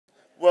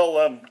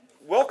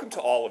Welcome to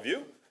all of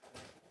you.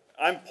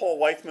 I'm Paul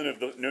Weithman of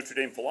the Notre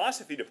Dame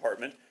Philosophy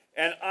Department,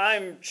 and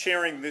I'm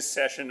chairing this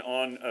session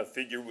on a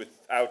figure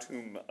without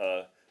whom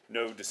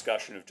no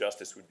discussion of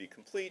justice would be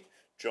complete,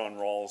 John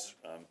Rawls,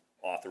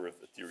 author of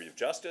The Theory of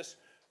Justice.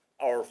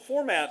 Our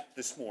format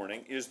this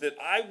morning is that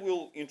I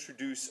will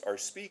introduce our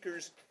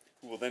speakers,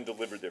 who will then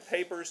deliver their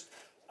papers.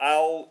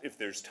 I'll, if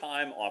there's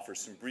time, offer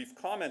some brief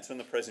comments on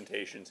the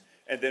presentations,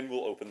 and then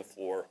we'll open the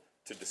floor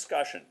to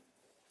discussion.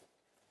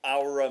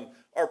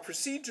 Our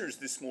procedures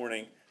this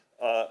morning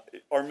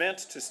are meant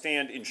to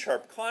stand in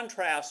sharp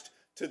contrast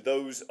to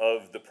those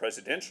of the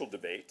presidential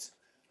debates.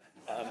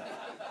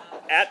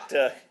 At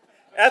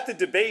the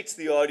debates,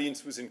 the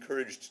audience was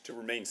encouraged to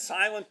remain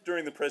silent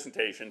during the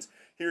presentations.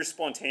 Here,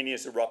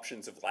 spontaneous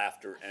eruptions of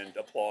laughter and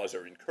applause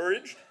are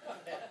encouraged.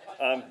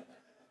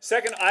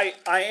 Second, I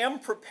am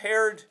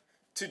prepared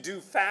to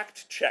do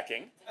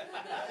fact-checking,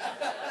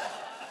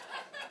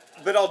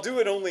 but I'll do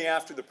it only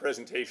after the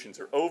presentations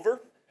are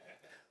over.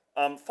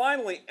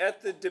 Finally,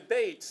 at the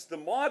debates, the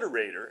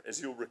moderator,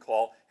 as you'll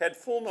recall, had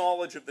full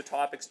knowledge of the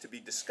topics to be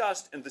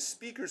discussed, and the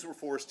speakers were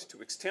forced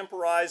to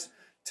extemporize.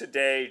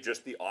 Today,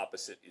 just the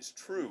opposite is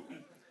true.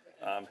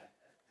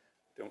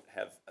 Don't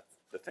have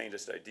the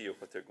faintest idea of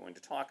what they're going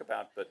to talk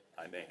about, but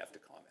I may have to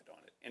comment on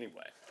it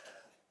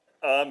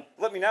anyway.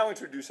 Let me now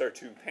introduce our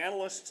two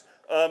panelists.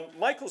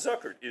 Michael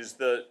Zuckert is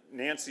the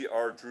Nancy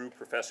R. Drew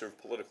Professor of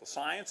Political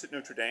Science at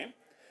Notre Dame.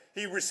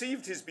 He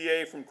received his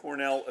BA from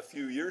Cornell a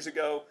few years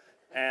ago,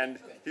 and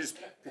his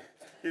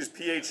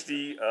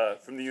PhD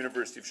from the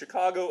University of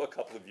Chicago a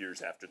couple of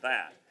years after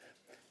that.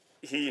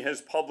 He has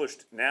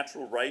published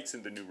Natural Rights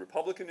and the New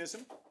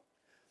Republicanism,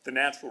 The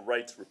Natural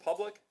Rights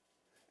Republic,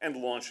 and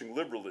Launching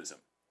Liberalism.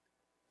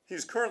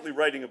 He's currently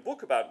writing a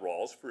book about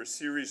Rawls for a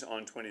series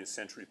on 20th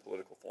century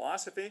political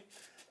philosophy,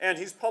 and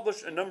he's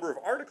published a number of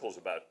articles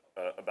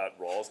about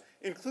Rawls,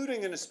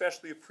 including an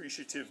especially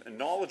appreciative and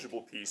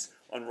knowledgeable piece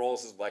on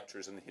Rawls's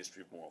lectures on the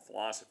history of moral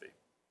philosophy.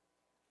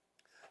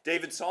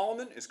 David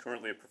Solomon is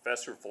currently a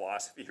professor of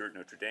philosophy here at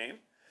Notre Dame.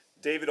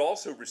 David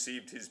also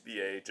received his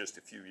BA just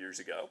a few years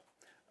ago,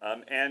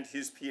 and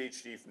his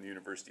PhD from the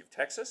University of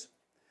Texas.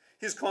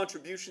 His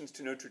contributions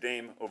to Notre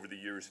Dame over the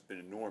years have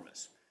been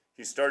enormous.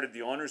 He started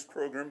the honors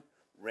program,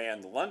 ran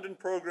the London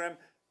program,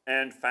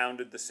 and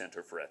founded the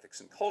Center for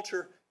Ethics and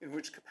Culture, in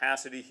which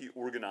capacity he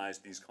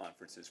organized these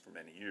conferences for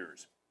many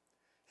years.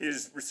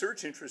 His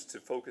research interests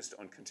have focused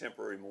on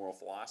contemporary moral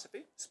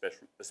philosophy,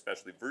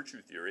 especially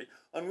virtue theory,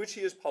 on which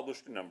he has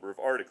published a number of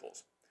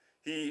articles.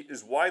 He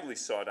is widely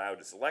sought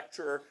out as a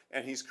lecturer,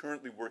 and he's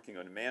currently working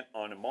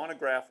on a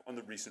monograph on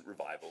the recent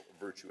revival of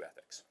virtue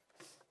ethics.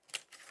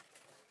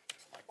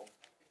 Michael.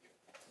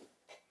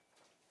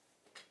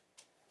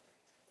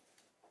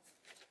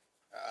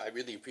 I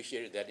really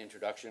appreciated that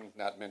introduction,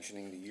 not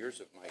mentioning the years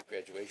of my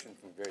graduation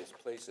from various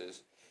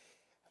places.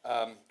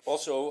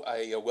 Also,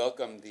 I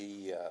welcome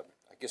the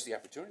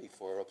opportunity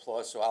for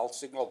applause, so I'll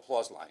signal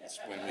applause lines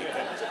when we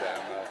come to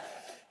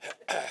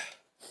them.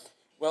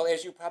 Well,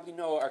 as you probably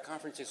know, our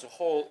conference as a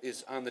whole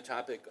is on the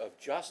topic of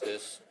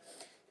justice,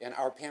 and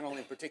our panel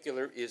in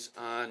particular is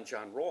on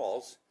John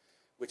Rawls,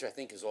 which I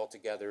think is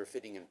altogether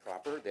fitting and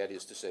proper, that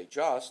is to say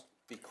just,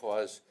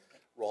 because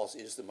Rawls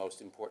is the most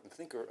important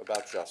thinker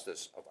about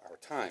justice of our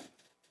time.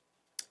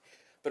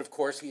 But of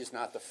course, he is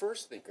not the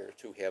first thinker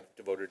to have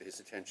devoted his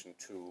attention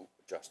to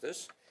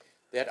justice.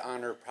 That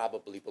honor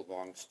probably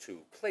belongs to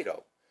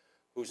Plato,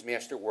 whose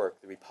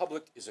masterwork, The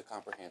Republic, is a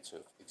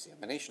comprehensive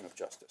examination of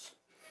justice.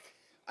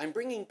 I'm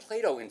bringing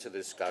Plato into the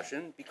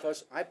discussion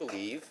because I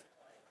believe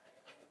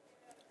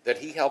that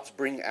he helps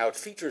bring out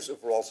features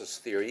of Rawls's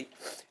theory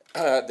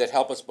that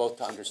help us both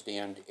to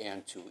understand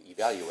and to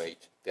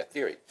evaluate that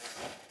theory.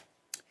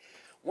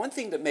 One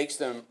thing that makes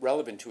them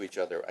relevant to each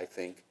other, I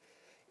think,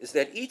 is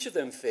that each of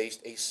them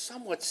faced a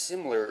somewhat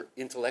similar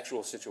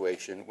intellectual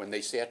situation when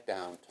they sat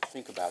down to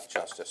think about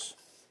justice.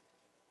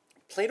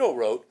 Plato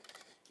wrote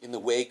in the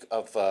wake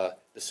of the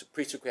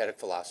pre-Socratic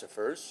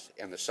philosophers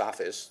and the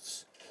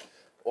sophists,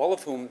 all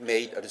of whom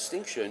made a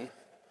distinction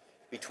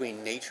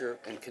between nature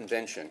and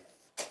convention.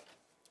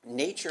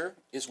 Nature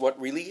is what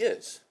really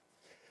is.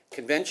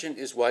 Convention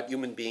is what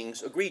human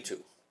beings agree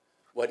to,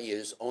 what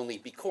is only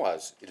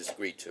because it is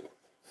agreed to.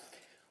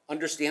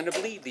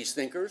 Understandably, these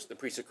thinkers, the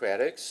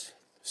pre-Socratics,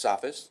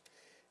 sophists,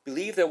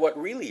 believe that what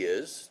really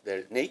is,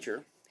 that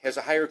nature, has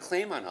a higher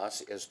claim on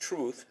us as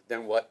truth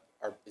than what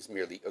is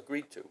merely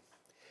agreed to.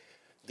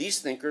 These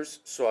thinkers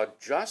saw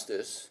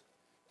justice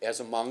as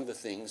among the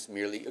things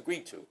merely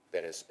agreed to,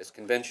 that is, as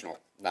conventional,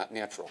 not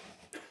natural.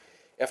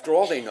 After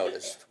all, they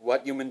noticed,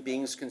 what human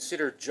beings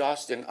consider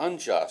just and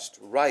unjust,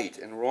 right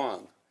and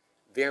wrong,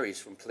 varies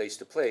from place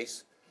to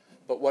place,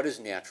 but what is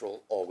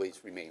natural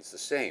always remains the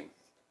same.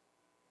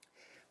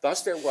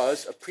 Thus, there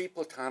was a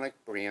pre-Platonic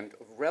brand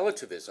of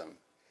relativism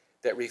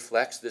that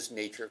reflects this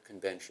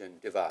nature-convention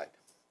divide.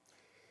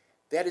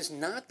 That is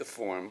not the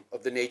form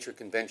of the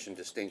nature-convention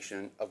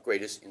distinction of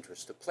greatest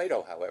interest to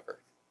Plato, however.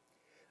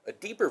 A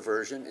deeper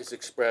version is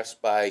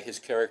expressed by his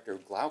character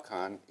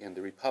Glaucon in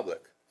The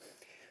Republic.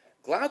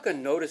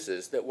 Glaucon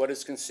notices that what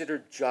is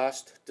considered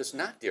just does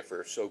not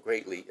differ so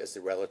greatly as the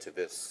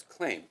relativists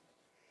claim.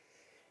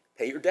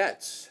 Pay your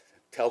debts,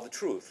 tell the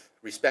truth,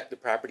 respect the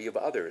property of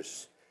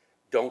others,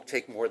 don't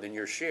take more than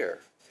your share.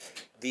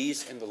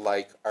 These and the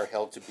like are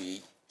held to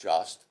be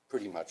just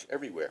pretty much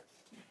everywhere.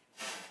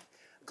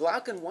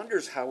 Glaucon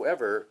wonders,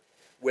 however,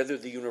 whether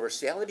the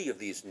universality of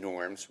these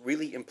norms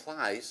really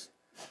implies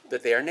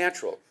that they are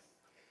natural.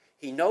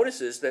 He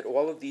notices that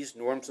all of these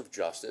norms of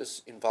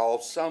justice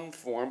involve some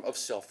form of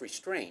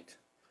self-restraint,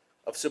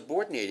 of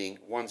subordinating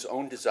one's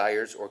own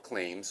desires or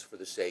claims for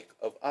the sake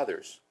of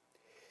others.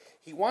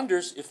 He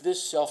wonders if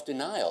this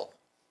self-denial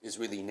is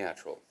really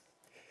natural.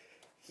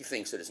 He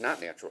thinks it is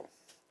not natural.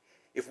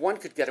 If one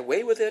could get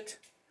away with it,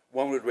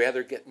 one would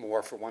rather get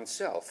more for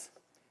oneself.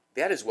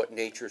 That is what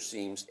nature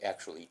seems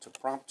actually to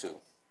prompt to.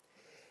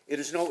 It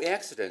is no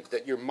accident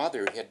that your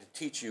mother had to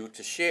teach you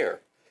to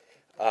share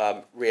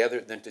rather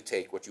than to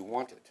take what you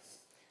wanted.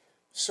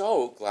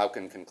 So,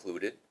 Glaucon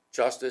concluded,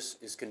 justice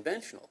is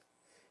conventional,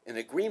 an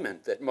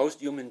agreement that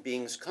most human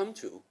beings come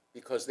to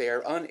because they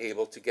are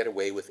unable to get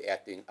away with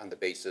acting on the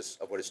basis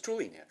of what is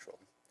truly natural.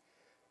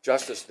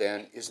 Justice,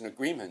 then, is an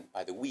agreement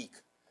by the weak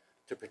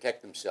to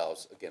protect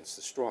themselves against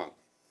the strong.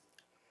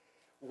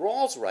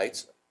 Rawls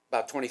writes,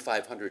 about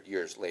 2,500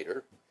 years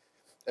later,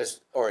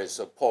 as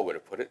Paul would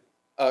have put it,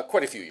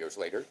 quite a few years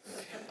later,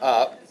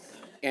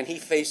 and he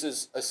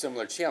faces a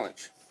similar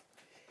challenge.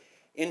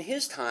 In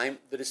his time,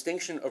 the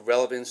distinction of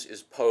relevance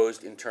is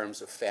posed in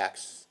terms of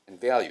facts and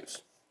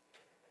values.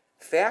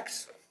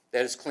 Facts,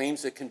 that is,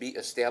 claims that can be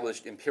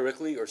established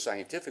empirically or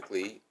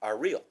scientifically, are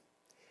real.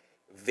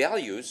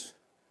 Values,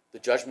 the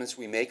judgments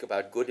we make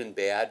about good and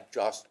bad,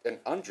 just and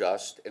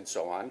unjust, and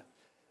so on,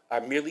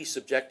 are merely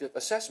subjective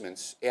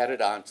assessments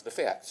added on to the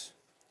facts.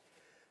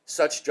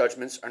 Such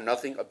judgments are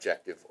nothing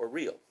objective or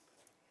real.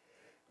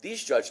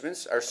 These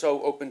judgments are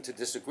so open to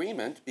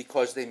disagreement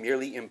because they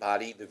merely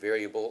embody the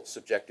variable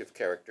subjective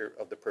character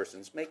of the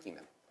persons making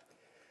them.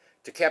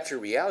 To capture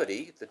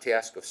reality, the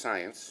task of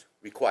science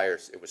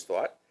requires, it was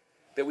thought,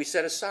 that we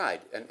set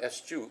aside and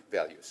eschew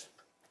values.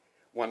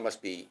 One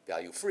must be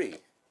value-free,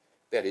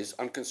 that is,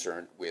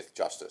 unconcerned with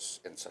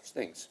justice and such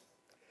things.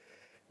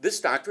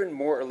 This doctrine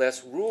more or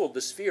less ruled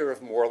the sphere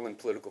of moral and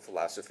political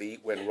philosophy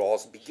when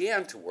Rawls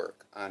began to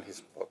work on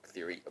his book,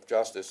 Theory of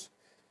Justice,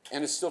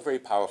 and is still very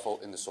powerful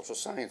in the social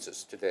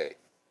sciences today.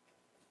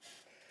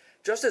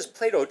 Just as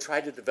Plato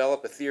tried to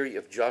develop a theory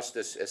of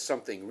justice as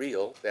something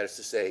real, that is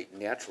to say,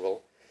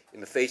 natural, in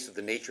the face of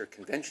the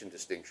nature-convention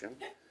distinction,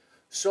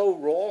 so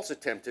Rawls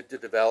attempted to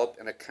develop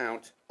an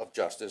account of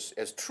justice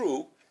as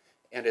true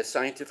and as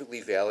scientifically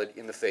valid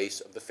in the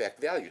face of the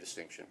fact-value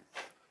distinction.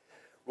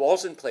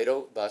 Rawls and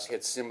Plato thus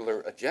had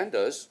similar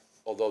agendas,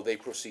 although they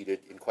proceeded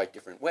in quite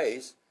different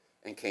ways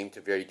and came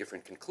to very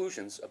different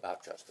conclusions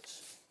about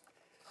justice.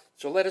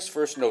 So let us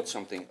first note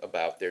something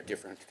about their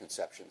different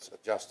conceptions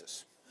of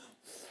justice.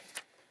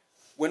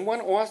 When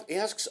one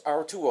asks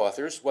our two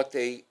authors what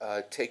they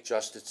take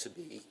justice to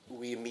be,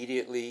 we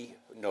immediately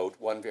note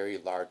one very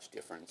large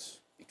difference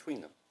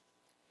between them.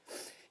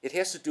 It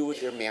has to do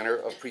with their manner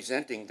of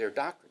presenting their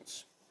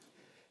doctrines.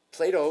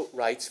 Plato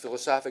writes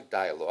philosophic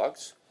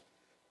dialogues,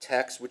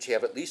 texts which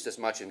have at least as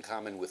much in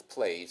common with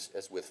plays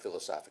as with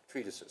philosophic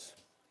treatises.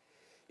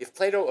 If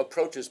Plato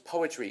approaches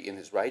poetry in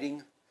his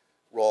writing,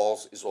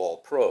 Rawls is all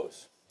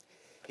prose.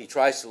 He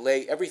tries to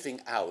lay everything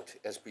out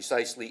as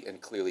precisely and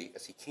clearly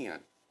as he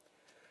can.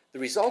 The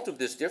result of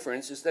this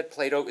difference is that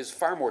Plato is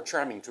far more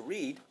charming to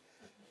read,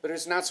 but it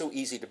is not so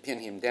easy to pin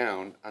him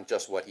down on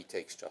just what he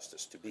takes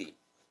justice to be.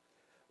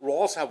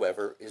 Rawls,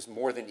 however, is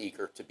more than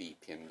eager to be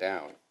pinned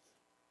down.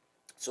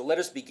 So let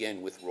us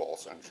begin with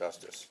Rawls on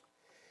justice.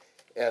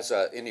 As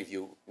any of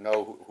you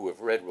know who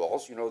have read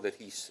Rawls, you know that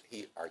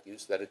he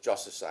argues that a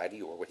just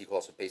society, or what he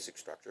calls a basic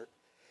structure,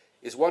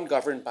 is one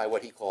governed by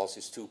what he calls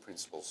his two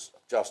principles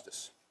of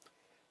justice.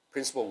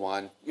 Principle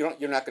one, you're not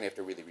going to have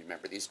to really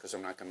remember these because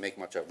I'm not going to make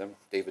much of them.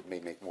 David may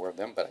make more of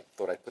them, but I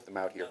thought I'd put them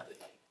out here.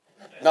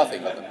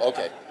 Nothing of them,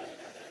 okay.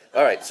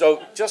 All right,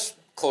 so just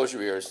close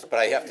your ears, but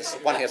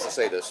one has to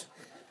say this.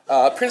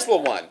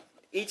 Principle one,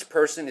 each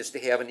person is to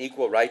have an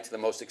equal right to the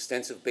most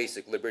extensive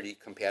basic liberty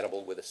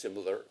compatible with a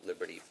similar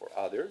liberty for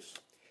others.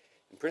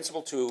 And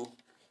principle two,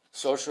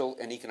 social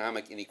and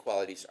economic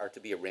inequalities are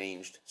to be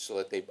arranged so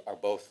that they are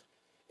both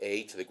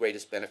A, to the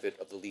greatest benefit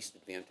of the least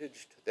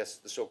advantaged, that's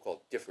the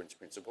so-called difference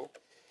principle,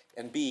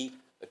 and B,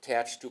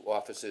 attached to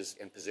offices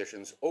and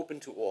positions open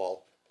to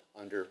all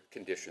under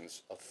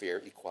conditions of fair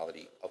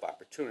equality of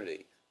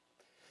opportunity.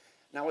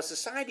 Now, a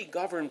society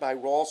governed by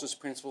Rawls's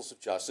principles of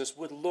justice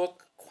would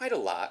look quite a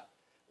lot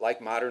like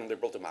modern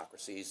liberal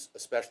democracies,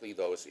 especially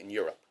those in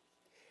Europe.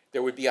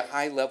 There would be a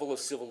high level of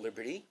civil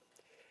liberty,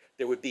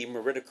 there would be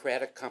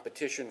meritocratic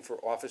competition for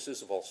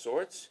offices of all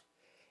sorts,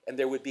 and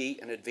there would be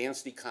an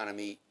advanced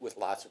economy with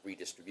lots of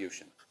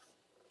redistribution.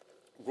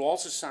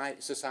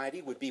 Rawls'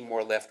 society would be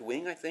more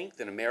left-wing, I think,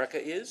 than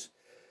America is,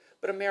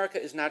 but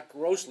America is not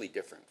grossly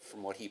different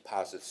from what he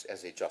posits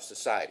as a just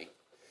society.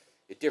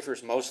 It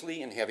differs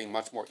mostly in having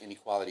much more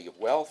inequality of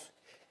wealth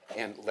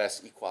and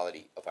less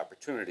equality of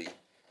opportunity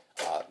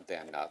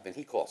than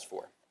he calls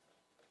for.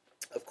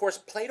 Of course,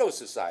 Plato's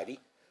society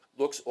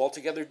looks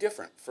altogether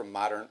different from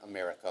modern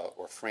America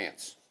or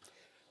France.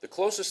 The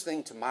closest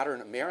thing to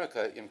modern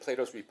America in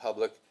Plato's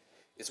Republic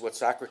is what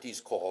Socrates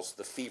calls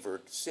the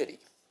fevered city.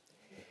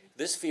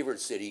 This fevered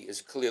city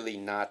is clearly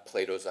not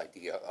Plato's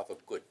idea of a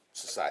good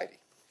society.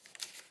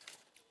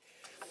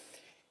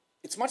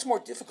 It's much more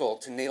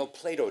difficult to nail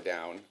Plato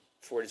down,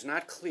 for it is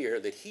not clear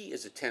that he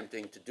is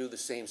attempting to do the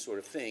same sort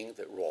of thing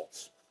that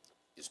Rawls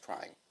is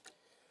trying.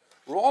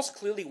 Rawls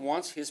clearly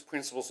wants his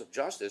principles of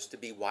justice to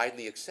be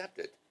widely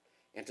accepted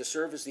and to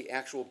serve as the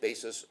actual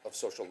basis of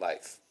social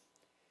life.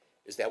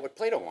 Is that what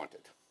Plato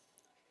wanted?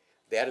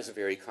 That is a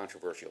very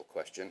controversial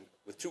question,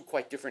 with two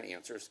quite different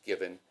answers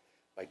given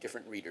by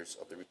different readers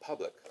of the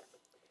Republic.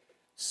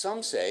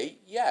 Some say,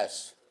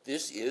 yes,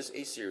 this is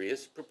a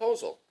serious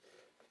proposal.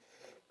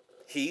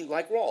 He,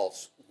 like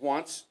Rawls,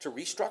 wants to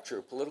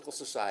restructure political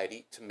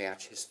society to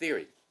match his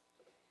theory.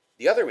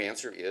 The other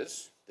answer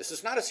is, this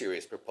is not a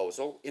serious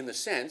proposal in the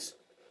sense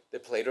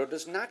that Plato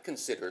does not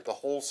consider the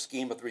whole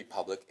scheme of the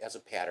Republic as a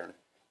pattern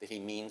that he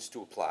means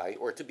to apply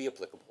or to be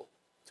applicable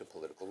to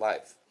political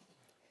life.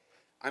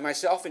 I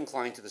myself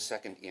incline to the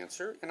second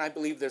answer, and I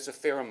believe there's a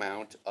fair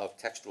amount of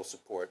textual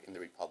support in the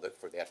Republic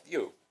for that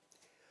view.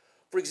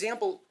 For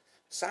example,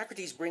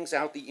 Socrates brings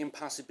out the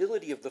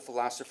impossibility of the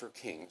philosopher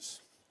kings.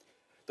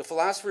 The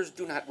philosophers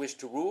do not wish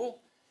to rule,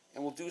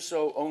 and will do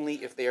so only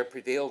if they are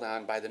prevailed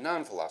on by the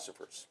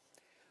non-philosophers.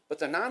 But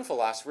the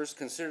non-philosophers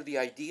consider the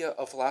idea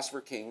of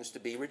philosopher kings to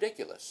be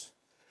ridiculous,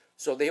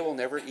 so they will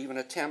never even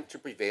attempt to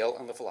prevail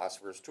on the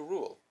philosophers to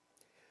rule.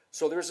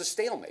 So there is a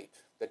stalemate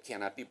that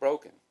cannot be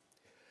broken.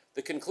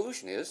 The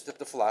conclusion is that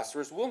the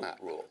philosophers will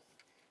not rule,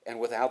 and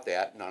without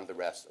that, none of the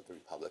rest of the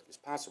Republic is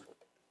possible.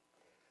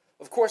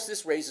 Of course,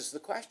 this raises the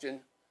question,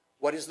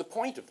 what is the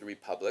point of the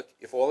Republic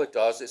if all it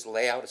does is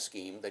lay out a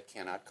scheme that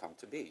cannot come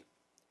to be?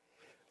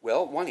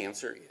 Well, one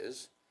answer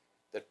is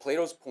that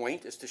Plato's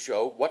point is to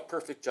show what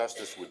perfect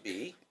justice would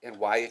be and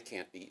why it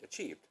can't be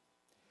achieved.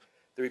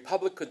 The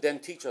Republic could then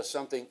teach us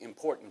something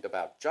important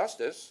about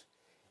justice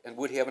and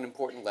would have an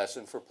important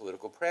lesson for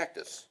political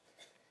practice.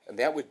 And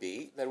that would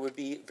be that it would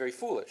be very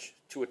foolish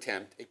to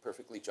attempt a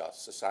perfectly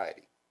just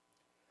society.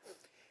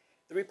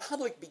 The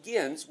Republic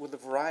begins with a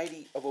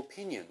variety of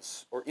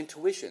opinions or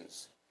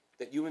intuitions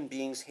that human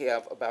beings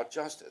have about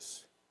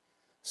justice.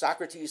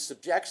 Socrates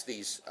subjects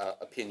these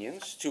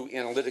opinions to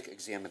analytic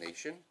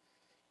examination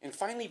and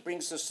finally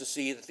brings us to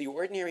see that the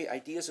ordinary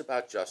ideas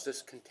about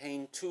justice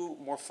contain two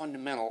more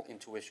fundamental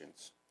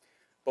intuitions,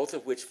 both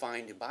of which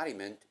find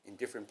embodiment in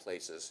different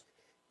places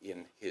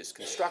in his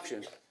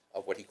construction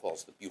of what he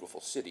calls the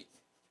beautiful city.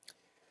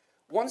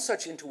 One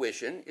such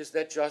intuition is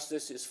that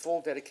justice is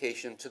full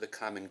dedication to the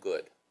common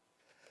good,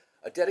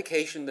 a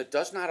dedication that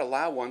does not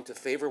allow one to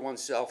favor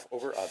oneself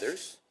over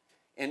others,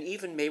 and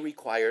even may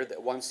require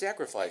that one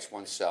sacrifice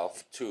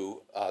oneself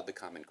to the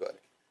common good.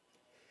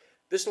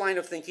 This line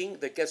of thinking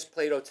that gets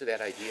Plato to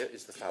that idea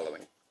is the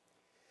following.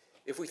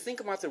 If we think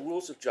about the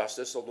rules of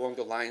justice along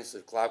the lines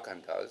that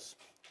Glaucon does,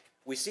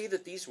 we see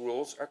that these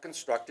rules are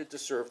constructed to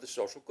serve the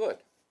social good.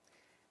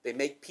 They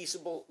make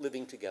peaceable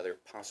living together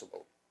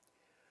possible.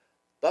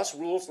 Thus,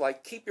 rules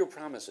like keep your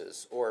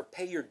promises or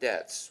pay your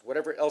debts,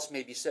 whatever else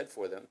may be said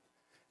for them,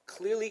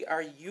 clearly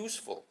are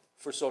useful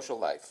for social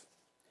life.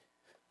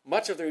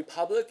 Much of the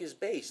Republic is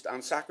based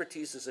on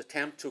Socrates'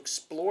 attempt to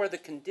explore the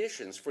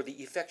conditions for the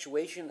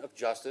effectuation of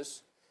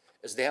justice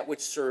as that which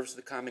serves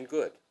the common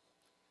good.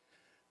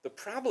 The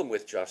problem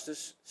with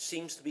justice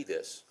seems to be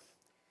this.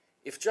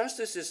 If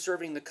justice is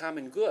serving the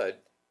common good,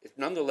 it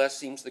nonetheless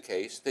seems the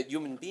case that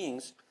human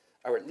beings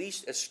are at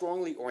least as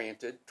strongly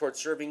oriented toward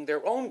serving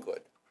their own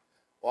good,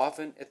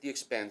 often at the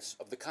expense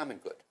of the common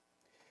good.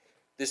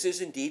 This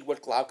is indeed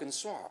what Glaucon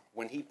saw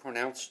when he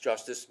pronounced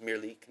justice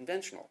merely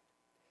conventional.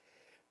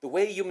 The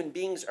way human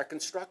beings are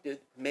constructed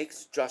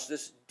makes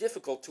justice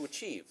difficult to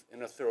achieve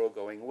in a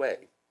thoroughgoing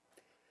way.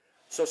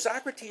 So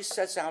Socrates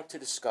sets out to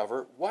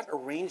discover what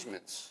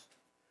arrangements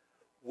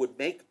would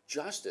make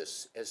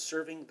justice as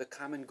serving the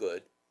common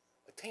good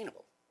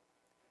attainable.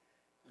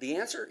 The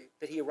answer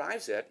that he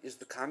arrives at is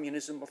the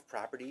communism of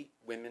property,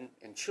 women,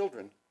 and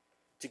children,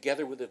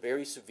 together with a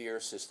very severe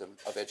system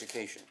of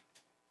education.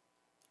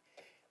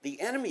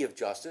 The enemy of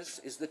justice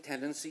is the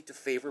tendency to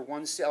favor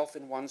oneself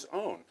and one's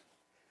own.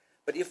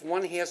 But if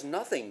one has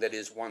nothing that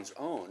is one's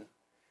own,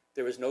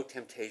 there is no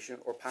temptation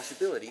or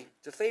possibility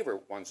to favor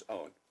one's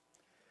own.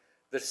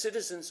 The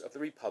citizens of the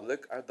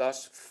Republic are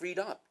thus freed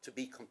up to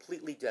be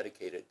completely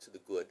dedicated to the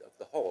good of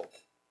the whole.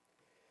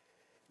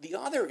 The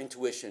other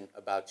intuition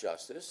about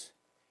justice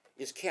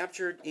is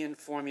captured in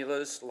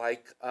formulas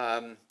like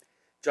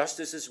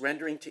justice is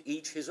rendering to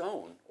each his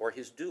own or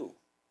his due,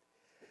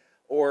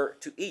 or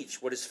to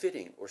each what is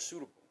fitting or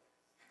suitable.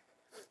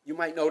 You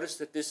might notice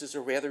that this is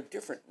a rather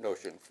different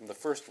notion from the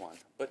first one,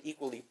 but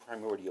equally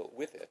primordial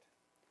with it.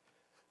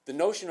 The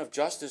notion of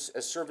justice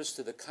as service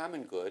to the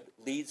common good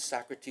leads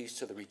Socrates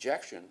to the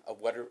rejection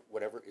of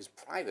whatever is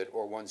private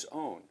or one's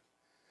own,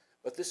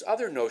 But this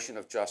other notion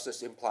of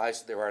justice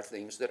implies there are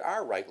things that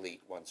are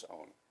rightly one's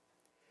own.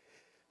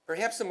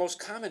 Perhaps the most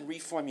common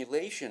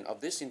reformulation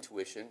of this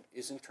intuition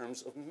is in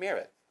terms of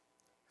merit.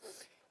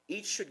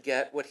 Each should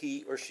get what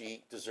he or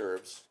she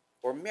deserves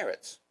or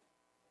merits.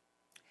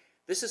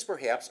 This is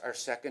perhaps our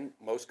second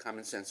most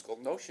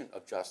commonsensical notion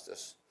of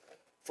justice,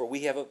 for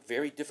we have a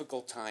very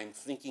difficult time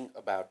thinking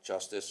about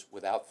justice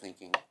without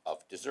thinking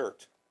of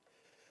desert.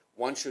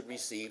 One should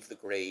receive the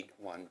grade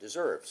one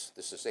deserves.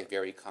 This is a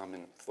very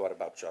common thought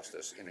about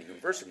justice in a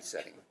university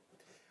setting.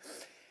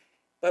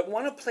 But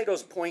one of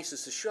Plato's points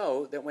is to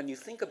show that when you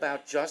think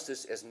about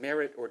justice as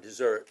merit or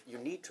desert, you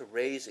need to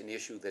raise an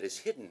issue that is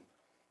hidden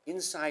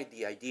inside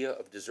the idea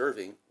of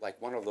deserving,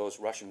 like one of those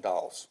Russian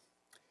dolls.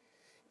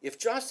 If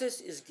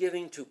justice is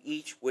giving to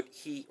each what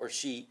he or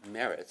she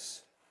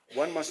merits,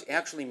 one must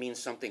actually mean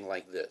something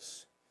like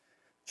this.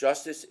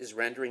 Justice is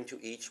rendering to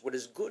each what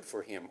is good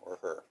for him or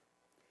her.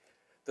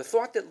 The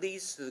thought that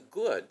leads to the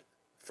good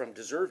from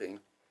deserving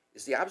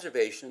is the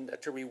observation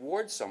that to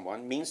reward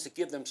someone means to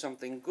give them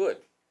something good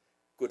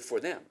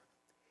for them.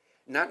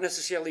 Not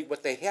necessarily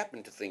what they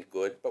happen to think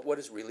good, but what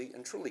is really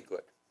and truly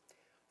good.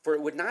 For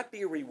it would not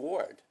be a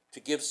reward to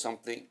give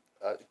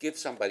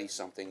somebody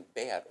something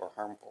bad or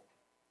harmful.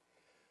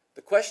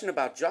 The question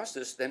about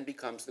justice then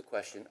becomes the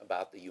question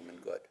about the human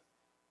good.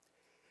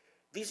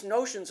 These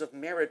notions of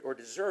merit or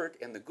desert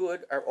and the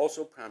good are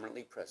also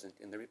prominently present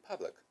in the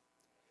Republic.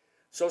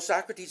 So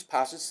Socrates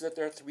posits that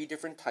there are three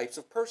different types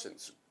of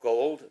persons,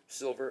 gold,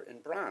 silver,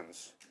 and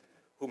bronze,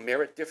 who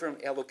merit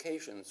different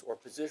allocations or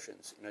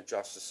positions in a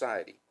just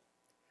society.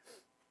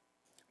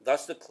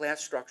 Thus, the class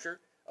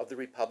structure of the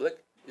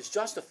Republic is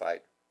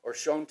justified or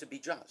shown to be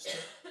just.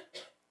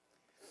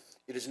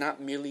 It is not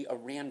merely a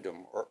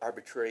random or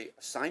arbitrary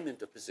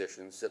assignment of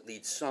positions that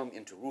leads some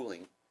into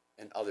ruling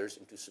and others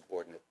into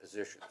subordinate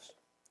positions.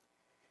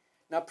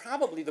 Now,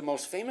 probably the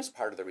most famous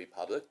part of the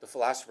Republic, the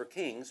Philosopher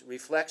Kings,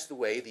 reflects the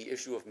way the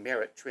issue of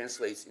merit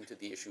translates into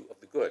the issue of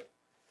the good.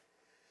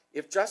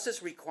 If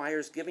justice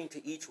requires giving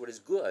to each what is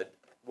good,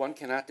 one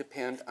cannot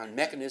depend on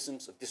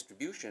mechanisms of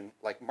distribution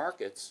like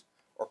markets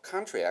or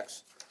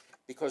contracts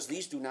because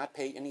these do not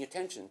pay any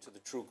attention to the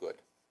true good.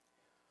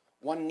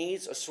 One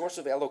needs a source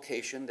of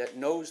allocation that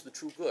knows the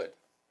true good.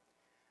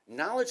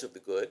 Knowledge of the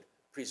good,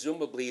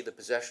 presumably the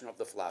possession of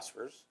the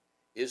philosophers,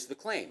 is the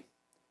claim,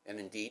 and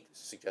indeed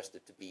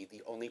suggested to be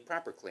the only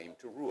proper claim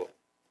to rule.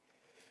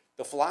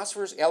 The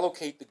philosophers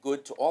allocate the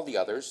good to all the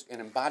others and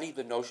embody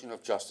the notion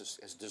of justice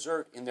as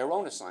desert in their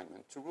own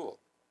assignment to rule.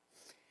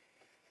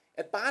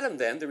 At bottom,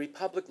 then, the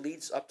Republic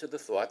leads up to the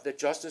thought that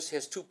justice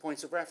has 2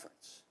 points of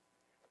reference: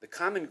 the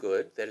common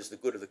good, that is the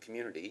good of the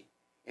community,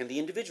 and the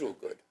individual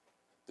good,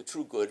 the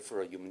true good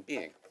for a human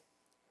being.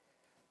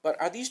 But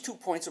are these 2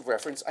 points of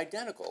reference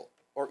identical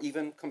or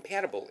even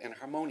compatible and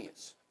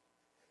harmonious?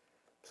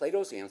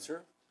 Plato's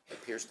answer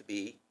appears to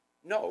be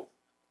no,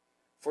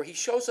 for he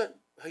shows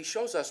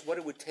us what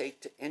it would take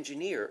to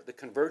engineer the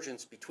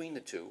convergence between the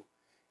two,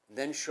 and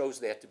then shows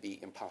that to be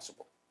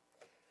impossible.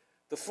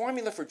 The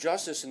formula for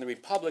justice in the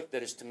Republic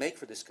that is to make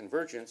for this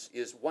convergence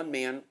is one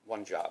man,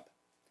 one job.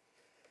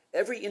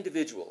 Every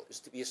individual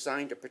is to be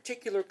assigned a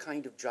particular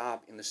kind of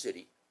job in the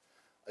city,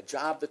 a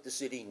job that the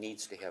city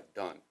needs to have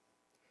done.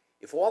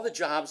 If all the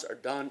jobs are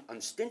done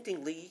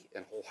unstintingly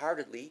and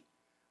wholeheartedly,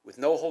 with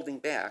no holding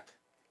back,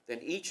 then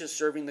each is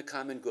serving the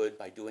common good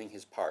by doing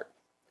his part.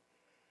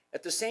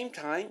 At the same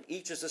time,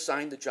 each is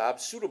assigned the job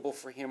suitable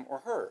for him or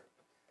her,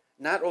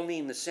 not only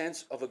in the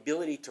sense of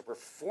ability to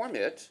perform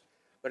it,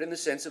 but in the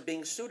sense of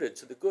being suited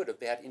to the good of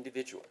that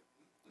individual.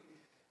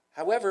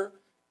 However,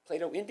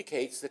 Plato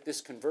indicates that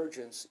this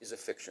convergence is a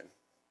fiction.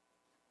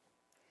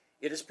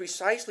 It is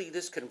precisely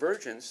this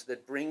convergence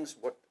that brings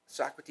what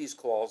Socrates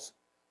calls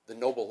the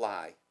noble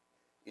lie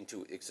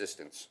into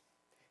existence.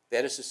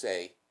 That is to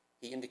say,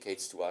 he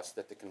indicates to us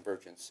that the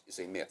convergence is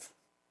a myth.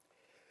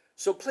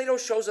 So Plato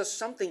shows us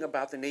something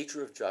about the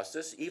nature of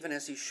justice, even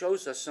as he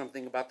shows us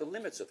something about the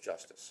limits of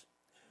justice.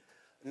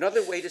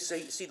 Another way to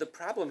see the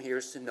problem here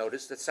is to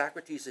notice that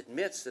Socrates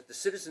admits that the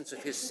citizens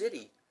of his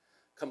city,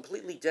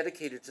 completely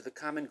dedicated to the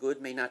common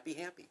good, may not be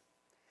happy.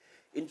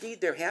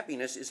 Indeed, their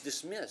happiness is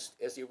dismissed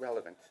as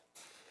irrelevant.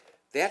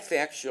 That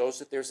fact shows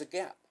that there's a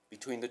gap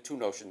between the two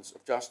notions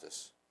of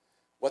justice.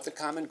 What the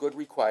common good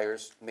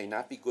requires may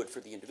not be good for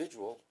the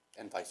individual,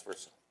 and vice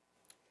versa.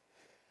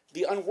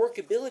 The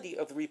unworkability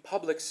of the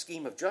Republic's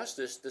scheme of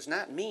justice does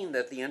not mean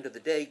that at the end of the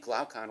day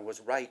Glaucon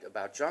was right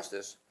about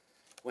justice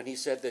when he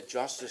said that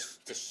justice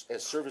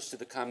as service to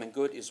the common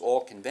good is all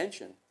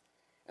convention,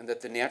 and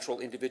that the natural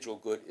individual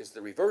good is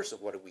the reverse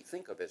of what we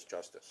think of as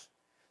justice.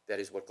 That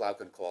is what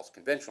Glaucon calls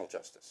conventional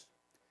justice.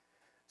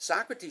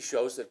 Socrates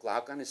shows that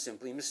Glaucon is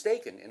simply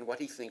mistaken in what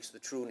he thinks the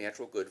true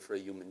natural good for a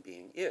human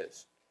being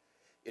is.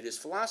 It is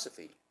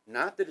philosophy,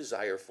 not the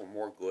desire for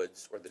more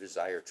goods or the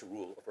desire to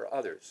rule over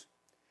others.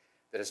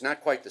 That is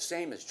not quite the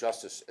same as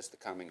justice as the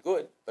common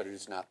good, but it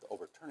is not the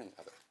overturning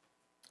of it.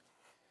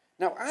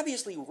 Now,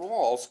 obviously,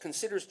 Rawls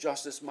considers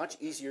justice much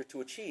easier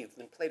to achieve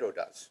than Plato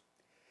does.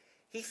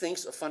 He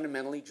thinks a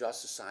fundamentally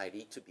just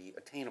society to be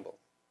attainable.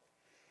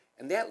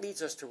 And that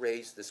leads us to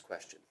raise this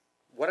question.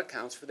 What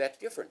accounts for that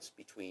difference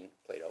between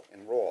Plato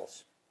and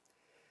Rawls?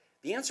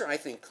 The answer, I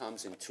think,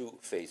 comes in two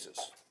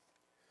phases.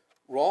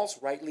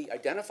 Rawls rightly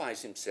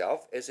identifies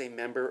himself as a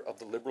member of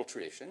the liberal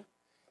tradition,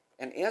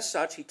 and as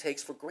such, he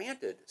takes for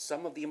granted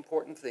some of the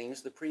important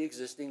things the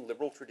pre-existing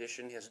liberal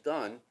tradition has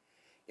done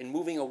in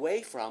moving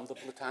away from the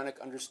Platonic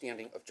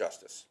understanding of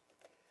justice.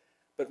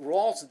 But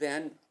Rawls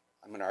then,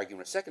 I'm going to argue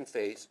in a second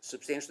phase,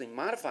 substantially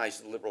modifies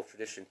the liberal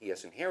tradition he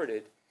has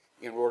inherited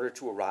in order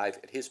to arrive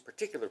at his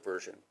particular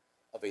version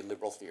of a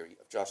liberal theory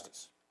of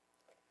justice.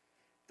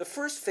 The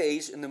first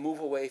phase in the move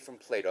away from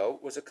Plato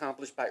was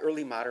accomplished by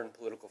early modern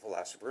political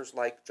philosophers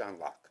like John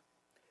Locke.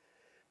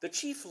 The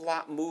chief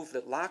move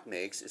that Locke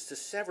makes is to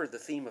sever the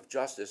theme of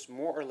justice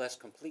more or less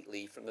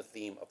completely from the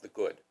theme of the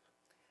good.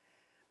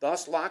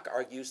 Thus, Locke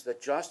argues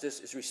that justice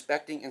is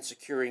respecting and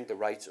securing the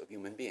rights of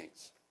human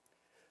beings.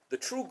 The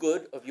true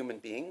good of human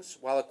beings,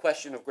 while a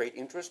question of great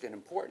interest and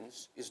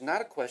importance, is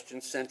not a question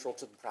central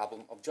to the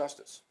problem of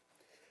justice.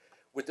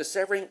 With the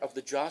severing of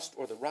the just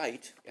or the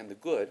right and the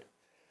good,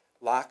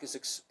 Locke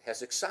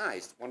has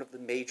excised one of the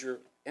major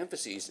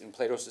emphases in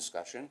Plato's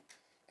discussion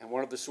and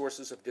one of the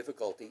sources of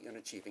difficulty in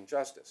achieving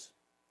justice.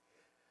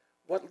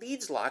 What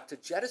leads Locke to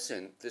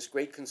jettison this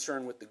great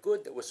concern with the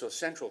good that was so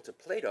central to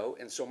Plato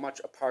and so much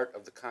a part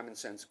of the common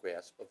sense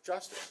grasp of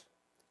justice?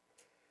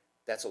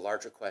 That's a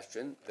larger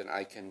question than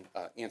I can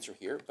answer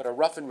here, but a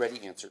rough and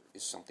ready answer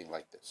is something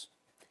like this.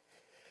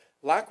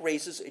 Locke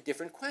raises a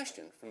different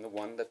question from the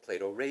one that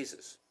Plato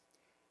raises.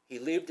 He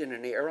lived in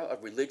an era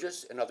of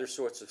religious and other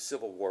sorts of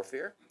civil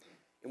warfare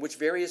in which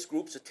various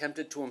groups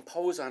attempted to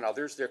impose on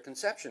others their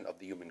conception of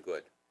the human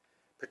good,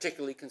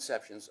 particularly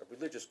conceptions of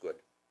religious good.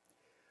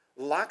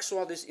 Locke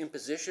saw this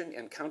imposition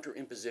and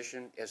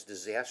counter-imposition as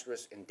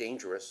disastrous and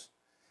dangerous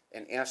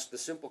and asked the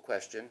simple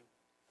question,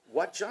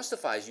 what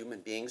justifies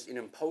human beings in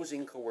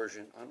imposing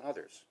coercion on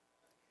others?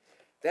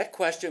 That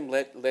question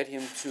led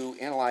him to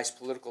analyze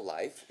political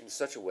life in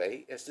such a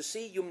way as to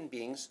see human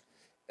beings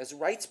as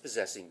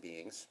rights-possessing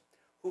beings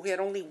who had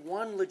only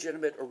one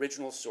legitimate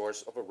original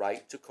source of a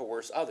right to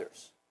coerce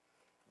others,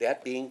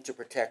 that being to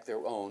protect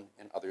their own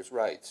and others'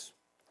 rights.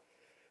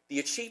 The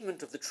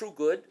achievement of the true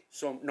good,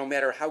 so no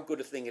matter how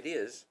good a thing it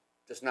is,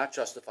 does not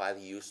justify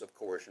the use of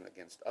coercion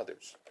against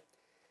others.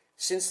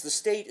 Since the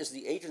state is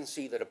the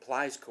agency that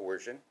applies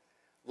coercion,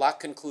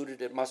 Locke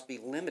concluded it must be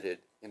limited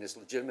in its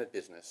legitimate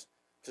business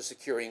to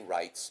securing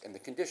rights and the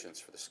conditions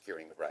for the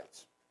securing of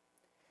rights.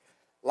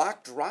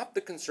 Locke dropped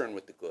the concern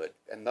with the good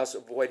and thus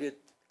avoided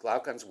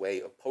Glaucon's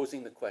way of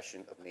posing the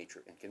question of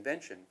nature and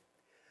convention.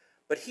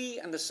 But he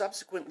and the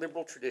subsequent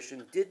liberal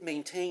tradition did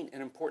maintain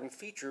an important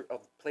feature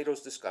of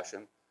Plato's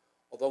discussion,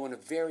 although in a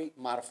very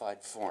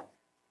modified form.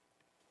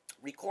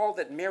 Recall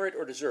that merit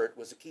or desert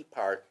was a key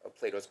part of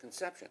Plato's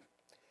conception.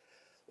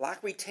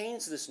 Locke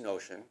retains this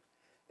notion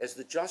as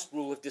the just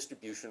rule of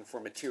distribution for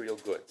material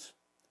goods.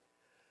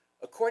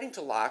 According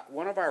to Locke,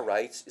 one of our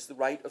rights is the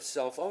right of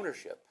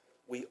self-ownership.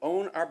 We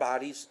own our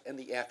bodies and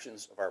the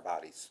actions of our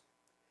bodies.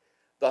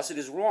 Thus, it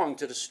is wrong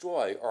to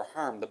destroy or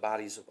harm the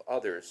bodies of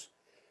others,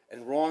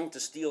 and wrong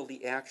to steal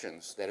the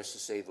actions, that is to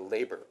say, the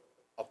labor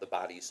of the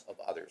bodies of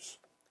others.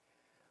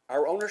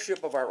 Our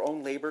ownership of our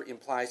own labor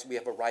implies we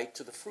have a right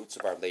to the fruits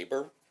of our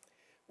labor,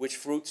 which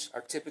fruits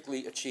are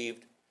typically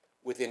achieved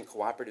within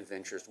cooperative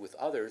ventures with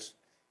others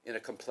in a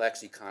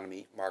complex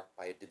economy marked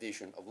by a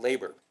division of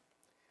labor.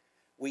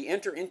 We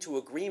enter into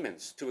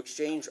agreements to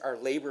exchange our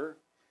labor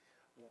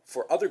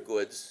for other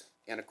goods,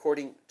 and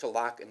according to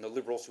Locke and the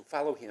liberals who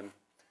follow him,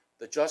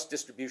 the just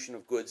distribution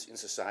of goods in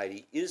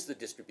society is the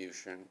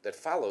distribution that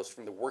follows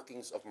from the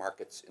workings of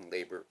markets in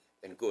labor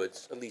and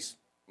goods, at least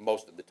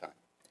most of the time.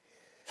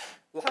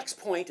 Locke's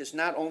point is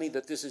not only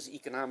that this is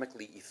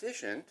economically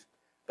efficient,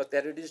 but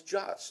that it is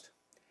just.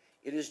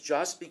 It is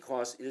just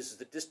because it is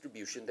the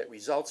distribution that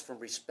results from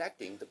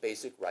respecting the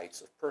basic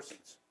rights of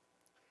persons.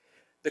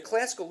 The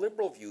classical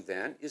liberal view,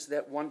 then, is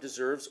that one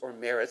deserves or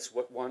merits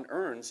what one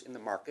earns in the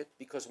market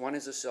because one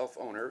is a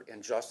self-owner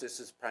and justice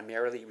is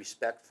primarily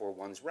respect for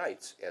one's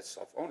rights as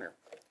self-owner.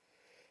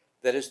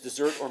 That is,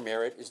 desert or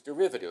merit is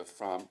derivative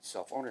from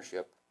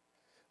self-ownership,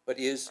 but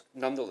is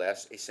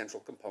nonetheless a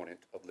central component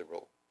of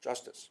liberal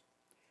justice.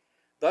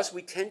 Thus,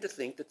 we tend to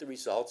think that the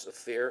results of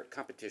fair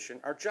competition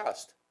are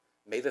just.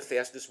 May the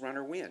fastest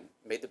runner win.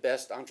 May the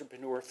best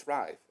entrepreneur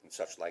thrive, and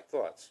such like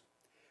thoughts.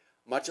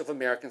 Much of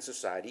American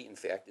society, in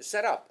fact, is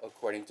set up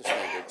according to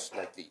standards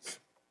like these.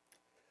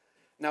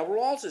 Now,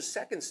 Rawls'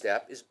 second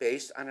step is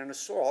based on an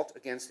assault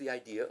against the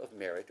idea of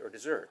merit or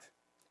desert.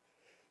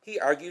 He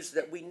argues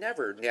that we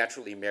never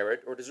naturally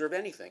merit or deserve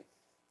anything,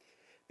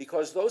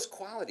 because those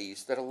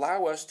qualities that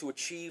allow us to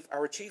achieve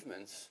our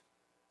achievements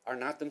are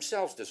not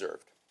themselves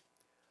deserved.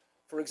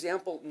 For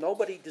example,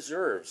 nobody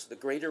deserves the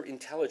greater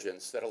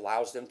intelligence that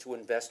allows them to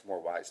invest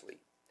more wisely.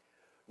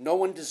 No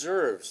one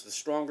deserves the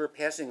stronger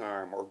passing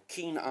arm or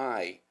keen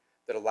eye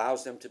that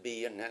allows them to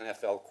be an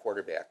NFL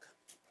quarterback.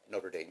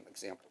 Notre Dame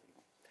example.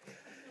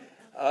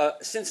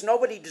 Since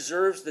nobody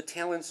deserves the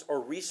talents or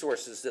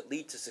resources that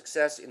lead to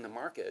success in the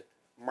market,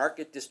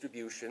 market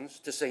distributions,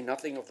 to say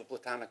nothing of the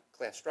Platonic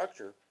class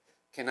structure,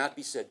 cannot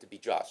be said to be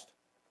just.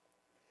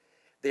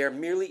 They are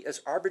merely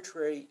as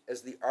arbitrary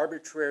as the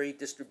arbitrary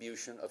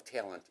distribution of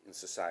talent in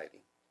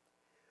society.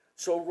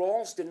 So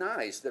Rawls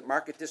denies that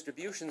market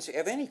distributions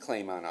have any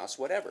claim on us,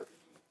 whatever.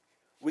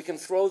 We can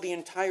throw the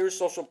entire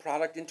social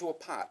product into a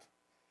pot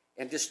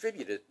and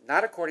distribute it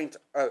not according to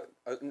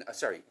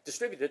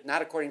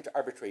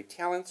arbitrary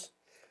talents,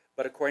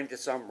 but according to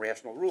some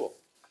rational rule.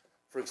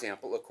 For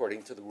example,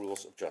 according to the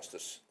rules of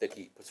justice that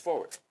he puts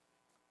forward.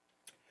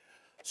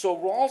 So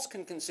Rawls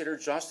can consider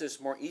justice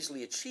more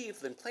easily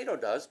achieved than Plato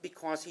does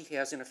because he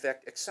has, in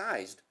effect,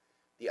 excised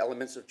the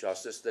elements of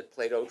justice that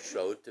Plato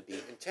showed to be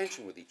in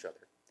tension with each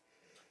other.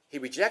 He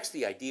rejects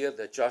the idea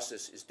that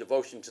justice is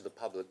devotion to the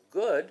public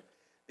good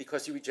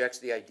because he rejects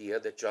the idea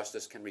that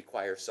justice can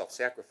require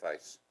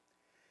self-sacrifice.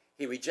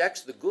 He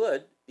rejects the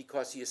good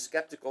because he is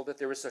skeptical that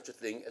there is such a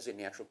thing as a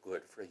natural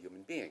good for a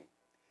human being.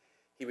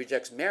 He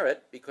rejects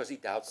merit because he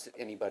doubts that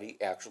anybody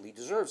actually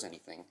deserves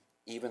anything,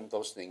 even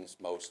those things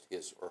most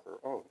his or her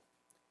own.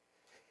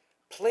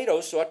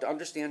 Plato sought to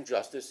understand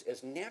justice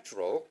as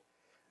natural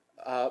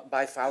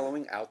by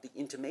following out the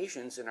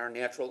intimations in our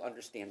natural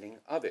understanding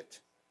of it.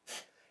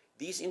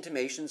 These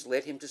intimations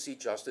led him to see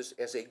justice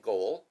as a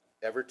goal,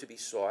 ever to be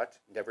sought,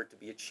 never to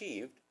be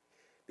achieved,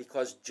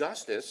 because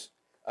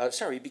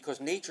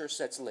because nature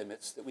sets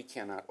limits that we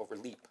cannot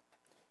overleap.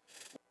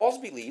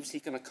 Rawls believes he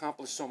can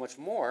accomplish so much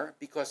more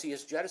because he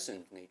has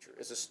jettisoned nature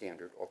as a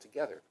standard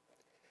altogether.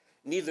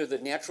 Neither the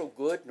natural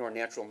good nor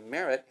natural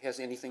merit has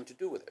anything to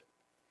do with it.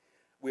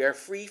 We are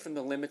free from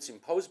the limits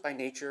imposed by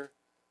nature,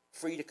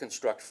 free to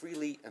construct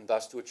freely, and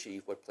thus to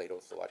achieve what Plato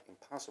thought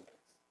impossible.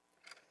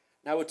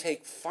 Now, it would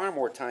take far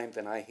more time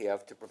than I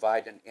have to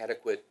provide an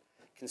adequate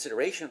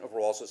consideration of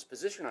Rawls's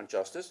position on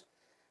justice,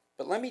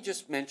 but let me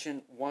just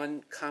mention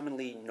one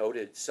commonly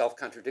noted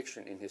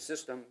self-contradiction in his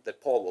system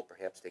that Paul will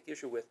perhaps take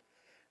issue with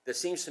that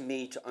seems to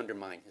me to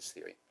undermine his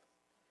theory.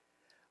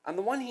 On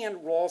the one hand,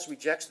 Rawls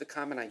rejects the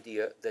common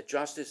idea that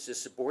justice is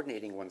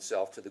subordinating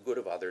oneself to the good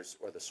of others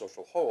or the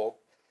social whole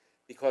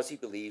because he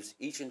believes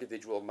each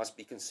individual must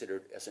be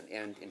considered as an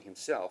end in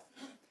himself,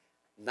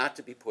 not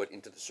to be put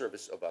into the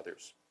service of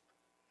others.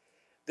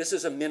 This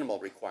is a minimal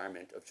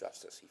requirement of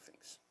justice, he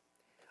thinks.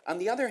 On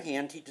the other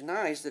hand, he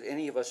denies that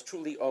any of us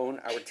truly own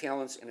our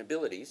talents and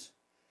abilities,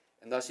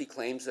 and thus he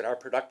claims that our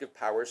productive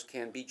powers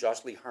can be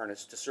justly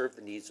harnessed to serve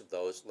the needs of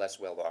those less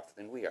well off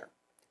than we are.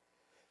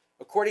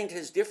 According to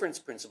his difference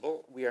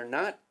principle, we are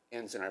not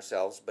ends in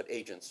ourselves, but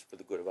agents for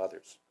the good of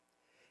others.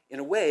 In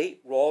a way,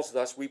 Rawls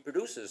thus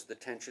reproduces the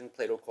tension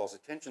Plato calls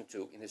attention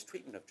to in his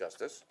treatment of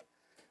justice,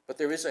 but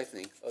there is, I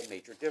think, a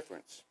major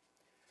difference.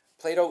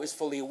 Plato is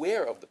fully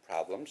aware of the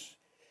problems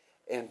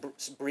and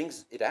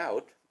brings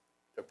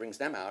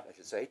them out,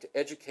 to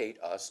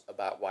educate us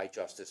about why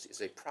justice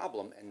is a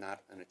problem and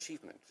not an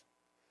achievement.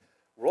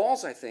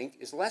 Rawls, I think,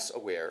 is less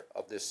aware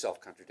of this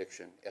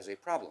self-contradiction as a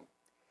problem.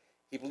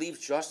 He believes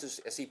justice,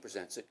 as he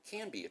presents it,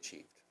 can be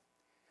achieved.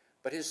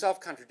 But his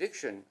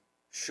self-contradiction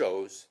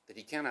shows that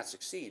he cannot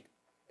succeed,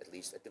 at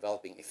least at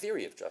developing a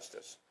theory of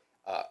justice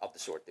of the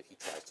sort that he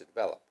tries to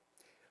develop.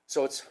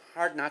 So it's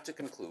hard not to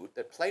conclude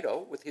that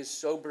Plato, with his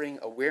sobering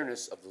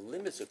awareness of the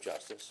limits of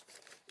justice,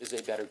 is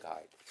a better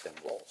guide than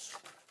Rawls.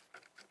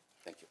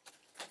 Thank you.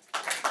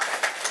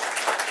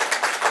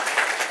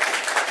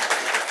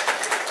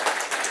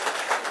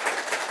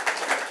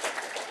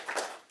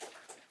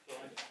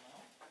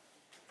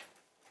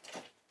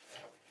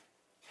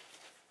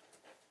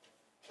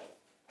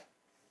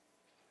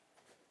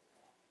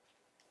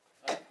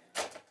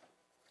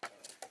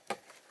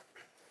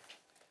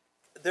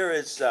 There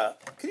is, can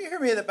you hear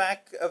me in the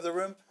back of the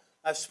room?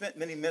 I've spent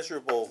many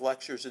miserable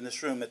lectures in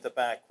this room at the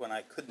back when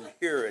I couldn't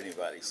hear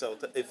anybody. So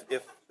if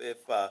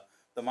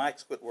the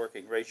mics quit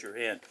working, raise your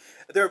hand.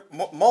 There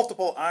are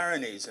multiple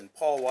ironies in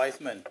Paul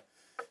Weithman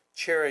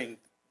chairing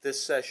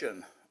this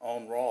session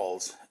on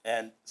Rawls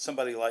and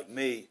somebody like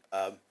me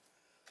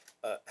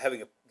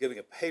giving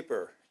a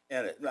paper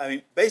in it. I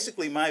mean,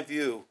 basically my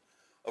view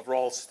of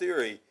Rawls'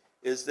 theory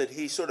is that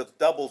he sort of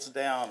doubles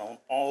down on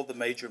all the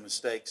major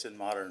mistakes in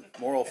modern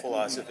moral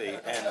philosophy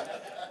and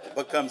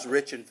becomes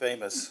rich and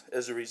famous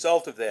as a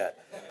result of that.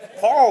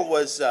 Paul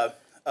was a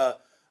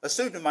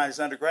student of mine as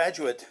an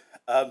undergraduate,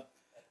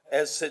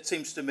 as it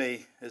seems to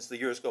me, as the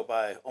years go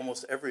by,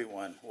 almost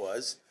everyone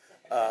was.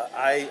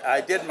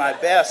 I did my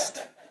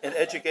best in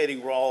educating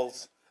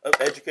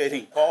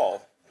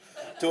Paul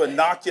to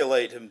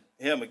inoculate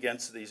him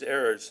against these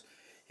errors.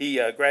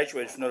 He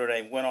graduated from Notre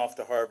Dame, went off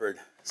to Harvard,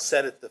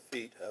 sat at the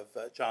feet of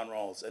John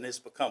Rawls, and has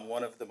become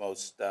one of the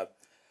most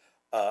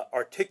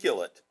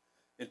articulate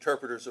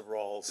interpreters of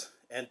Rawls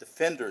and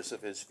defenders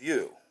of his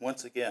view.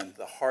 Once again,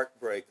 the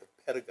heartbreak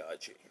of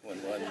pedagogy.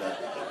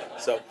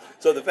 So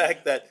the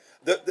fact that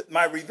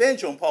my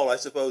revenge on Paul, I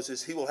suppose,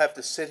 is he will have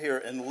to sit here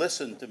and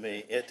listen to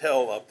me and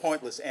tell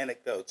pointless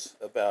anecdotes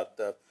about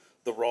the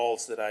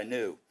Rawls that I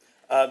knew.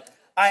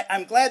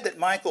 I'm glad that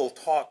Michael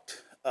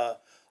talked a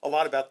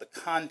lot about the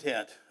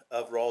content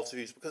of Rawls'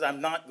 views, because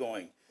I'm not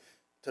going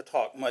to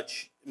talk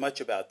much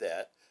about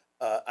that.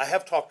 I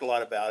have talked a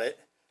lot about it,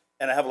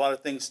 and I have a lot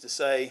of things to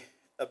say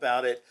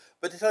about it.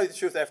 But to tell you the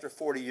truth, after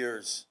 40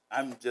 years,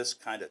 I'm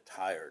just kind of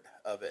tired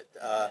of it.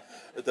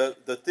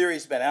 The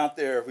theory's been out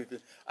there.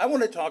 I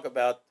want to talk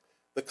about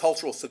the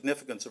cultural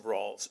significance of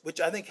Rawls,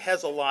 which I think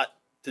has a lot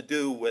to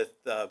do with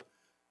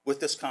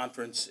this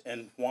conference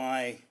and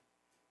why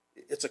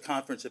it's a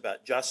conference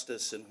about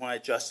justice and why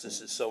justice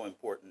is so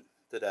important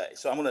today.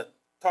 So I'm going to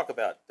talk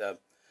about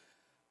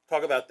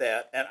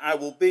that, and I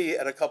will be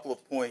at a couple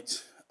of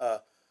points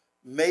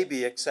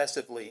maybe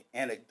excessively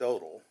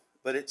anecdotal,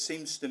 but it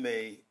seems to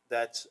me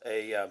that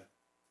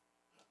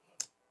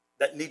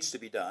needs to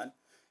be done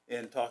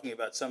in talking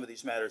about some of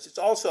these matters. It's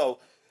also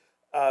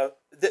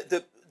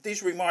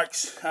these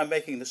remarks I'm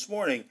making this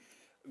morning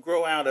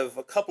grow out of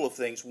a couple of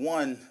things.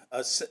 One,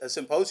 a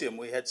symposium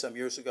we had some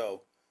years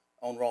ago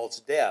on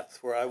Rawls' death,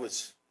 where I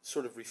was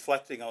sort of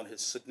reflecting on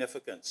his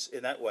significance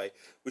in that way,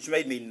 which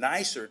made me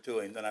nicer to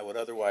him than I would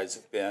otherwise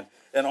have been,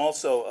 and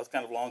also a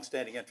kind of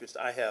long-standing interest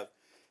I have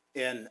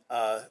in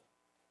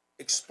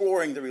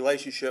exploring the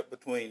relationship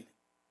between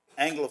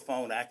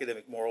Anglophone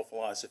academic moral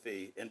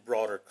philosophy and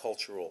broader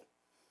cultural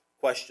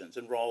questions,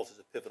 and Rawls is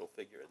a pivotal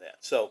figure in that.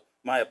 So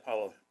my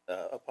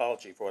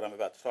apology for what I'm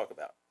about to talk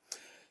about.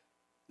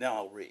 Now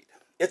I'll read.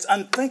 It's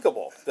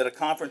unthinkable that a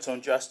conference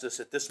on justice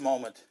at this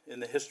moment in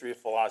the history of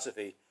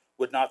philosophy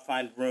would not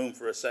find room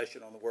for a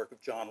session on the work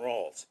of John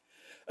Rawls.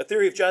 A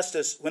Theory of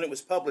Justice, when it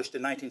was published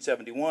in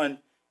 1971,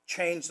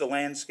 changed the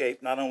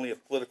landscape not only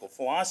of political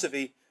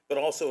philosophy, but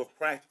also of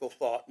practical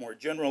thought more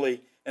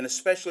generally, and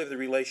especially of the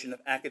relation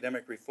of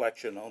academic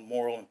reflection on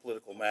moral and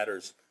political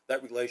matters,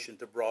 that relation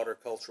to broader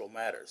cultural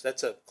matters.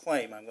 That's a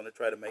claim I'm going to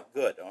try to make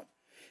good on.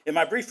 In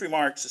my brief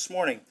remarks this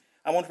morning,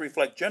 I want to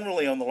reflect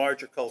generally on the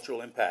larger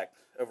cultural impact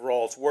of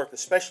Rawls' work,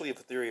 especially of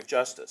A Theory of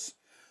Justice.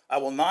 I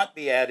will not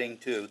be adding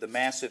to the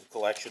massive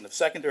collection of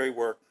secondary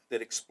work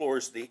that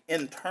explores the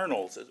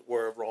internals, as it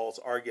were, of Rawls'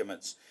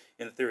 arguments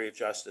in A Theory of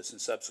Justice and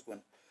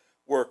subsequent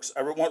works.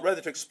 I want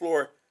rather to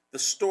explore the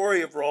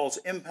story of Rawls'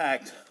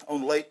 impact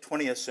on late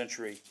 20th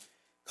century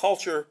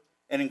culture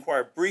and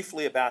inquire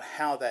briefly about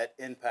how that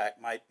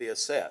impact might be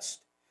assessed.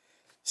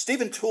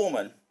 Stephen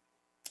Toulmin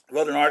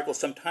wrote an article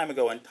some time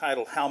ago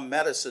entitled How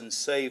Medicine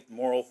Saved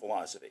Moral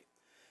Philosophy.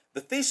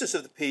 The thesis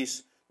of the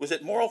piece was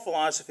that moral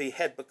philosophy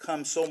had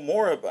become so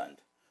moribund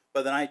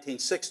by the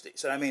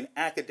 1960s, and I mean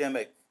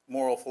academic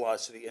moral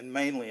philosophy, and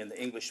mainly in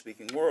the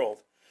English-speaking world,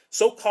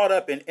 so caught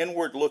up in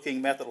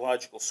inward-looking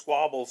methodological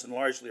squabbles and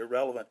largely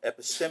irrelevant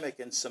epistemic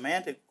and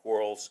semantic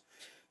quarrels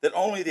that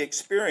only the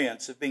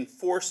experience of being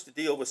forced to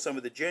deal with some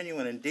of the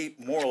genuine and deep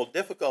moral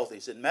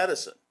difficulties in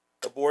medicine,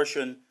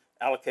 abortion,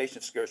 allocation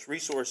of scarce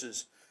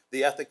resources,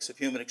 the ethics of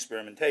human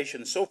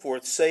experimentation, and so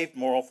forth, saved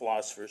moral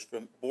philosophers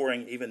from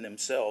boring even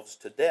themselves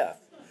to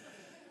death.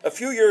 A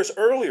few years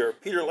earlier,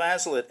 Peter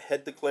Lazalet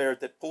had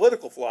declared that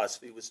political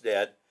philosophy was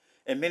dead,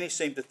 and many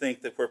seem to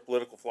think that where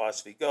political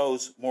philosophy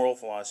goes, moral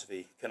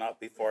philosophy cannot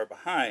be far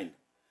behind.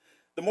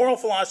 The moral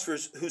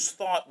philosophers whose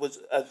thought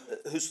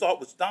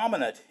was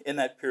dominant in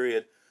that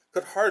period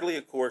could hardly,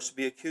 of course,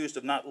 be accused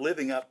of not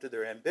living up to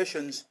their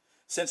ambitions,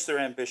 since their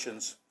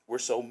ambitions were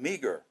so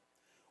meager.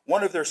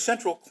 One of their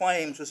central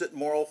claims was that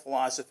moral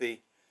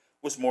philosophy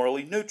was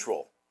morally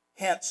neutral,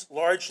 hence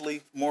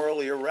largely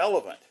morally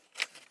irrelevant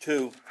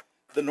to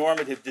the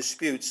normative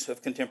disputes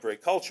of contemporary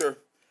culture,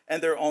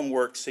 and their own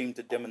work seemed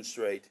to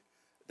demonstrate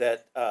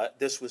that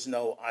this was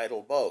no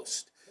idle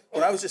boast.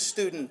 When I was a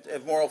student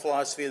of moral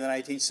philosophy in the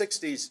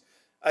 1960s,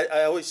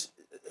 I always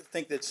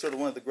think that sort of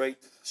one of the great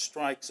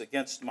strikes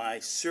against my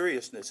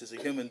seriousness as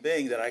a human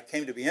being that I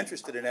came to be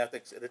interested in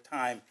ethics at a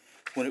time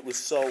when it was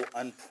so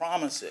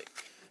unpromising.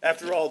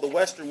 After all, the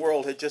Western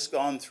world had just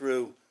gone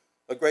through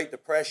a Great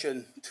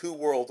Depression, 2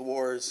 world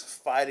wars,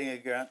 fighting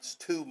against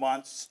 2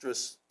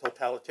 monstrous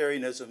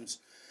totalitarianisms,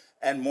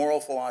 and moral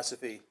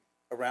philosophy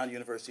around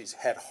universities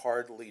had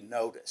hardly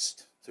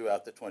noticed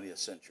throughout the 20th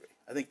century.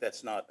 I think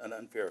that's not an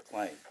unfair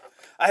claim.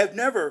 I have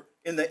never,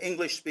 in the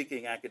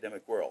English-speaking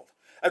academic world,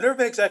 I've never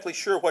been exactly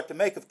sure what to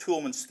make of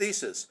Toulmin's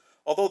thesis,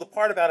 although the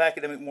part about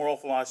academic moral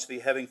philosophy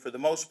having, for the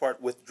most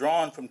part,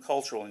 withdrawn from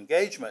cultural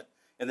engagement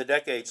in the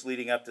decades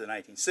leading up to the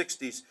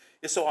 1960s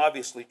is so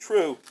obviously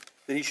true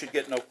that he should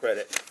get no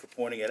credit for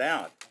pointing it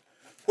out.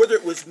 Whether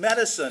it was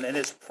medicine and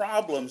its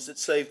problems that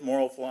saved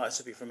moral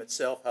philosophy from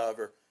itself,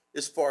 however,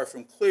 is far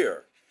from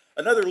clear.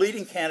 Another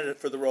leading candidate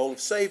for the role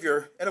of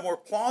savior, and a more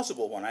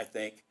plausible one, I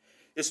think,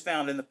 is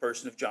found in the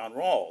person of John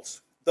Rawls,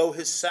 though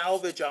his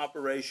salvage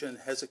operation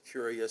has a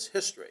curious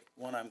history,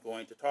 one I'm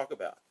going to talk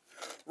about.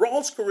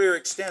 Rawls' career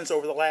extends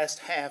over the last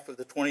half of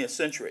the 20th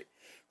century,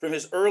 from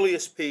his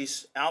earliest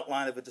piece,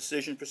 Outline of a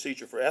Decision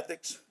Procedure for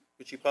Ethics,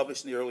 which he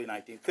published in the early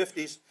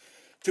 1950s,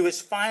 to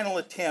his final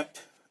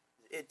attempts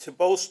to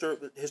bolster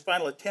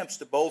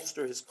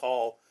his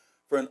call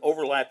for an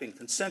overlapping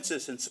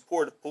consensus in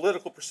support of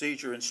political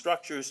procedure and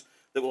structures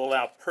that will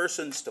allow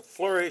persons to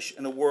flourish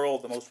in a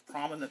world the most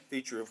prominent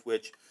feature of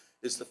which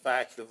is the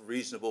fact of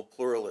reasonable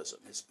pluralism,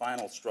 his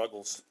final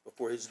struggles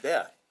before his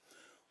death.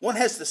 One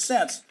has the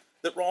sense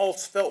that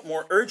Rawls felt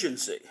more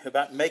urgency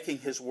about making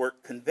his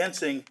work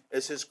convincing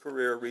as his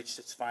career reached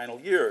its final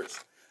years.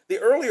 The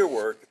earlier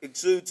work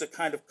exudes a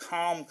kind of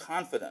calm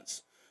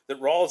confidence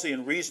that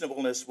Rawlsian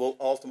reasonableness will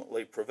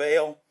ultimately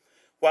prevail,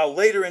 while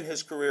later in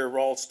his career,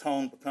 Rawls'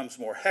 tone becomes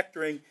more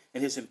hectoring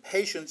and his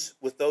impatience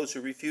with those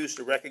who refuse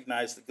to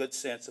recognize the good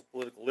sense of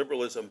political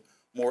liberalism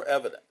more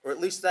evident. Or at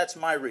least that's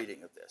my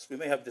reading of this. We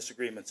may have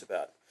disagreements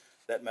about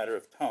that matter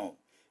of tone.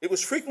 It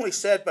was frequently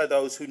said by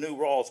those who knew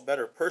Rawls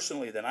better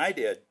personally than I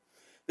did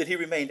that he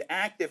remained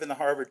active in the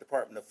Harvard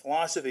Department of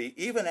Philosophy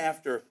even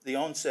after the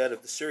onset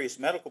of the serious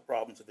medical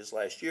problems of his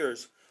last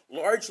years,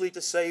 largely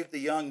to save the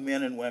young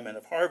men and women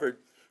of Harvard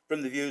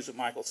from the views of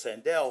Michael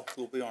Sandel,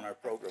 who will be on our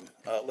program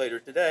later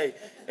today,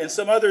 and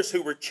some others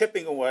who were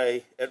chipping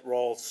away at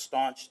Rawls'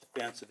 staunch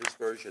defense of his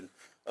version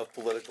of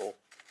political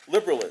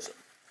liberalism.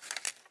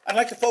 I'd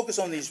like to focus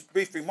on these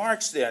brief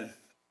remarks then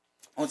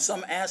on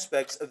some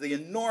aspects of the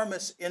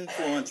enormous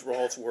influence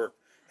Rawls' work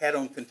had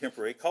on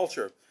contemporary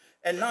culture,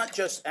 and not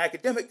just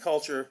academic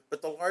culture,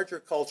 but the larger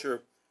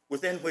culture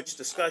within which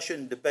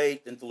discussion,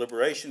 debate, and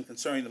deliberation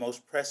concerning the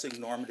most pressing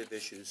normative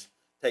issues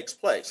takes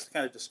place, the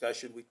kind of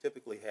discussion we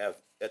typically have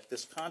at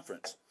this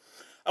conference.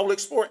 I will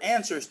explore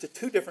answers to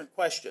two different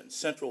questions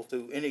central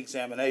to any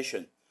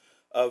examination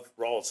of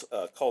Rawls'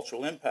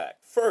 cultural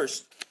impact.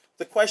 First,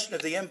 the question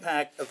of the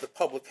impact of the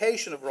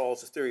publication of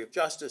Rawls' Theory of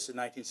Justice in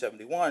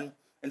 1971,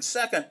 and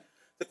second,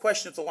 the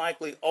question of the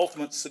likely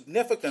ultimate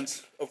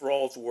significance of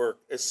Rawls' work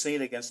as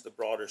seen against the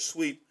broader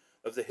sweep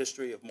of the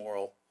history of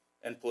moral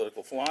and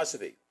political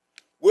philosophy.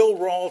 Will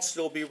Rawls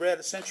still be read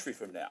a century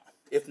from now?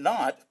 If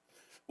not,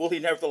 will he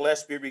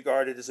nevertheless be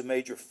regarded as a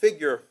major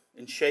figure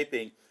in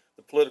shaping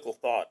the political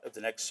thought of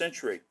the next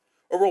century?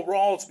 Or will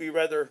Rawls be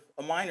rather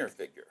a minor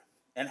figure?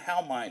 And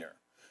how minor?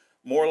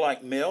 More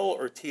like Mill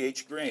or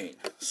T.H. Green,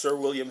 Sir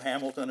William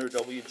Hamilton or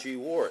W.G.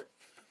 Ward?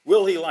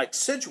 Will he, like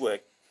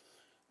Sidgwick,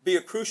 be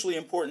a crucially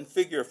important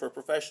figure for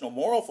professional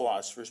moral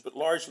philosophers, but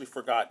largely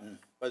forgotten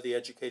by the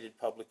educated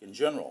public in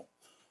general?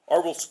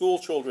 Or will school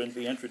children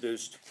be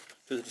introduced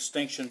to the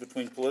distinction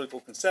between political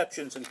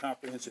conceptions and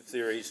comprehensive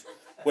theories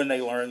when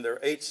they learn their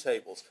eights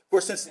tables? Of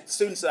course, since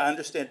students, I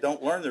understand,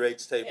 don't learn their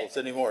eights tables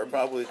anymore,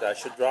 probably I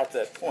should drop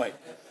that point.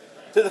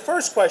 To the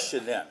first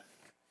question then,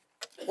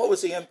 what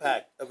was the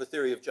impact of a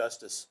theory of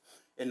justice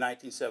in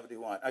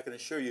 1971? I can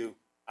assure you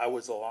I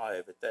was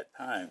alive at that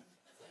time.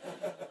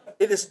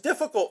 It is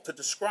difficult to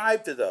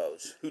describe to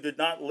those who did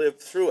not live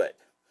through it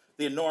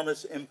the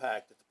enormous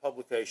impact that the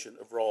publication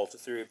of Rawls' The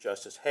Theory of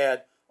Justice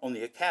had on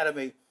the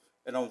academy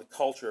and on the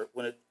culture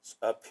when it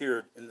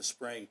appeared in the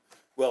spring,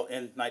 well,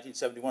 in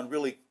 1971,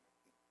 really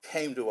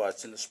came to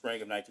us in the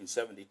spring of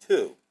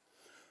 1972.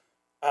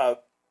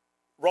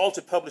 Rawls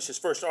had published his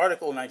first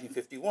article in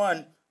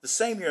 1951, the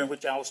same year in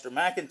which Alistair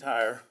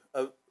MacIntyre,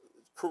 a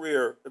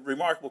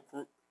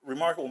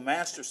remarkable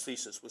master's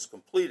thesis was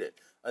completed.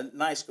 A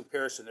nice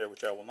comparison there,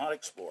 which I will not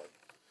explore.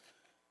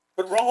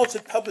 But Rawls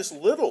had published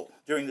little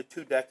during the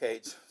 2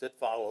 decades that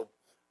followed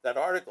that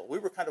article. We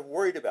were kind of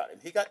worried about him.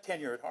 He got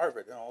tenure at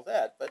Harvard and all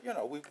that, but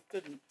we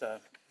didn't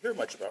hear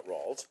much about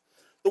Rawls.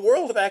 The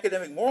world of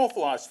academic moral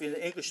philosophy in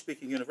the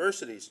English-speaking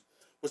universities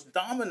was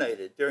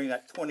dominated during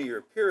that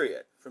 20-year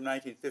period, from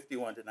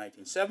 1951 to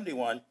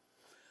 1971,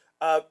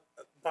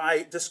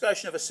 by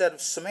discussion of a set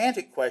of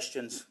semantic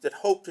questions that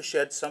hoped to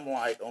shed some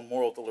light on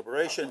moral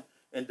deliberation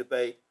and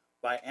debate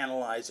by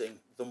analyzing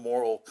the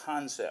moral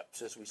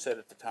concepts, as we said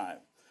at the time.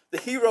 The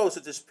heroes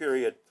of this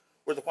period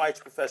were the White's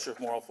professor of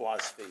moral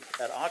philosophy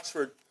at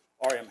Oxford,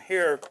 R.M.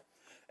 Hare,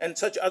 and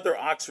such other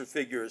Oxford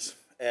figures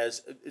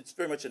as, it's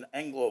very much an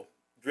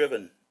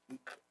Anglo-driven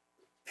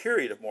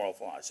period of moral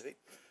philosophy,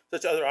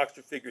 such other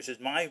Oxford figures as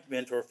my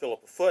mentor,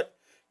 Philippa Foote,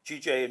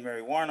 G.J. and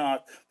Mary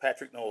Warnock,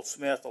 Patrick Noel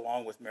Smith,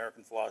 along with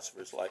American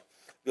philosophers like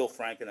Bill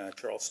Frankena,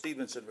 Charles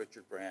Stevenson,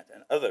 Richard Brandt,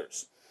 and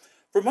others.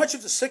 For much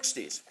of the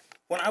 60s,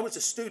 when I was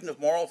a student of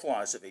moral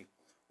philosophy,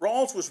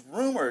 Rawls was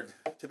rumored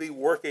to be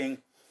working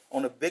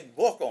on a big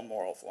book on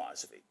moral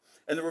philosophy.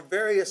 And there were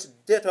various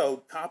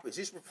dittoed copies.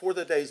 These were before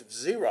the days of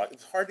Xerox. It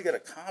was hard to get a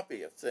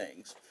copy of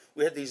things.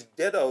 We had these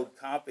dittoed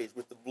copies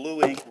with the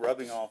blue ink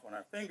rubbing off on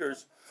our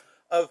fingers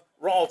of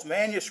Rawls'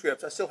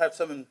 manuscripts. I still have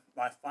some in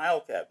my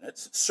file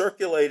cabinets,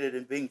 circulated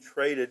and being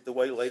traded the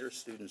way later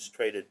students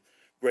traded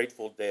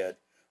Grateful Dead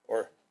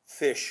or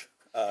Fish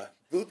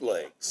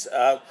bootlegs.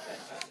 And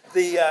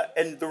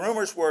the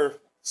rumors were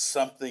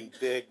something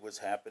big was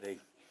happening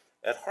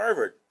at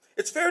Harvard.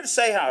 It's fair to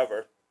say,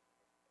 however,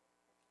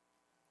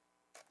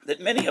 that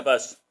many of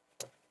us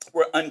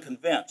were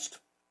unconvinced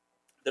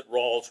that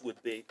Rawls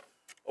would be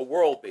a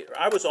world beater.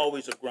 I was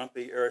always a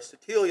grumpy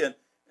Aristotelian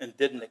and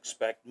didn't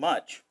expect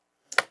much.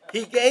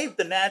 He gave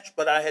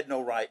but I had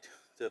no right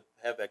to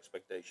have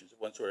expectations of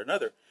one sort or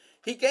another.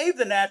 He gave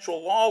the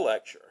natural law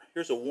lecture.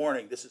 Here's a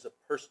warning, this is a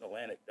personal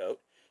anecdote.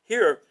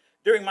 Here,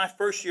 during my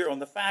first year on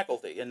the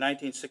faculty in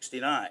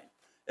 1969,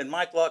 and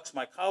Mike Lux,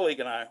 my colleague,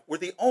 and I were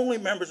the only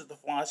members of the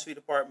philosophy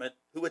department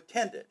who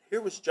attended.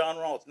 Here was John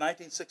Rawls,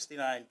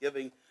 1969,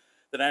 giving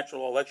the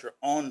natural law lecture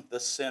on the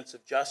sense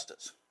of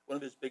justice. one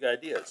of his big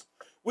ideas.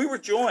 We were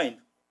joined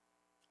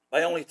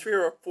by only 3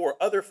 or 4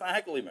 other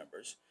faculty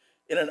members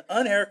in an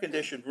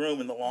unair-conditioned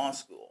room in the law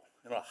school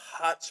on a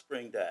hot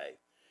spring day,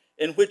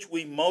 in which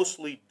we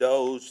mostly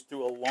dozed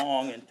through a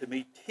long and, to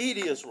me,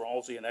 tedious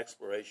Rawlsian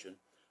exploration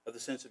of the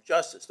sense of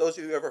justice. Those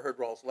of you who ever heard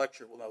Rawls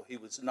lecture will know he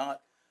was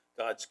not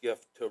God's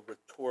gift to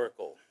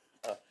rhetorical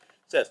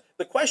sense.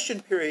 The question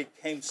period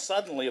came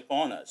suddenly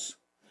upon us,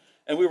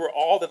 and we were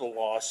all at a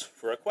loss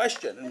for a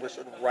question, and were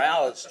sort of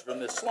roused from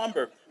this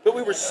slumber. But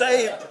we were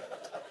saved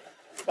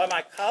by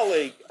my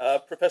colleague,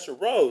 Professor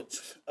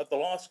Rhodes of the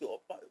law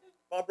school.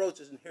 Bob Rhodes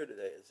isn't here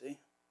today, is he?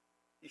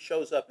 He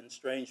shows up in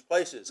strange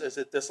places, as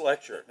at this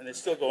lecture, and is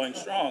still going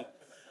strong.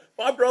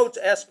 Bob Rhodes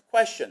asked a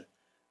question,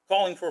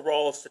 calling for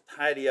Rawls to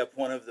tidy up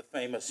one of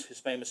his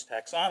famous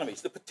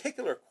taxonomies. The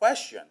particular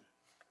question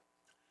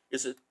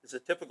is a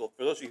typical,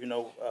 for those of you who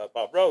know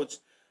Bob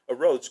Rhodes, a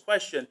Rhodes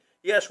question.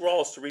 He asked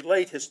Rawls to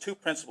relate his 2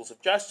 principles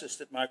of justice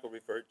that Michael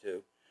referred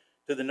to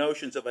the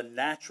notions of a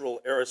natural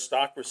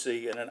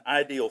aristocracy and an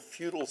ideal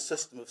feudal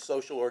system of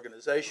social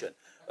organization.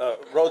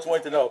 Rhodes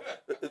wanted to know,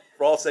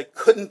 Rawls said,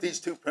 couldn't these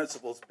 2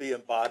 principles be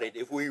embodied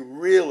if we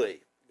really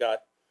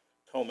got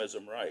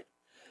Thomism right?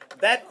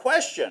 That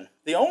question,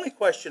 the only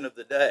question of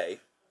the day,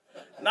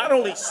 not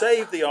only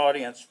saved the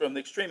audience from the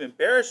extreme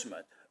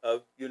embarrassment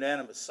of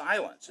unanimous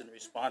silence in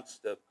response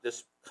to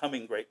this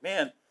coming great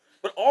man,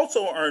 but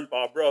also earned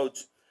Bob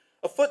Rhodes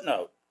a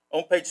footnote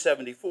on page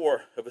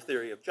 74 of A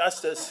Theory of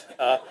Justice,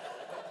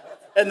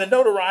 and the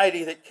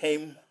notoriety that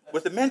came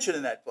with the mention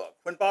in that book.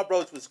 When Bob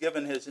Rhodes was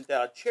given his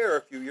endowed chair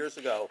a few years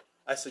ago,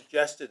 I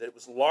suggested that it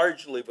was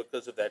largely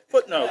because of that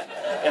footnote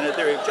in A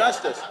Theory of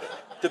Justice.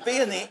 To be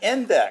in the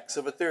index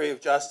of A Theory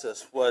of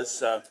Justice was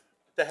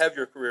to have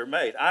your career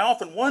made. I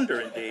often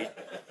wonder, indeed,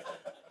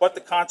 what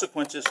the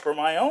consequences for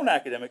my own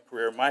academic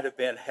career might have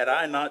been had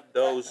I not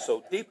dozed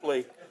so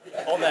deeply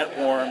on that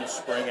warm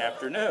spring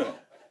afternoon.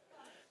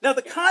 Now,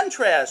 the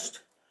contrast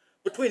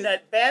between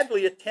that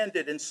badly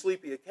attended and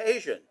sleepy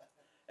occasion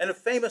and a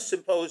famous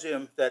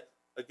symposium that,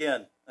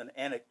 again, an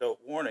anecdote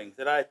warning,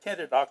 that I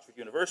attended at Oxford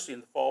University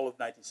in the fall of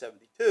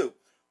 1972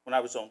 when I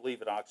was on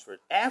leave at Oxford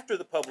after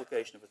the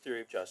publication of A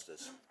Theory of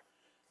Justice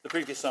the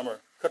previous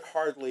summer, could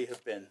hardly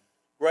have been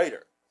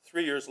greater.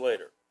 3 years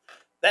later,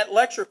 that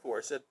lecture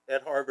course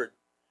at Harvard,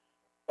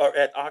 or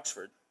at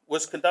Oxford,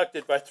 was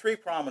conducted by 3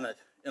 prominent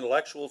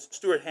intellectuals: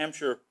 Stuart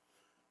Hampshire,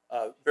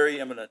 very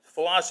eminent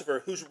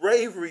philosopher, whose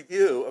rave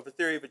review of A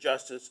Theory of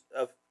Justice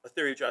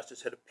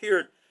had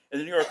appeared in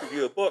the New York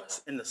Review of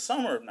Books in the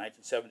summer of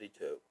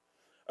 1972,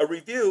 a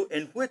review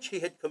in which he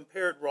had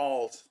compared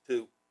Rawls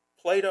to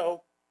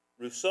Plato,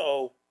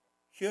 Rousseau,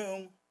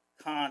 Hume,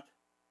 Kant,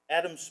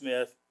 Adam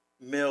Smith,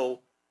 Mill,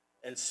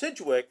 and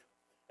Sidgwick,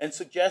 and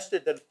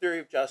suggested that A Theory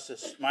of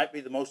Justice might be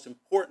the most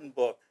important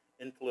book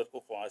in political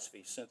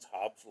philosophy since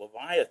Hobbes'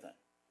 Leviathan.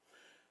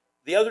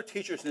 The other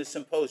teachers in this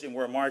symposium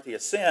were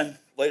Amartya Sen,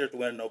 later to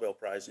win a Nobel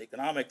Prize in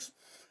economics,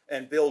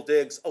 and Bill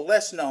Diggs, a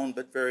less known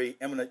but very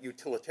eminent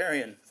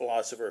utilitarian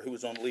philosopher who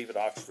was on leave at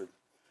Oxford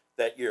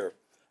that year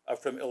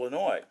from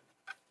Illinois.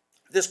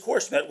 This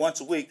course met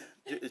once a week,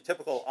 a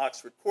typical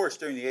Oxford course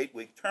during the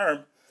 8-week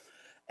term,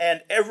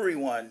 and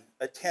everyone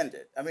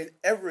attended. I mean,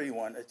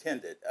 everyone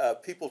attended.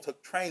 People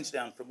took trains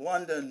down from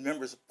London,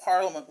 members of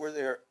parliament were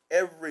there,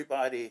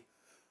 everybody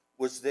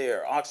was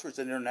there. Oxford's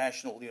an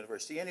international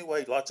university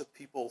anyway, lots of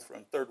people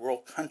from third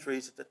world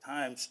countries at the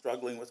time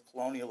struggling with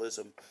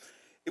colonialism.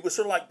 It was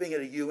sort of like being at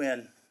a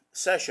UN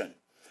session.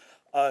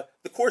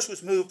 The course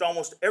was moved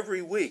almost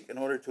every week in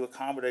order to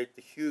accommodate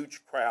the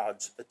huge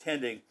crowds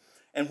attending.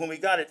 And when we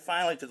got it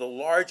finally to the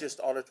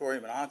largest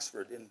auditorium in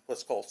Oxford, in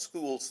what's called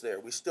schools there,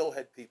 we still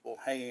had people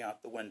hanging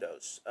out the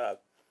windows.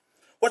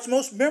 What's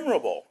most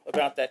memorable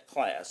about that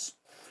class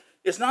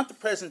is not the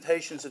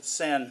presentations of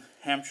Sen,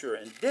 Hampshire,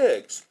 and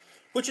Diggs,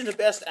 which in the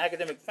best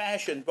academic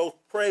fashion both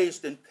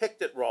praised and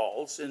picked at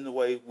Rawls in the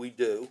way we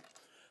do.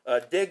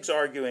 Diggs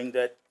arguing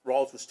that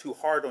Rawls was too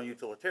hard on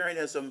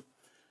utilitarianism,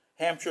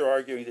 Hampshire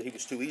arguing that he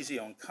was too easy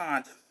on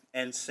Kant,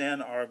 and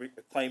Sen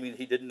claiming that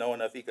he didn't know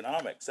enough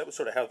economics. That was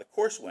sort of how the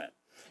course went.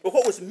 But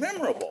what was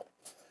memorable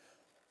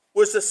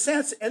was the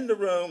sense in the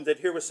room that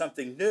here was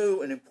something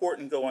new and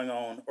important going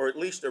on, or at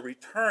least a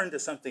return to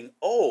something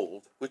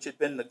old, which had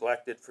been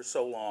neglected for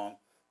so long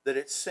that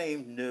it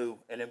seemed new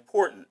and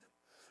important.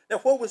 Now,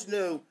 what was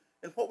new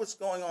and what was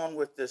going on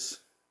with this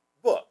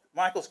book?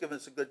 Michael's given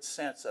us a good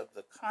sense of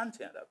the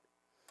content of it.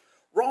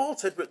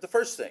 Rawls had written, the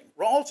first thing,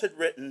 Rawls had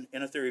written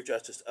in A Theory of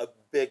Justice a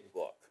big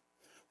book.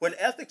 When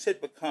ethics had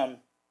become,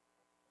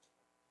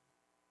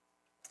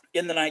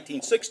 in the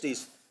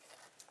 1960s,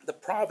 the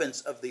province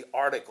of the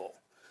article,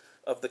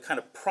 of the kind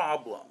of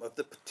problem, of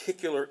the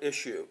particular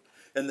issue,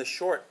 in the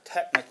short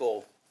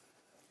technical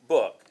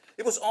book.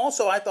 It was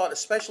also, I thought,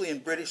 especially in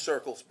British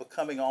circles,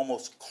 becoming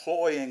almost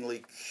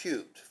cloyingly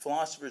cute.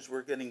 Philosophers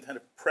were getting kind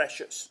of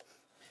precious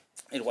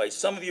in ways.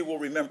 Some of you will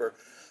remember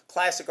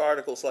classic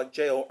articles like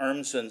J.O.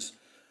 Urmson's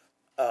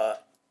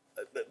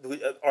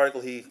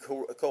article he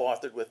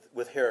co-authored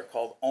with Hare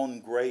called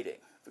On Grading.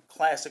 the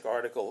classic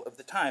article of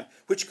the time,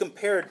 which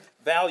compared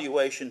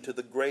valuation to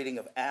the grading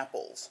of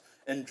apples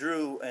and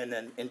drew in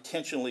an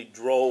intentionally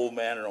droll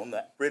manner on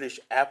the British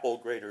apple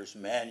grader's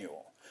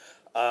manual.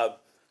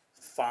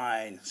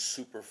 Fine,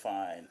 super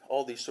fine,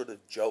 all these sort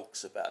of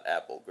jokes about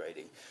apple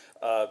grading.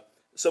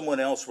 Someone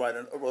else wrote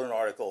an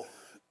article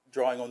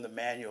drawing on the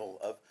manual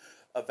of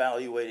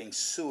evaluating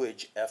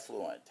sewage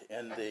effluent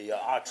in the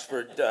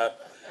Oxford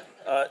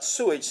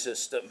sewage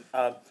system.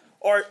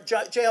 Or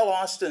J.L.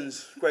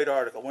 Austin's great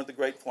article, one of the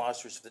great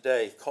philosophers of the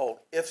day, called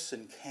Ifs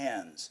and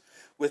Cans,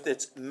 with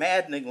its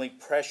maddeningly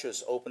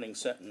precious opening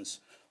sentence,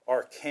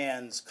 are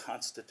cans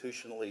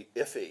constitutionally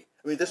iffy?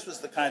 I mean, this was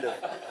the kind of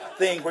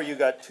thing where you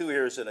got two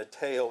ears and a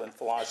tail in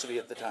philosophy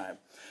at the time.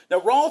 Now,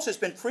 Rawls has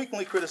been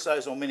frequently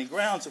criticized on many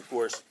grounds, of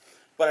course,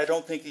 but I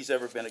don't think he's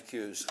ever been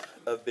accused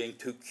of being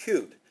too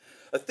cute.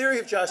 A Theory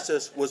of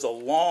Justice was a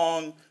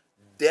long,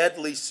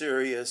 deadly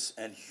serious,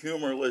 and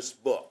humorless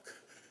book,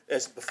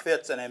 as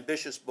befits an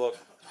ambitious book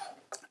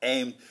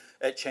aimed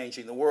at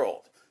changing the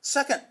world.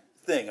 Second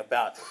thing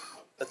about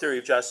A Theory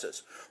of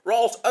Justice,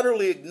 Rawls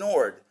utterly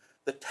ignored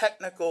the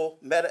technical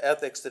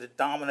metaethics that had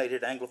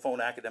dominated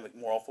Anglophone academic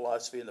moral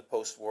philosophy in the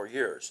post-war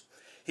years.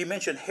 He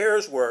mentioned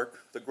Hare's work,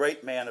 the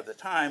great man of the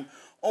time,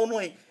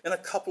 only in a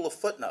couple of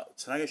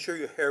footnotes. And I can assure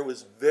you Hare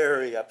was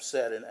very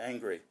upset and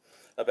angry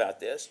about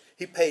this.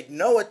 He paid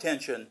no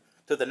attention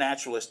to the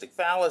naturalistic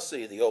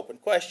fallacy, the open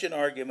question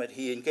argument.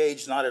 He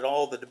engaged not at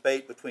all the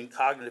debate between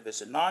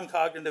cognitivists and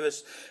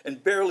non-cognitivists,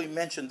 and barely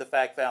mentioned the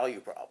fact-value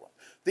problem.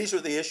 These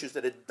were the issues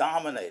that had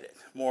dominated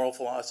moral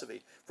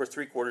philosophy for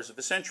 3/4 of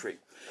a century.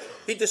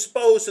 He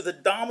disposed of the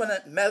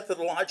dominant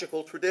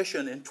methodological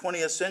tradition in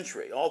 20th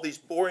century, all these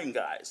boring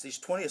guys, these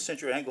 20th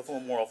century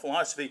Anglophone moral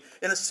philosophy,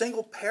 in a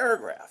single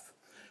paragraph,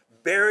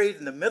 buried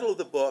in the middle of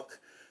the book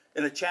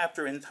in a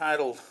chapter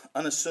entitled,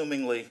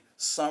 unassumingly,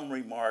 Some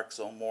Remarks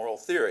on Moral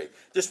Theory.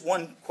 Just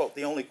one quote,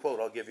 the only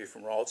quote I'll give you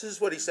from Rawls. This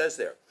is what he says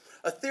there.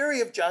 A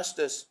theory of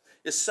justice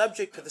is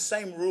subject to the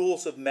same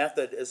rules of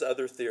method as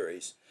other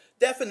theories.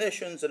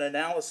 Definitions and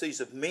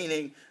analyses of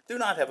meaning do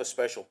not have a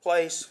special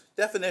place.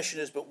 Definition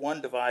is but one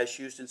device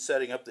used in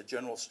setting up the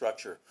general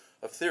structure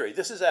of theory.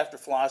 This is after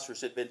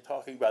philosophers had been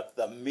talking about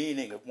the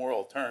meaning of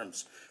moral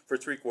terms for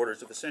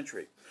 3/4 of a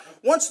century.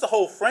 Once the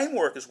whole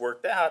framework is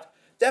worked out,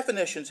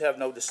 definitions have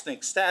no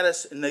distinct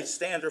status, and they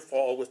stand or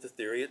fall with the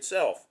theory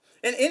itself.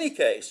 In any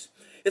case,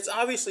 it's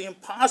obviously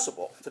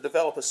impossible to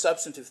develop a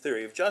substantive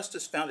theory of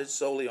justice founded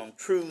solely on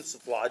truths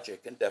of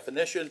logic and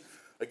definition.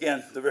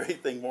 Again, the very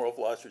thing moral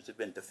philosophers have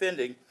been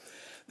defending.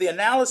 The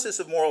analysis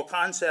of moral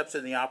concepts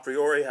in the a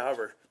priori,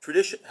 however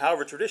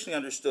traditionally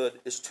understood,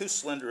 is too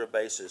slender a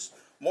basis.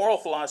 Moral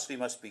philosophy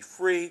must be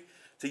free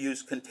to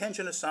use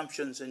contingent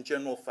assumptions and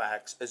general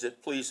facts as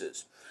it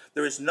pleases.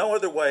 There is no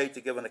other way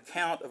to give an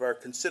account of our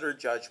considered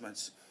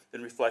judgments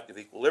than reflective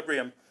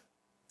equilibrium.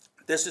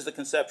 This is the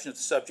conception of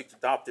the subject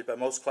adopted by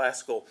most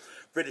classical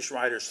British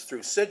writers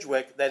through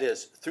Sidgwick, that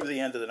is, through the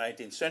end of the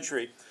 19th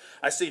century.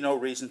 I see no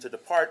reason to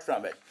depart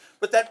from it.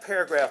 But that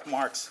paragraph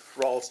marks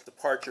Rawls'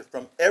 departure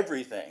from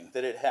everything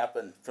that had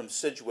happened from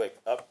Sidgwick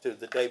up to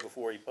the day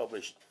before he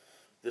published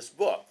this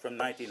book, from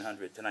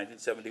 1900 to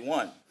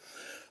 1971.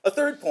 A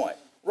third point,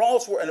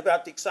 Rawls' work, and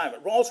about the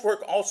excitement, Rawls'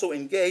 work also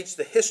engaged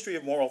the history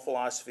of moral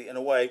philosophy in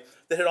a way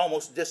that had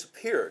almost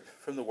disappeared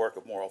from the work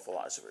of moral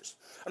philosophers.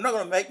 I'm not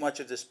going to make much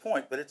of this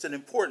point, but it's an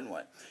important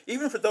one.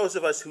 Even for those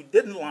of us who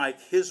didn't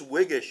like his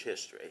Whiggish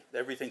history,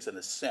 everything's an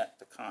assent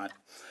to Kant,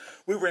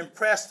 we were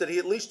impressed that he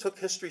at least took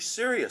history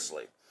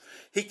seriously.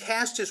 He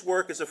cast his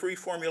work as a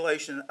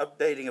reformulation and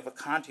updating of a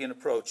Kantian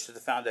approach to the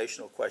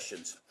foundational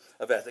questions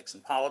of ethics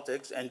and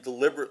politics, and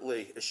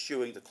deliberately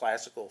eschewing the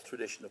classical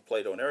tradition of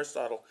Plato and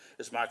Aristotle,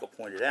 as Michael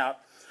pointed out,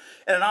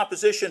 and in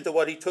opposition to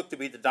what he took to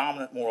be the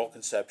dominant moral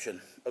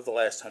conception of the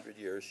last 100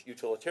 years,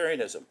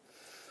 utilitarianism.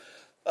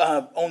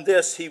 On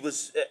this, he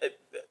was,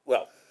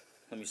 well,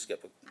 let me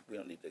skip it. We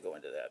don't need to go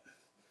into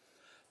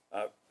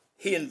that.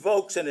 He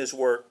invokes in his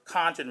work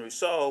Kant and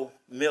Rousseau,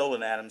 Mill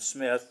and Adam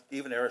Smith,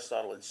 even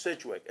Aristotle and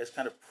Sidgwick as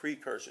kind of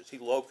precursors. He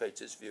locates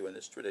his view in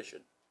this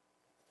tradition.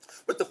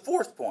 But the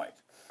fourth point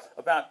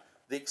about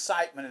the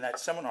excitement in that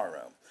seminar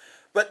room,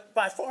 but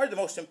by far the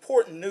most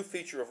important new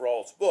feature of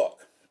Rawls'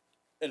 book,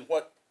 and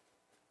what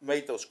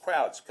made those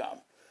crowds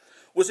come,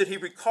 was that he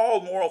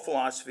recalled moral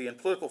philosophy and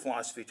political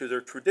philosophy to their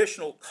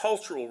traditional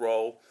cultural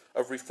role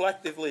of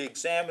reflectively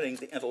examining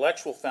the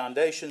intellectual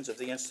foundations of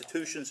the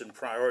institutions and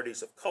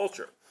priorities of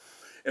culture.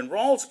 In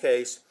Rawls'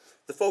 case,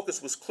 the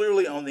focus was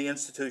clearly on the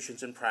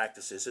institutions and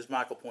practices, as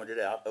Michael pointed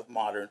out, of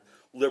modern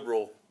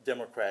liberal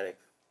democratic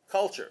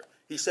culture.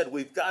 He said,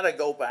 we've got to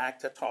go back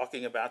to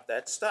talking about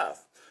that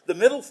stuff. The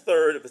middle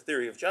third of A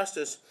Theory of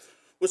Justice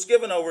was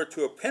given over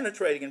to a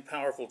penetrating and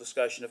powerful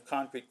discussion of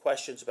concrete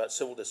questions about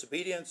civil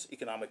disobedience,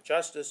 economic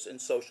justice, and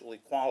social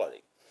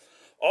equality.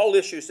 All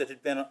issues that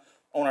had been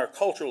on our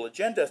cultural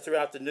agenda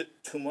throughout the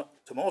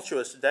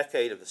tumultuous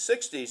decade of the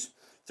 60s,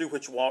 through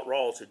which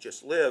Rawls had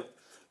just lived,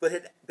 but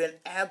had been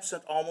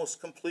absent almost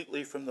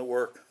completely from the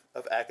work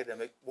of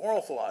academic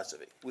moral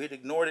philosophy. We had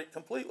ignored it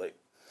completely.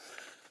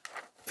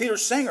 Peter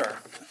Singer,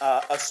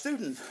 a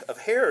student of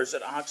Hare's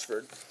at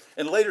Oxford,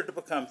 and later to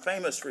become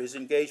famous for his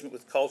engagement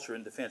with culture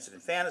in defense of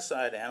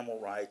infanticide, animal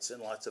rights, and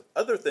lots of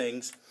other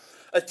things,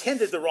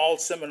 attended the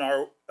Rawls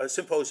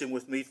symposium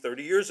with me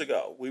 30 years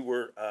ago. We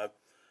were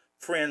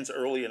friends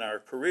early in our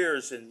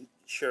careers and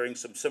sharing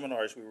some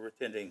seminars we were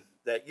attending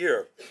that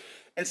year.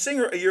 And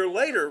Singer, a year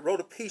later, wrote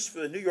a piece for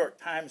the New York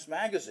Times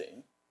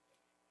Magazine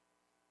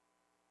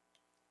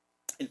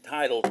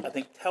entitled, I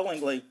think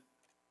tellingly,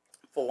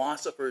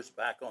 Philosophers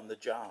Back on the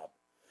Job.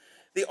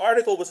 The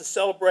article was a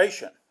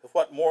celebration of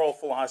what moral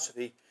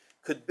philosophy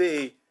could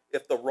be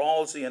if the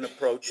Rawlsian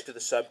approach to the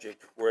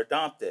subject were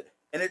adopted.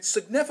 And it's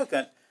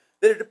significant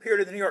that it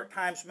appeared in the New York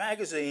Times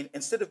Magazine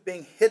instead of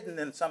being hidden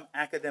in some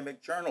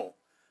academic journal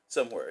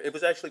somewhere. It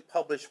was actually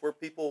published where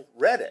people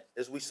read it,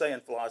 as we say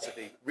in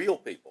philosophy, real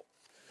people.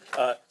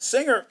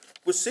 Singer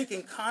was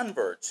seeking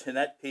converts in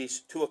that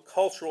piece to a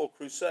cultural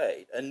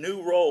crusade, a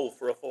new role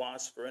for a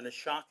philosopher and a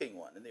shocking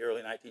one. In the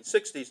early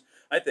 1960s,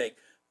 I think,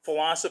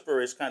 philosopher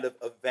is kind of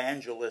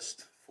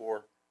evangelist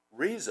for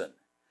reason.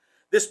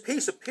 This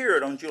piece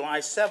appeared on July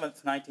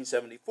 7th,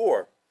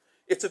 1974.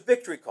 It's a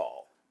victory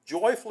call,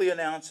 joyfully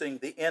announcing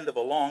the end of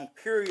a long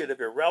period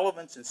of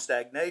irrelevance and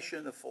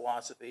stagnation of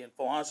philosophy and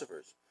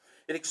philosophers.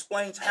 It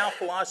explains how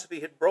philosophy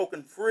had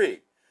broken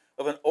free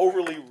of an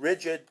overly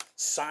rigid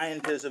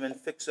scientism and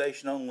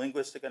fixation on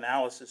linguistic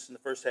analysis in the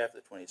first half of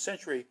the 20th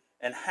century,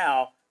 and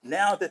how,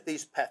 now that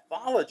these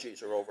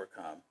pathologies are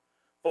overcome,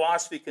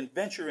 philosophy can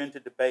venture into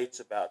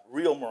debates about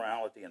real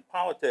morality and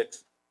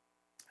politics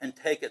and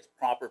take its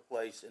proper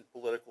place in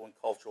political and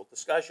cultural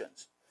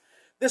discussions.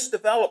 This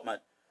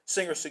development,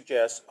 Singer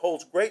suggests,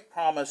 holds great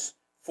promise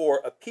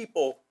for a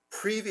people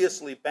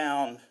previously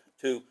bound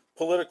to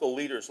political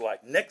leaders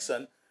like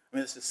Nixon. I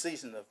mean, it's the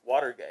season of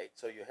Watergate,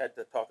 so you had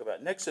to talk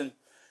about Nixon,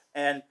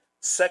 and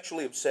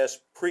sexually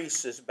obsessed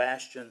priests as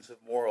bastions of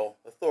moral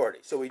authority.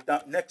 So we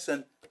dump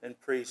Nixon and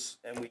priests,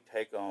 and we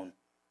take on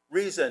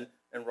reason,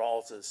 and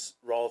Rawls has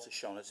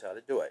shown us how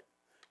to do it.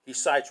 He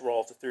cites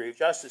Rawls' The Theory of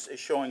Justice as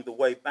showing the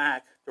way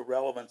back to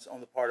relevance on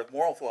the part of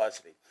moral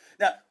philosophy.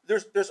 Now,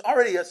 there's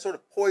already a sort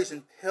of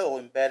poison pill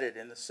embedded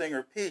in the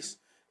Singer piece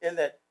in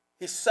that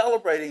he's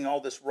celebrating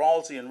all this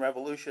Rawlsian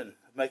revolution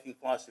of making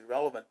philosophy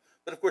relevant,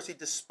 but of course he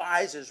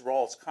despises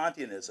Rawls'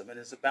 Kantianism and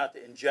is about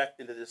to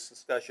inject into this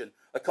discussion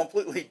a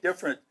completely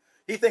different,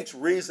 he thinks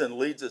reason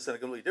leads us in a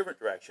completely different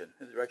direction,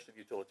 in the direction of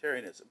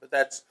utilitarianism. But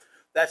that's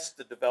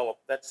the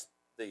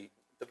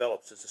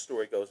develops as the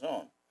story goes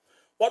on.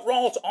 What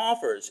Rawls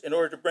offers in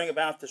order to bring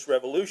about this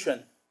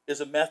revolution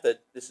is a method,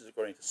 this is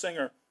according to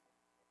Singer,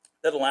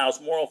 that allows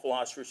moral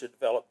philosophers to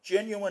develop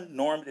genuine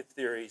normative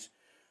theories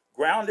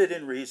grounded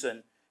in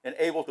reason and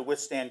able to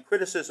withstand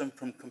criticism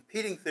from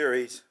competing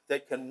theories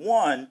that can,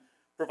 one,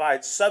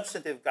 provide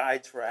substantive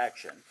guides for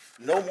action,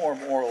 no more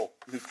moral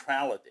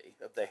neutrality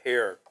of the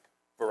Hare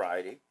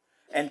variety,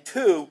 and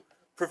two,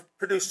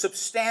 produce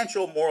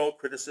substantial moral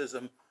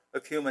criticism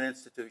of human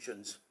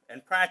institutions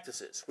and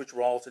practices, which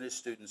Rawls and his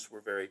students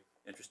were very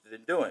interested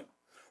in doing.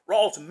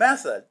 Rawls'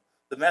 method,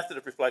 the method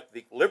of reflective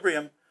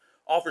equilibrium,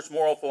 offers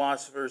moral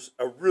philosophers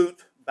a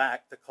route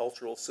back to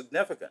cultural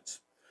significance.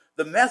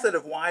 The method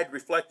of wide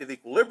reflective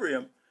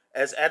equilibrium,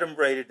 as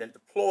adumbrated and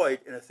deployed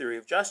in A Theory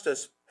of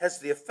Justice, has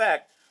the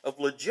effect of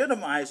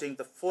legitimizing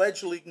the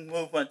fledgling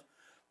movement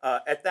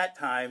at that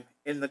time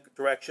in the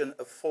direction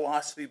of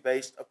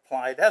philosophy-based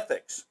applied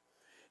ethics.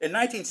 In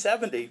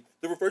 1970,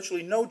 there were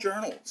virtually no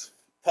journals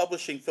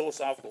publishing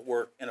philosophical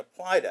work in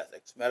applied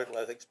ethics, medical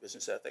ethics,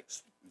 business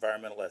ethics,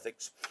 environmental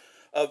ethics,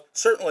 of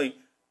certainly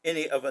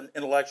any of an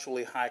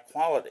intellectually high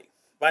quality.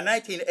 By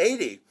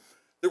 1980,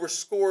 there were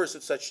scores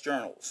of such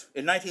journals.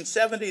 In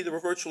 1970, there were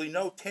virtually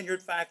no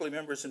tenured faculty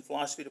members in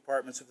philosophy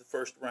departments of the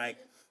first rank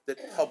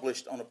that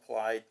published on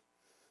applied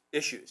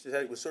issues.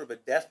 It was sort of a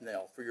death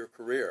knell for your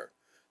career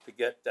to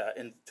get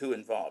too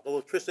involved.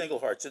 Although Chris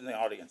Englehart's in the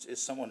audience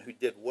is someone who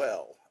did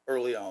well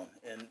early on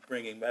in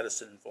bringing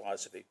medicine and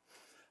philosophy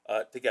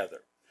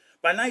together.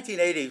 By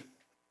 1980,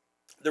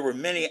 there were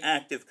many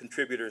active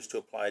contributors to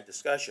applied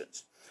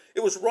discussions.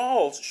 It was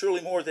Rawls,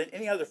 surely more than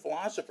any other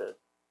philosopher,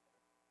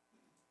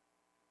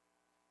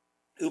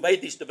 who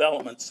made these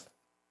developments,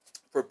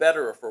 for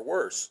better or for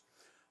worse,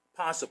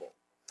 possible.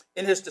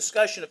 In his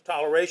discussion of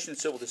toleration and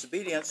civil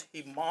disobedience,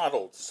 he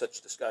modeled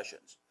such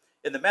discussions.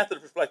 In the method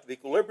of reflective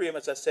equilibrium,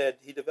 as I said,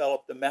 he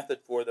developed a method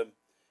for them.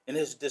 In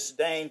his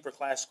disdain for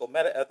classical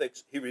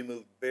metaethics, he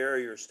removed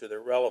barriers to their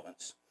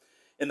relevance.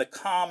 In the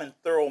calm and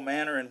thorough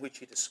manner in which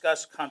he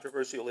discussed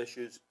controversial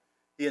issues,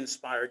 he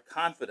inspired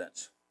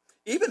confidence.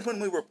 Even when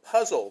we were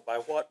puzzled by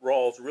what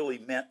Rawls really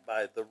meant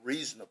by the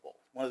reasonable,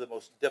 one of the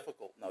most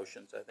difficult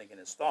notions, I think, in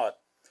his thought,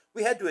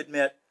 we had to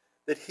admit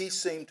that he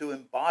seemed to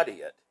embody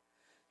it.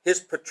 His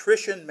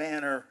patrician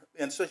manner,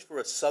 and especially for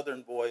a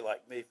Southern boy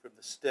like me from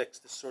the sticks,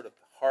 this sort of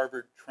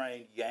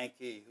Harvard-trained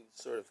Yankee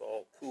who's sort of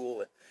all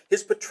cool,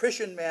 his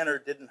patrician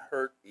manner didn't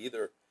hurt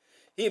either.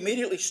 He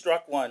immediately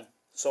struck one,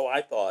 so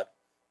I thought,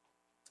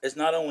 as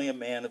not only a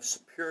man of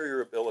superior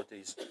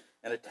abilities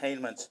and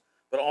attainments,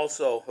 but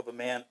also of a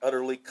man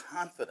utterly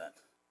confident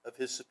of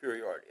his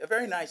superiority. A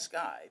very nice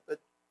guy, but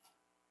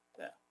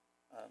yeah.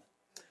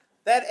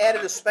 That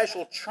added a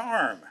special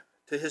charm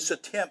to his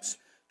attempts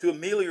to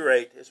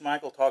ameliorate, as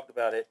Michael talked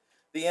about it,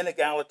 the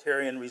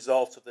inegalitarian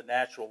results of the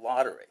natural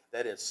lottery.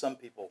 That is, some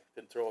people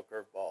can throw a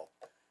curveball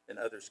and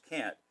others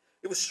can't.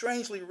 It was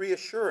strangely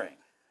reassuring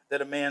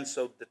that a man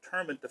so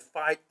determined to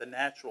fight the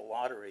natural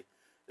lottery,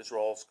 as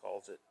Rawls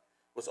calls it,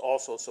 was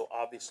also so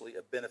obviously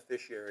a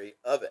beneficiary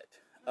of it.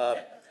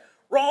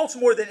 Rawls,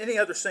 more than any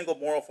other single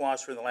moral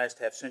philosopher in the last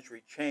half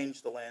century,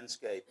 changed the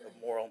landscape of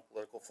moral and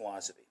political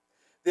philosophy.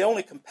 The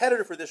only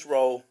competitor for this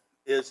role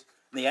is,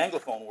 in the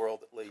Anglophone world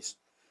at least,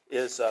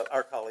 is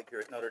our colleague here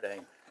at Notre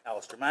Dame,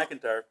 Alistair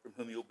McIntyre, from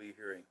whom you'll be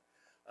hearing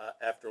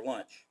after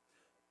lunch.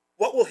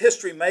 What will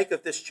history make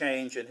of this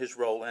change and his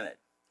role in it?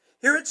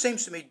 Here it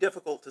seems to me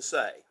difficult to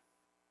say,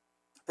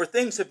 for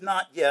things have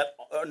not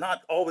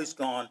always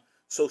gone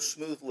so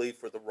smoothly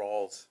for the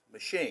Rawls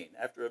machine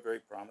after a very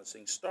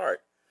promising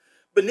start.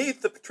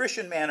 Beneath the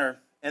patrician manner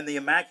and the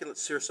immaculate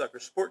seersucker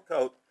sport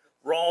coat,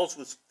 Rawls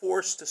was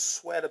forced to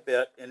sweat a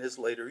bit in his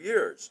later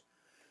years.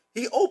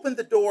 He opened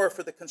the door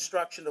for the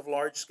construction of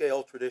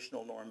large-scale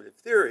traditional normative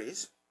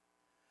theories,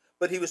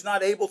 but he was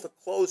not able to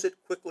close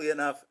it quickly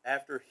enough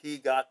after he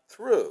got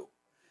through.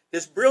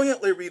 His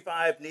brilliantly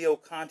revived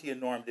neo-Kantian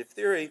normative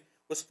theory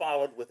was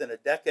followed within a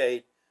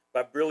decade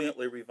by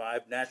brilliantly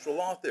revived natural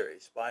law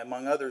theories by,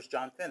 among others,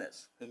 John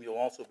Finnis, whom you'll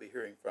also be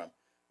hearing from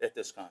at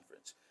this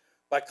conference,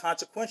 by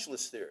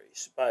consequentialist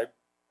theories, by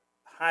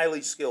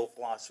highly skilled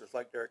philosophers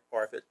like Derek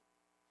Parfit,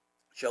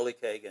 Shelley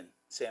Kagan,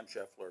 Sam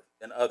Scheffler,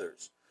 and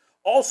others.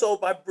 Also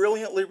by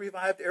brilliantly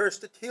revived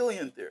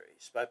Aristotelian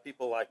theories by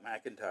people like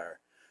McIntyre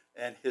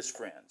and his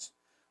friends,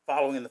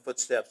 following in the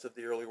footsteps of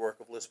the early work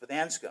of Elizabeth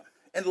Anscombe,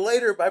 and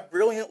later by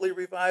brilliantly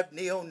revived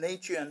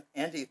neo-Nietzschean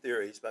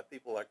anti-theories by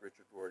people like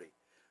Richard Rorty,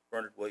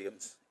 Bernard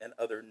Williams, and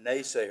other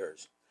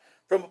naysayers.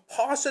 From a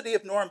paucity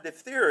of normative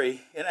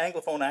theory in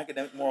Anglophone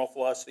academic moral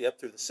philosophy up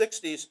through the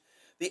 60s,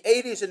 the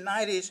 80s and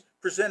 90s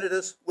presented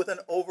us with an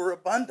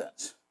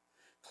overabundance.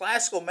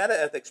 Classical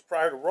metaethics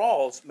prior to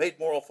Rawls made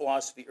moral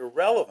philosophy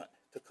irrelevant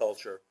to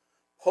culture.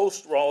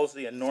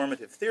 Post-Rawlsian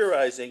normative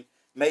theorizing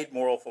made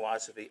moral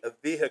philosophy a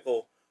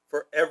vehicle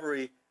for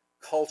every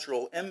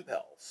cultural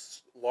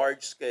impulse,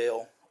 large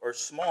scale or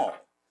small.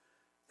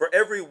 For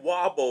every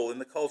wobble in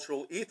the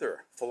cultural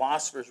ether,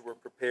 philosophers were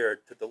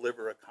prepared to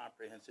deliver a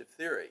comprehensive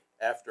theory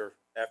after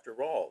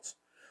Rawls.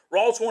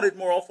 Rawls wanted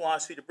moral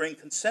philosophy to bring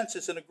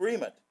consensus and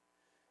agreement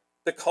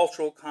to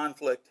cultural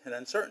conflict and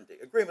uncertainty,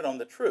 agreement on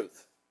the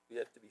truth,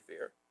 yet to be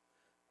fair,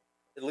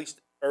 at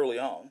least early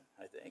on,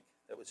 I think,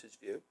 that was his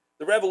view.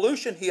 The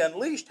revolution he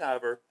unleashed,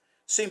 however,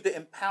 seemed to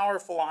empower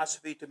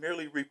philosophy to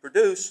merely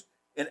reproduce,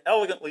 in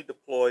elegantly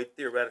deployed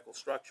theoretical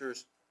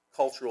structures,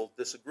 cultural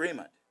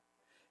disagreement.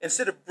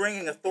 Instead of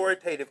bringing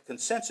authoritative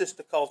consensus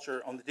to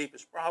culture on the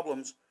deepest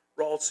problems,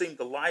 Rawls seemed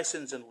to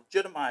license and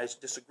legitimize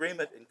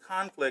disagreement and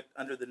conflict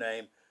under the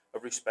name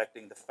of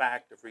respecting the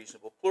fact of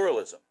reasonable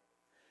pluralism.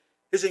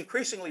 His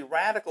increasingly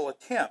radical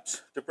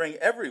attempts to bring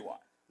everyone,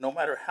 no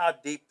matter how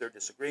deep their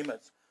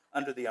disagreements,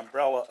 under the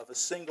umbrella of a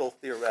single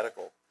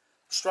theoretical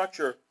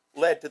structure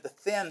led to the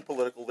thin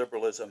political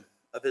liberalism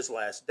of his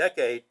last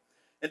decade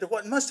and to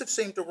what must have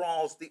seemed to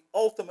Rawls the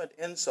ultimate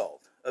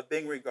insult of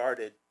being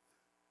regarded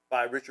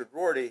by Richard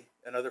Rorty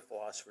and other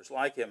philosophers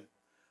like him,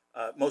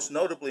 most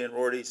notably in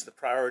Rorty's The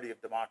Priority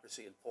of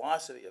Democracy and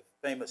Philosophy,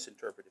 a famous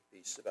interpretive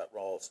piece about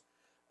Rawls,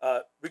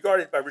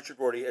 regarded by Richard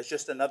Rorty as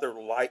just another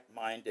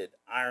light-minded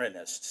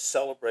ironist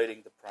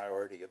celebrating the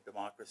priority of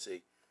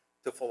democracy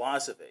to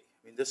philosophy.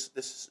 I mean, this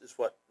is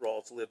what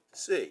Rawls lived to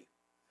see.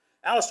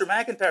 Alistair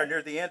McIntyre,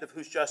 near the end of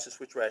Whose Justice,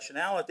 Which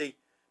Rationality,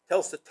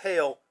 tells the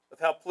tale of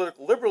how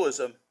political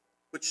liberalism,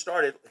 which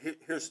started,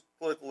 here's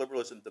political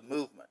liberalism, the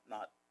movement,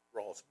 not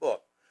Rawls'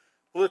 book.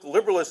 Political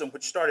liberalism,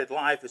 which started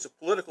life as a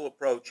political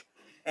approach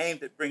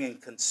aimed at bringing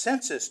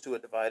consensus to a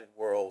divided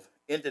world,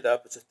 ended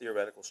up as a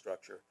theoretical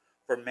structure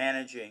for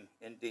managing,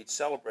 indeed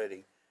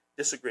celebrating,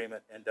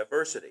 disagreement and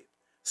diversity.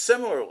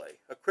 Similarly,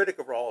 a critic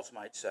of Rawls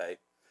might say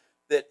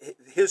that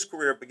his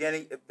career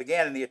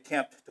began in the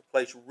attempt to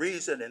place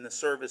reason in the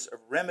service of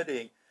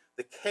remedying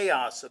the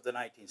chaos of the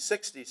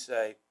 1960s,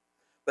 say,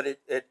 but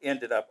it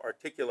ended up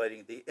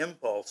articulating the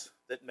impulse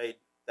that made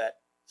that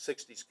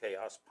 60s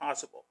chaos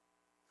possible.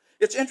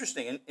 It's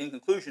interesting, in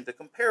conclusion, to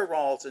compare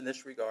Rawls in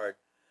this regard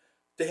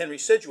to Henry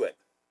Sidgwick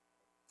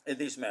in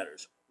these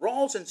matters.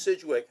 Rawls and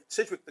Sidgwick,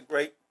 the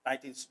great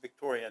 19th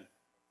Victorian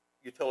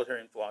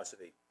utilitarian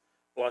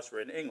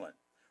philosopher in England,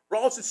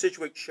 Rawls and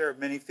Sidgwick share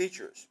many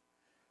features.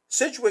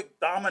 Sidgwick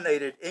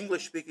dominated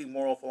English-speaking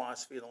moral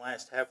philosophy in the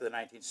last half of the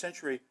 19th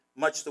century,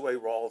 much the way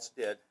Rawls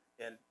did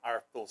in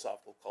our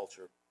philosophical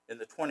culture in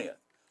the 20th.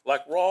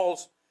 Like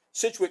Rawls,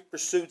 Sidgwick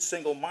pursued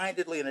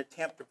single-mindedly an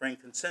attempt to bring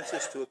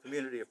consensus to a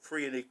community of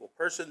free and equal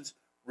persons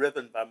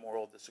riven by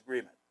moral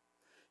disagreement.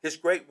 His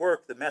great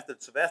work, The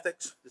Methods of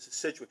Ethics, this is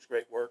Sidgwick's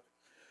great work,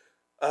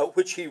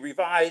 which he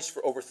revised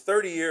for over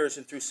 30 years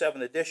and through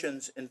 7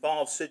 editions,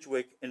 involves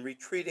Sidgwick in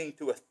retreating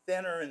to a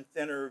thinner and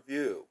thinner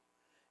view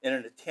in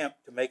an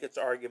attempt to make its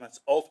arguments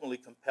ultimately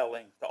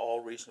compelling to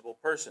all reasonable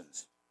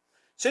persons.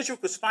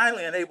 Sidgwick was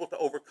finally unable to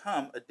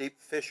overcome a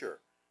deep fissure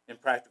in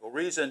practical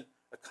reason,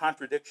 a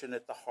contradiction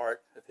at the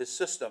heart of his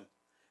system,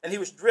 and he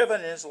was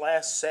driven in his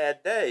last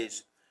sad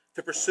days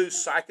to pursue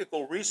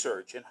psychical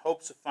research in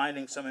hopes of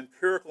finding some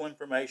empirical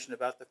information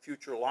about the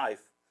future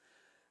life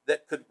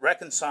that could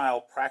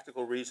reconcile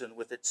practical reason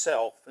with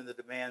itself and the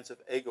demands of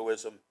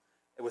egoism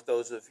and with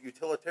those of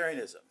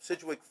utilitarianism.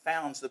 Sidgwick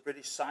founds the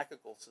British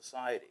Psychical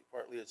Society,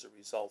 partly as a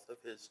result of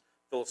his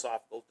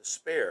philosophical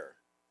despair.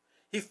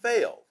 He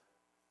failed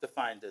to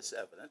find this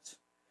evidence,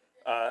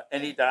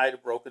 and he died a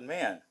broken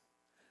man.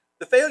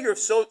 The failure of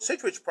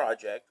Sidgwick's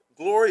project,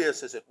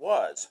 glorious as it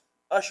was,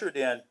 ushered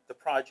in the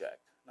project,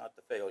 not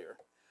the failure,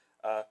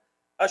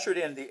 ushered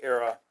in the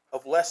era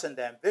of lessened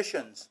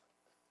ambitions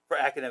for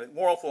academic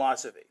moral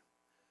philosophy.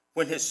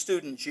 When his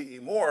student G.E.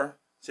 Moore,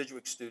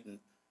 Sidgwick's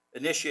student,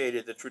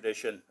 initiated the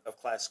tradition of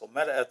classical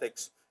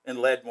metaethics and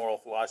led moral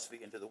philosophy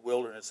into the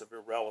wilderness of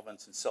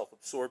irrelevance and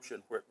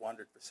self-absorption where it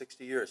wandered for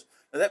 60 years.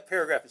 Now that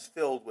paragraph is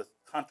filled with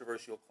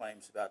controversial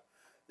claims about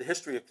the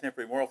history of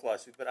contemporary moral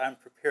philosophy, but I'm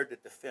prepared to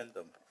defend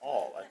them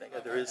all. I think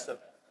there is some.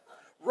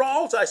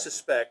 Rawls, I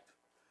suspect,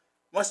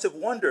 must have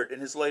wondered in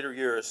his later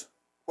years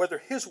whether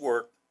his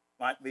work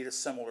might meet a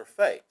similar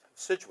fate of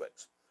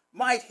Sidgwick's.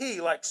 Might he,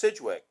 like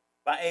Sidgwick,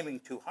 by aiming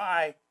too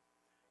high,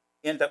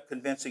 end up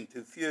convincing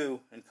too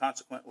few and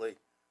consequently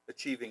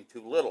achieving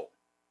too little?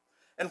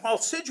 And while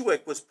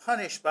Sidgwick was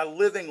punished by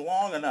living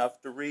long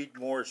enough to read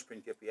Moore's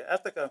Principia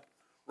Ethica,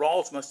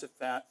 Rawls must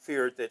have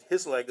feared that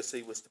his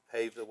legacy was to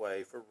pave the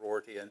way for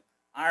Rortian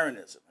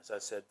ironism, as I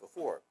said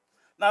before.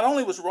 Not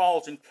only was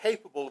Rawls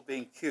incapable of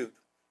being cute,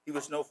 he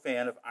was no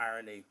fan of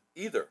irony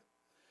either.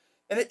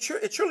 And it's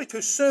surely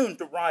too soon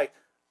to write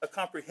a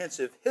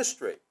comprehensive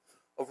history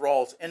of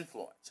Rawls'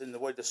 influence in the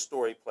way the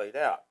story played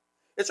out.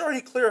 It's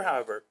already clear,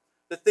 however,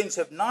 that things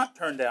have not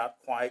turned out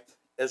quite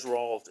as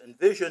Rawls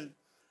envisioned,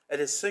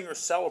 as Singer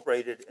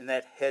celebrated in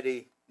that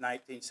heady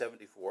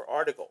 1974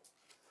 article.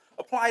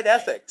 Applied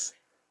ethics,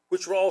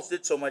 which Rawls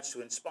did so much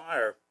to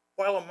inspire,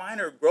 while a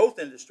minor growth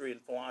industry in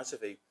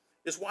philosophy,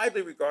 is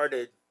widely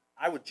regarded,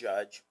 I would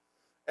judge,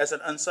 as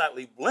an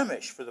unsightly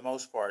blemish for the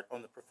most part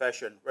on the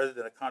profession rather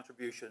than a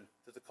contribution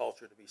to the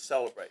culture to be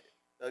celebrated.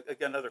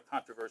 Again, another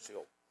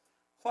controversial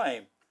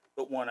claim,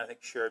 but one I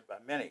think shared by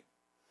many.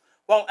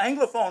 While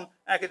Anglophone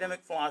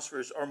academic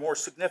philosophers are more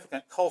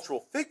significant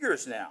cultural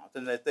figures now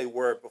than that they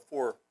were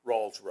before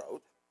Rawls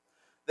wrote,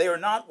 they are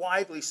not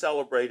widely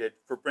celebrated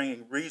for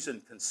bringing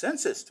reasoned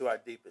consensus to our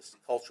deepest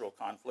cultural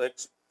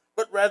conflicts,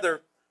 but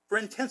rather for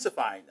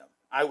intensifying them,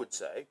 I would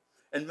say,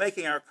 and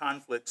making our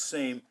conflicts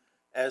seem,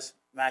 as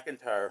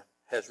McIntyre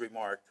has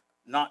remarked,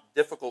 not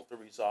difficult to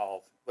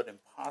resolve, but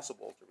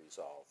impossible to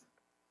resolve.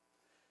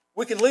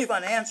 We can leave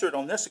unanswered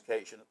on this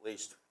occasion, at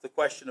least, the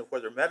question of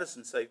whether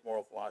medicine saved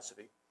moral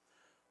philosophy,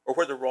 or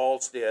whether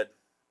Rawls did,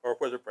 or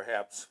whether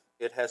perhaps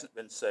it hasn't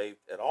been saved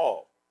at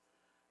all.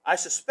 I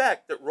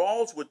suspect that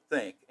Rawls would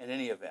think, in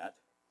any event,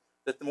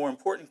 that the more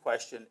important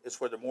question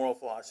is whether moral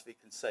philosophy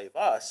can save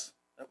us.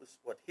 That was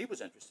what he was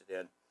interested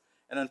in.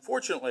 And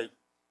unfortunately,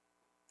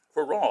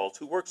 for Rawls,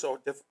 who works so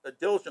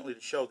diligently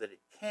to show that it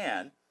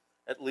can,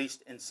 at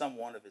least in some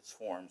one of its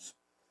forms,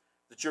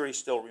 the jury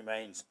still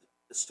remains,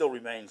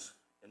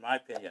 in my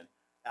opinion,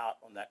 out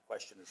on that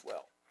question as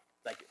well.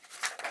 Thank you.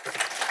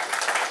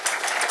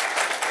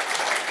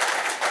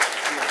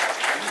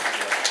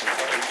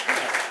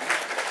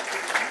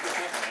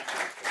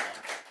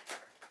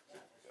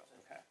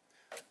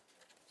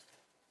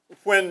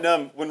 When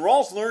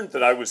Rawls learned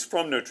that I was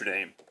from Notre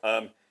Dame,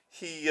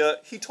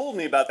 he told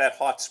me about that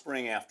hot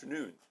spring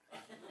afternoon.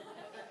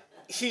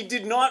 He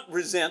did not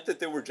resent that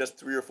there were just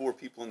 3 or 4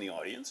 people in the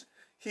audience.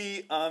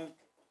 He,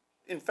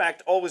 in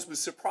fact, always was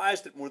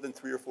surprised that more than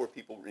 3 or 4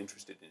 people were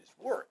interested in his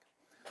work.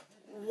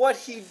 What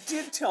he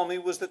did tell me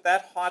was that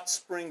that hot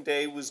spring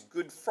day was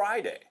Good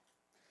Friday,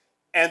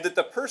 and that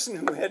the person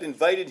who had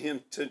invited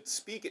him to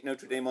speak at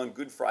Notre Dame on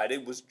Good Friday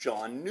was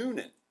John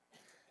Noonan.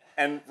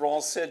 And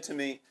Rawls said to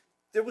me,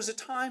 there was a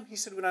time, he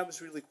said, when I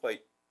was really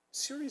quite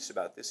serious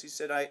about this. He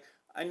said, I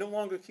no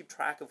longer keep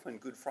track of when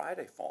Good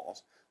Friday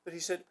falls, but he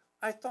said,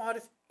 I thought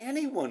if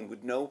anyone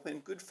would know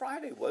when Good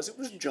Friday was, it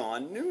was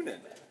John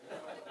Noonan.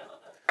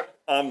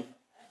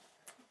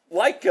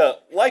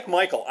 Like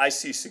Michael, I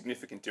see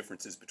significant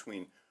differences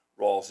between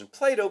Rawls and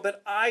Plato,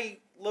 but I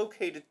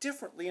locate it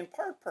differently, in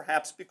part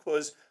perhaps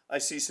because I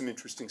see some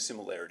interesting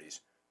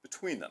similarities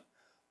between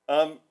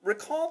them.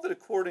 Recall that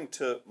according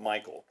to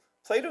Michael,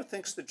 Plato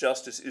thinks that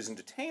justice isn't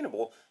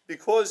attainable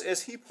because,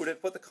 as he put it,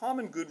 what the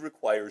common good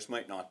requires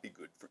might not be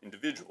good for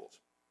individuals.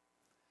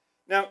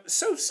 Now,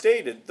 so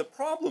stated, the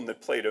problem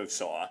that Plato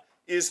saw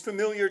is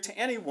familiar to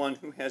anyone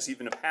who has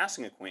even a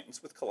passing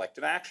acquaintance with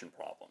collective action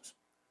problems.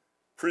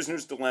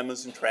 Prisoners'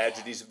 dilemmas and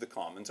tragedies of the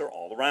commons are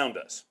all around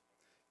us.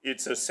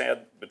 It's a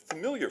sad but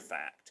familiar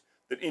fact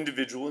that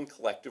individual and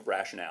collective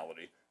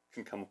rationality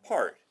can come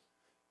apart.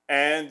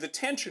 And the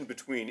tension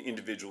between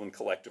individual and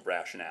collective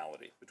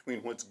rationality,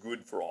 between what's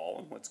good for all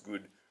and what's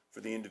good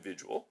for the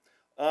individual,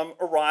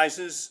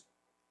 arises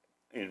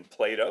in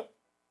Plato,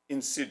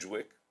 in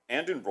Sidgwick,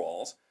 and in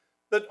Rawls,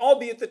 but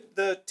albeit that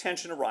the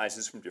tension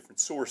arises from different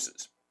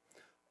sources.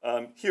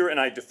 Here, and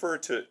I defer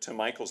to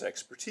Michael's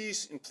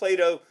expertise, in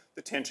Plato,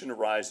 the tension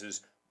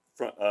arises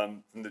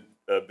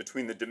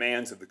between the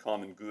demands of the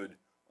common good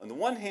on the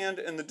one hand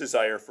and the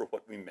desire for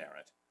what we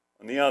merit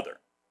on the other.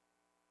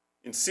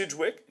 In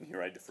Sidgwick, and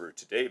here I defer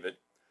to David,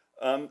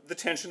 the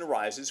tension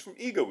arises from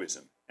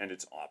egoism and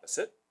its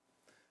opposite.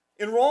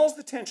 In Rawls,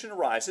 the tension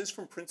arises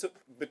from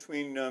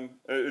between the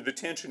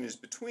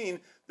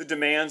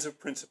demands of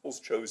principles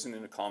chosen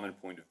in a common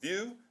point of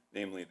view,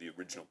 namely the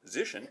original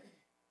position,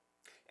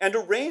 and a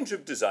range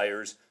of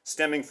desires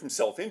stemming from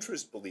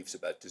self-interest, beliefs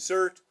about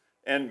desert,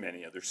 and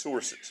many other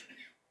sources.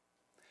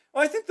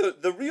 Well, I think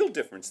the real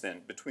difference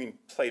then between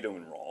Plato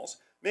and Rawls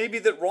may be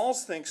that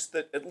Rawls thinks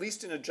that, at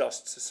least in a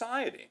just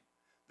society,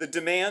 the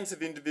demands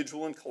of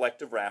individual and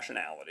collective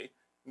rationality,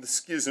 the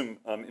schism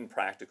in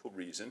practical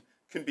reason,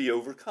 can be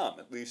overcome,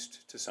 at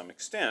least to some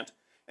extent,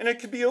 and it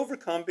can be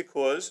overcome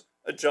because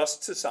a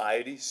just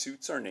society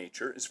suits our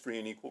nature as free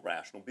and equal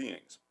rational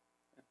beings.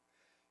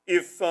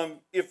 If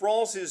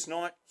Rawls is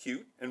not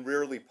cute and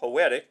rarely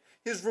poetic,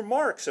 his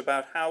remarks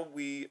about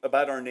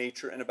our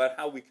nature and about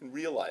how we can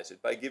realize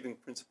it by giving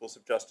principles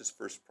of justice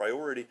first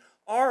priority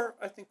are,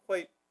 I think,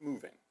 quite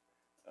moving.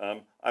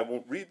 I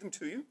won't read them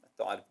to you. I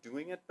thought of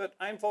doing it, but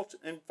I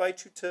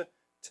invite you to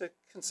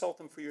consult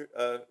them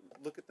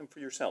look at them for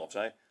yourselves.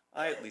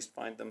 I at least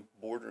find them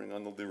bordering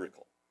on the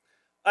lyrical.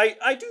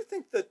 I do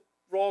think that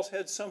Rawls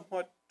had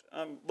somewhat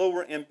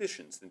lower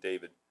ambitions than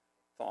David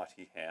thought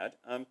he had.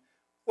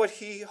 What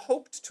he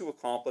hoped to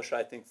accomplish,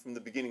 I think, from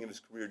the beginning of his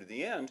career to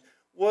the end,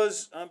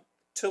 was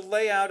to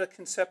lay out a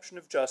conception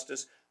of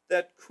justice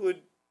that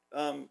could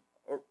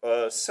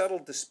settle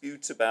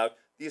disputes about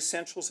the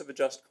essentials of a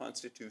just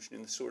constitution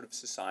in the sort of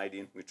society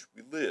in which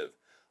we live.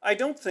 I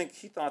don't think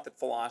he thought that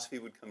philosophy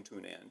would come to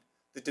an end,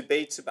 that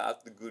debates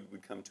about the good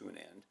would come to an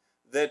end,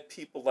 that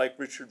people like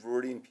Richard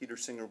Rorty and Peter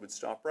Singer would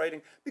stop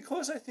writing,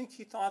 because I think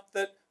he thought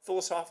that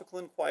philosophical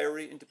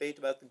inquiry and debate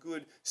about the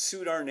good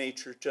suit our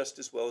nature just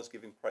as well as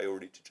giving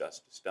priority to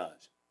justice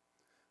does.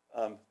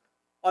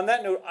 On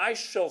that note, I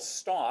shall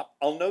stop.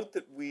 I'll note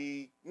that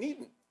we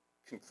needn't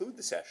conclude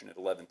the session at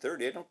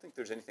 11:30. I don't think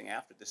there's anything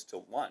after this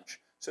till lunch,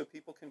 so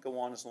people can go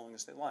on as long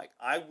as they like.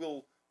 I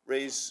will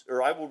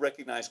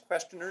recognize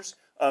questioners.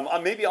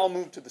 Maybe I'll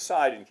move to the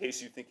side in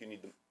case you think you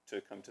need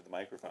to come to the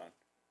microphone,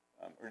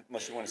 or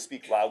unless you want to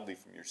speak loudly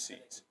from your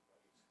seats.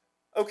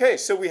 Okay,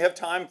 so we have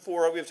time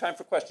for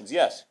questions.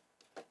 Yes.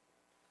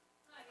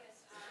 Hi,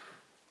 yes.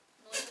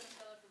 Melissa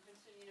Michela from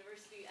Princeton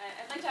University.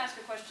 I'd like to ask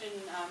a question,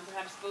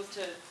 perhaps both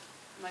to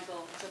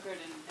Michael Zuckert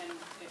and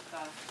if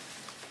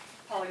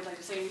Paula would like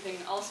to say anything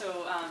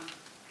also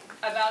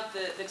about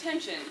the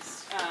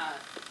tensions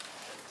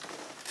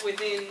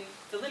within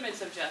the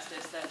limits of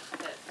justice that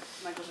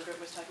Michael Zuckert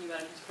was talking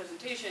about in his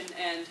presentation,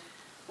 and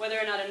whether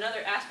or not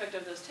another aspect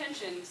of those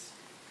tensions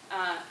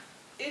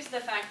is the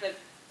fact that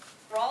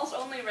Rawls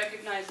only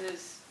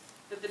recognizes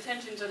that the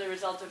tensions are the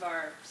result of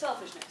our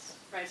selfishness,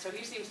 right? So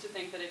he seems to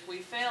think that if we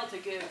fail to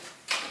give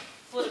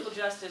political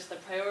justice the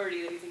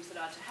priority that he thinks it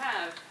ought to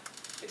have,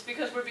 it's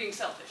because we're being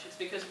selfish. It's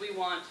because we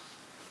want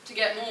to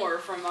get more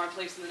from our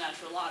place in the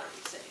natural lottery,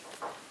 say.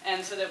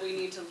 And so that we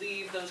need to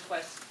leave those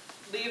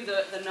leave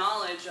the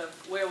knowledge of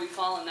where we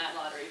fall in that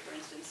lottery, for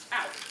instance,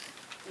 out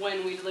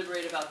when we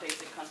deliberate about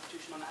basic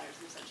constitutional matters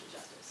and essential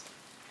justice.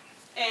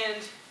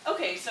 And,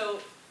 okay, so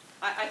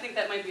I think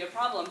that might be a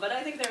problem, but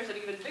I think there's an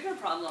even bigger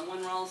problem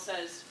when Rawls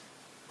says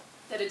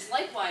that it's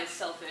likewise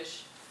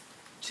selfish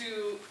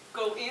to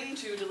go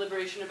into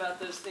deliberation about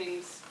those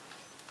things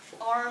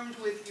armed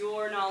with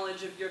your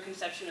knowledge of your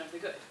conception of the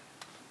good,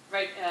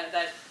 right?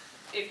 That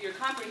if your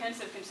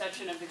comprehensive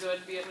conception of the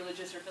good, be it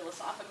religious or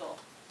philosophical,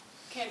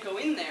 can't go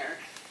in there,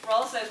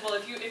 Rawls says, well,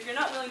 if you're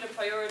not willing to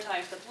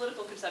prioritize the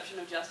political conception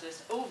of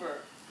justice over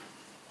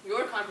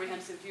your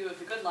comprehensive view of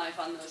the good life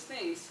on those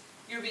things,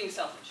 you're being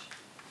selfish.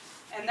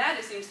 And that,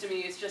 it seems to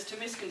me, is just to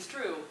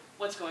misconstrue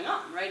what's going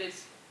on, right?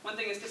 One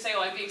thing is to say,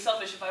 oh, I'm being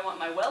selfish if I want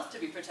my wealth to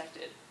be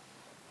protected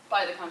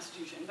by the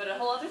Constitution. But a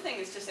whole other thing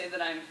is to say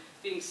that I'm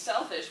being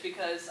selfish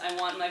because I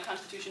want my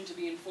Constitution to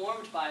be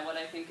informed by what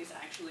I think is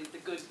actually the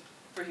good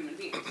for human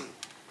beings.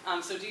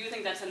 So do you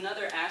think that's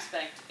another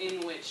aspect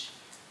in which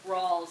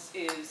Rawls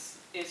is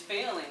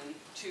failing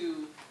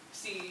to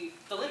see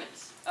the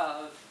limits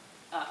of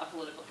a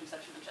political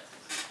conception of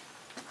justice?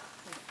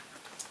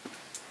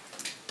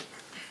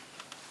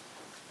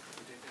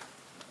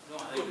 No, I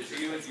think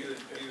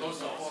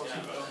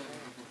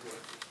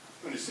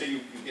I'm going to say you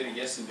get a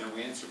yes and no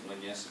answer,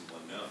 one yes and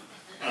one no.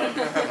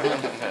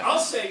 I'll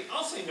say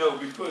no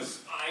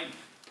because I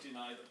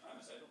deny the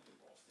premise. I don't think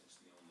Rawls thinks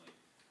the only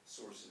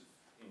source of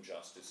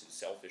injustice is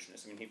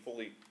selfishness. I mean, he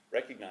fully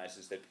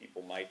recognizes that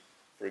people might,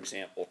 for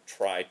example,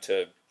 try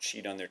to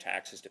cheat on their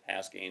taxes to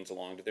pass gains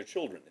along to their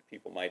children, that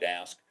people might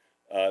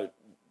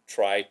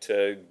try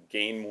to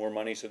gain more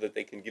money so that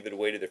they can give it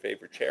away to their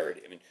favorite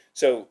charity. I mean,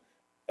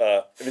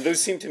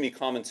 those seem to me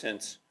common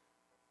sense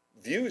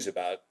views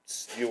about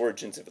the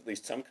origins of at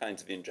least some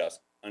kinds of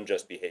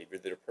unjust behavior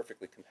that are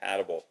perfectly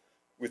compatible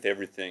with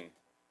everything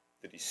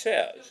that he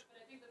says.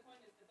 But I think the point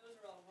is that those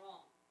are all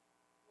wrong.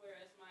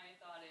 Whereas my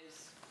thought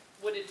is,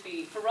 would it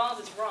be, for Rawls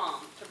it's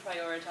wrong to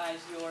prioritize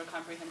your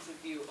comprehensive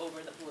view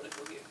over the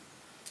political view.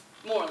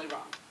 Morally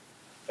wrong.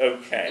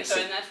 Okay.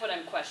 And that's what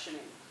I'm questioning.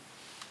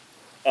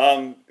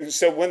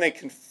 So when they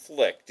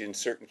conflict in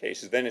certain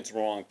cases, then it's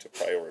wrong to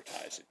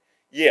prioritize it.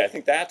 Yeah, I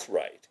think that's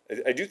right.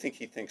 I do think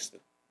he thinks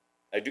that.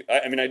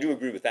 I mean, I do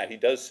agree with that. He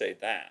does say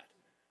that.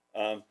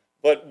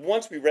 But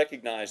once we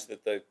recognize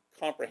that the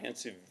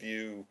comprehensive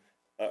view,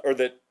 or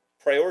that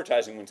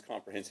prioritizing one's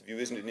comprehensive view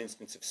isn't an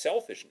instance of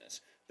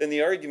selfishness, then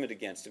the argument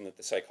against him that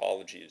the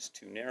psychology is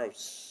too narrow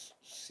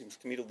seems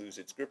to me to lose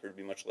its grip or to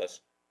be much less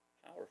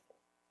powerful.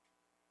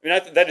 I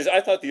mean,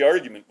 I thought the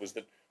argument was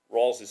that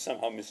Rawls is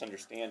somehow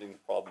misunderstanding the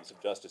problems of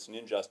justice and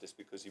injustice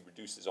because he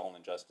reduces all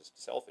injustice to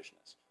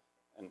selfishness.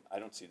 And I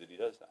don't see that he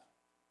does that.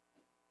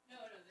 No,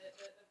 the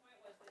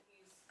point was that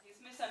he's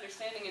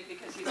misunderstanding it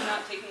because he's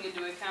not taking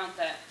into account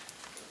that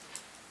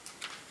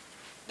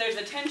there's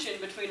a tension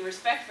between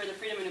respect for the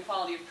freedom and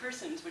equality of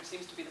persons, which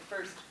seems to be the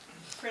first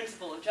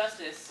principle of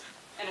justice,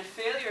 and a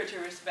failure to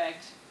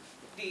respect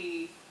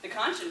the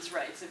conscience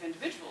rights of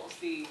individuals,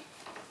 the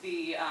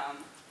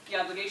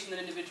obligation that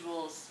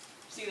individuals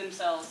see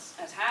themselves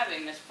as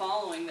having, as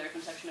following their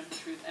conception of the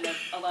truth, and of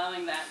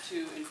allowing that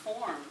to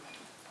inform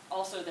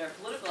also their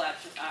political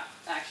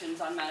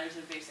actions on matters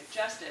of basic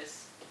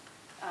justice,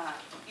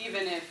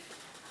 even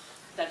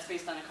if that's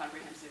based on a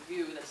comprehensive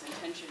view that's in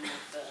tension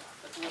with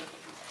the political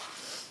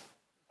conception.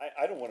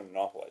 I don't want to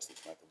monopolize this,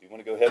 Michael. Do you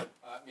want to go ahead?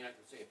 I mean, I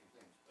could say a few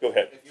things. Go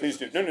ahead. Please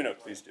do. No,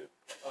 please do.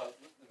 Let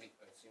me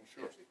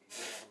sure.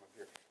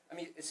 I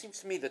mean, it seems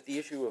to me that the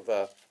issue of,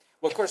 well,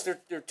 of course,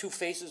 there are two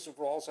phases of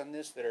Rawls on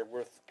this that are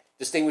worth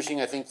distinguishing.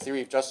 I think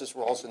theory of justice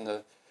Rawls and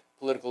the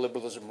political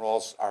liberalism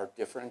Rawls are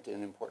different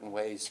in important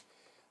ways.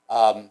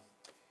 Let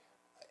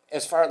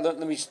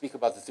me speak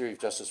about the theory of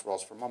justice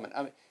Rawls for a moment.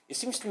 I mean, it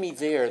seems to me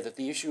there that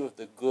the issue of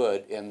the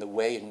good and the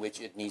way in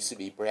which it needs to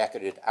be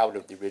bracketed out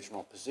of the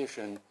original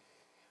position,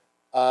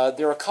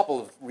 there are a couple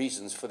of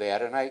reasons for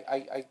that, and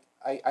I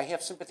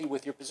have sympathy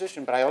with your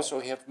position, but I also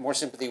have more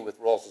sympathy with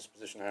Rawls's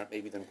position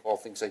maybe than Paul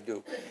thinks I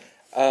do.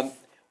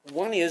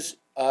 One is,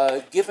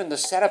 given the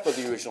setup of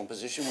the original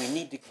position, we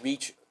need to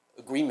reach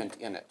agreement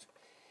in it,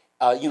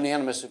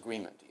 unanimous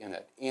agreement in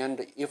it.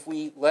 And if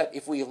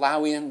we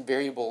allow in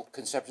variable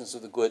conceptions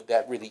of the good,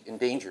 that really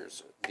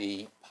endangers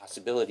the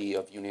possibility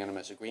of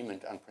unanimous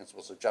agreement on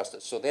principles of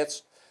justice. So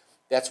that's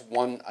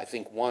one, I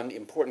think, one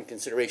important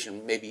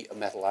consideration, maybe a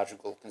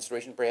methodological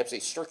consideration, perhaps a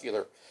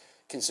circular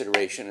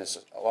consideration, as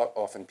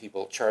often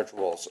people charge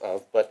Rawls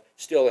of, but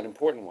still an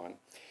important one.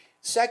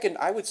 Second,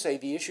 I would say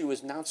the issue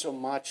is not so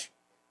much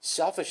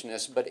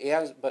selfishness, but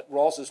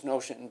Rawls's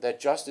notion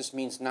that justice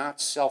means not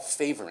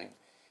self-favoring.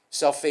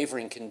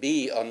 Self-favoring can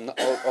be,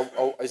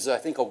 is I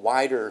think, a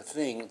wider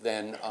thing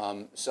than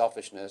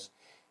selfishness,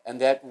 and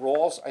that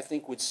Rawls, I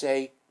think, would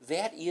say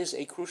that is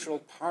a crucial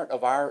part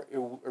of our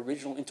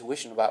original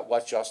intuition about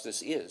what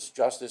justice is.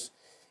 Justice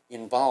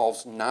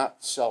involves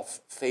not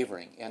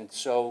self-favoring, and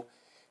so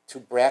to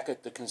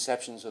bracket the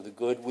conceptions of the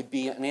good would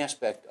be an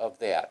aspect of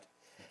that.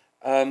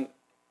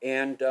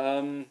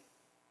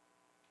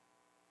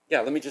 Yeah,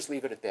 let me just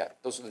leave it at that.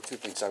 Those are the two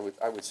things I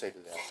would say to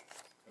that.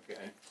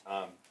 Okay.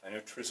 I know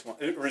Tris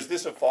or is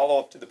this a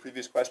follow-up to the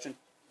previous question?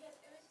 Yes,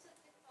 it was just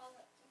a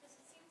follow-up, because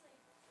it seems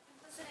like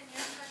implicit in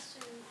your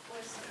question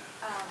was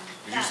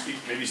Would you speak,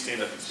 maybe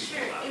stand up and speak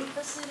sure, louder?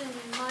 implicit in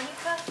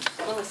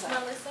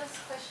Melissa's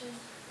question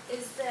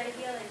is the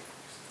idea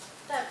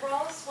that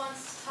Rawls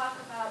wants to talk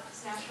about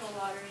this natural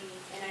lottery,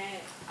 and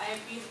I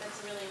agree that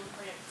that's a really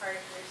important part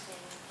of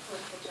understanding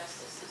political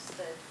justice, is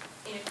the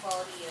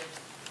inequality of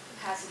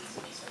capacities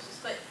and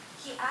resources. But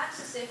he acts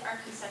as if our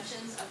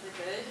conceptions of the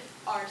good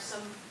are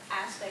some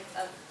aspect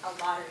of a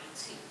lottery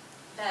too.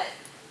 That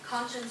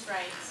conscience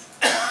rights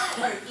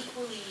are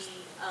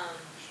equally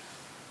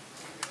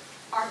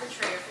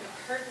arbitrary for the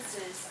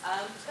purposes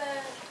of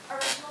the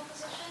original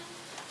position,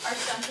 are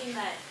something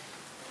that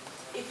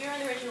if you're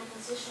in the original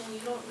position, you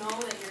don't know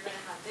that you're going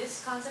to have this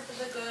concept of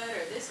the good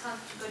or this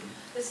concept of good,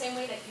 the same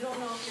way that you don't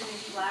know if you're going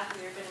to be black or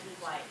you're going to be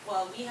white.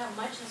 Well, we have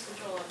much less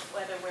control of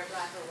whether we're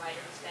black or white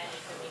or Hispanic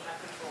than we have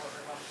control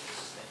over what we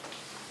choose to do.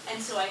 And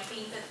so I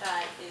think that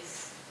that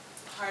is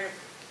part of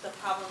the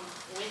problem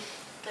with,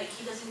 like,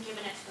 he doesn't give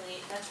an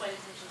explanation. That's why the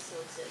tension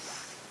still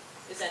exists,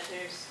 is that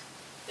there's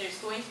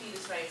going to be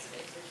these rights of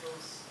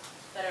individuals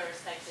that are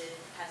respected in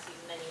capacities,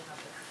 and then you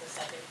have the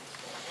second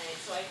principle. And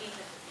so I think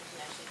that the tension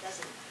actually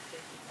doesn't give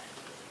you that,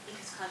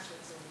 because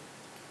conscience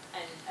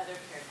and other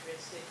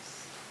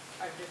characteristics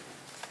are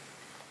different.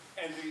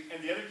 And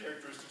the other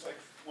characteristics, like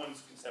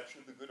one's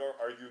conception of the good, are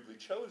arguably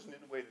chosen in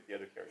a way that the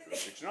other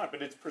characteristics are not.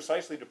 But it's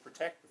precisely to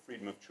protect the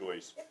freedom of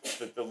choice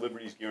that the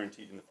liberties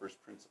guaranteed in the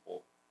first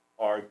principle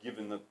are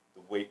given the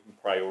weight and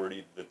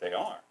priority that they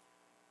are.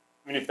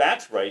 I mean, if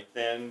that's right,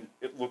 then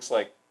it looks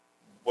like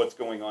what's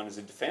going on is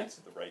a defense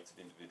of the rights of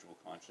individual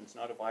conscience,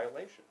 not a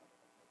violation of it.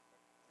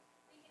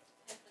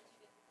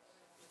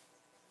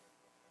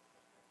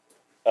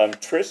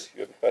 Tris,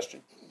 you have a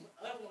question?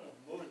 I want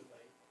to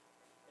motivate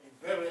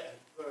a very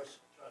adverse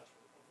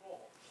judgment of law.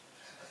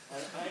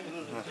 And I'm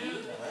going to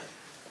do that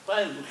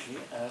by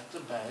looking at the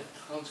bad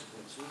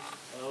consequences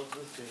of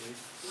the theory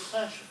of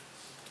passion.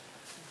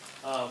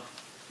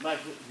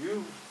 Michael,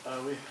 you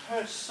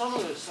rehearsed some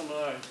of the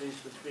similarities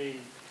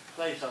between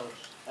Plato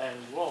and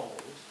Rawls.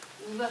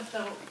 You left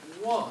out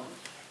one,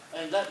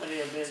 and that may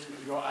have been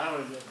your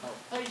argument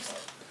about Plato.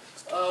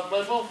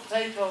 But both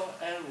Plato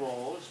and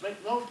Rawls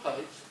make no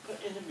place for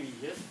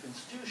intermediate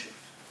institutions.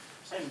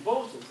 And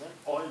both of them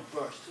are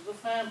adverse to the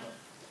family.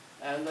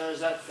 And there's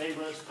that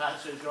famous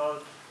passage on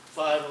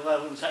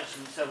 511,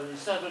 section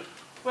 77,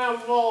 where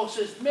Rawls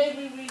says,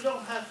 maybe we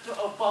don't have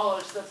to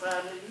abolish the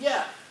family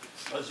yet.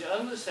 Because you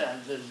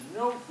understand there's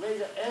no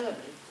greater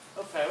enemy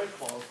of fair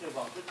equality of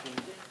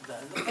opportunity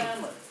than the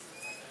family.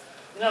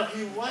 Now,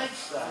 he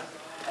writes that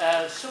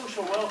as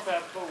social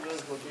welfare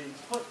programs were being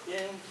put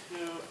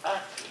into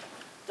action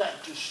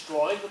that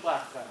destroyed the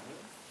black family,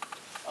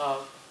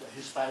 the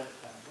Hispanic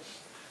family.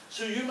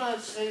 So you might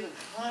say the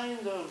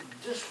kind of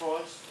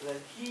discourse that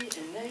he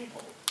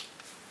enabled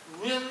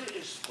really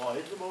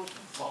exploited the most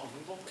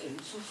vulnerable in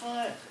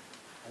society.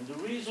 And the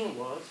reason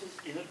was his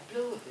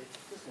inability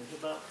to think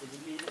about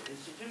intermediate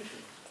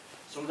institutions.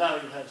 So now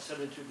you have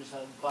 72%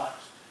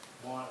 blacks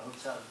born on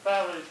South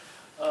Valley,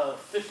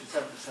 57%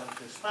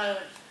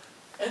 Hispanics,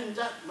 and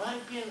that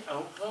might be an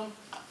outcome,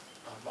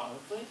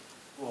 ironically,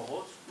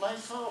 Rawls might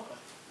solve it.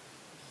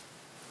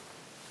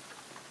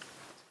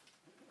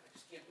 I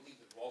just can't believe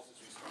that Rawls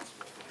is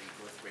responsible for the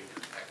birth rate in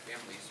black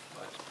families,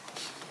 but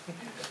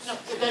No,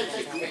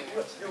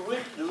 you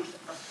really lose.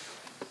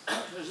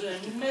 There's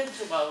an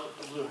immense amount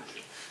of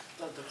literature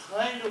that the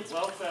kind of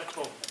welfare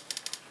program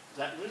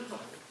that we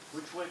developed,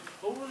 which were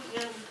totally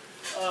in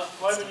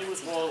harmony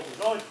with Rawls'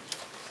 arguments,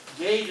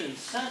 gave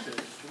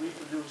incentives to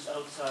reproduce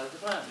outside the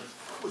family,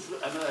 which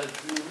I mean, has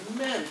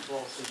immense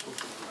Rawls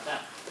equals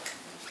that.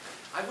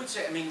 I would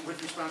say, I mean, in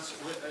response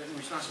to what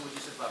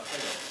you said about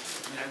Plato,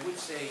 I mean, I would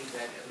say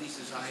that, at least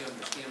as I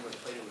understand what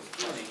Plato was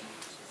doing,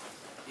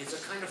 it's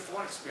a kind of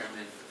thought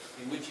experiment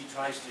in which he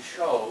tries to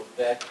show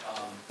that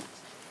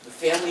the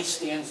family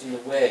stands in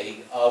the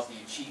way of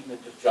the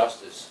achievement of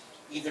justice,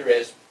 either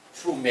as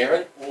true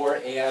merit or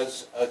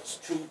as a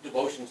true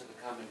devotion to the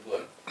common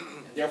good.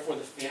 And therefore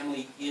the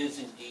family is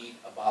indeed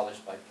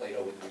abolished by Plato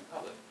in the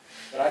Republic.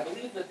 But I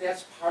believe that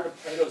that's part of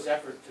Plato's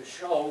effort to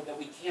show that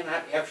we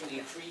cannot actually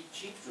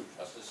achieve true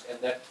justice, and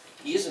that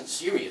he isn't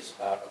serious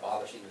about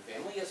abolishing the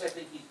family, as I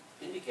think he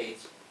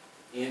indicates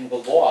in the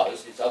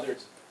laws, his other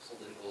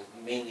political,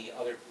 mainly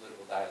other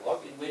political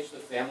dialogue, in which the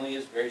family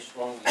is very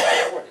strongly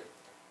supported.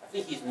 I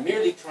think he's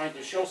merely trying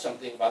to show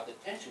something about the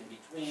tension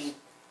between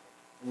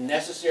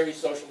necessary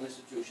social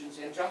institutions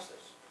and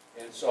justice.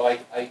 And so I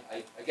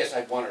guess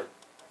I'd want to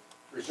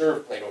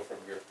preserve Plato from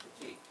your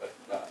critique.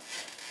 But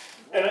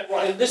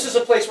and this is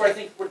a place where I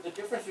think where the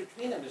difference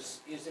between them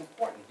is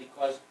important,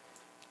 because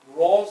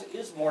Rawls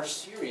is more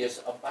serious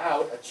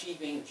about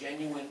achieving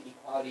genuine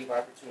equality of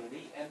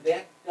opportunity, and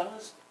that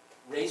does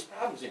raise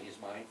problems in his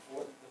mind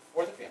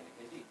for the family,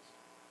 indeed.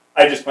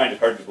 I just find it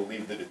hard to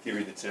believe that a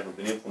theory that's never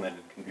been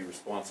implemented can be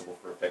responsible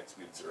for effects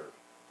we observe.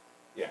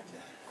 Yeah.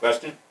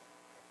 Question?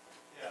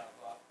 Yeah,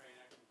 Bob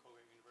Craniak from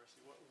Colgate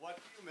University. What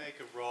do you make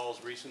of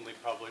Rawls' recently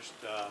published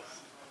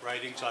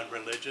writings on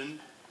religion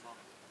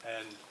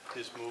and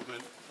his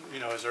movement, you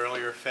know, his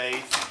earlier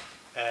faith?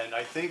 And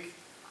I think,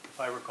 if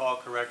I recall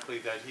correctly,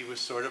 that he was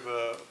sort of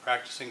a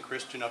practicing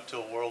Christian up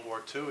till World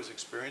War II. His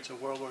experience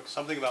of World War II,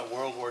 something about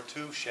World War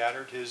II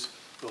shattered his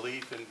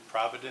belief in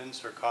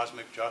providence or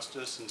cosmic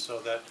justice, and so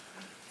that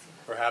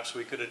perhaps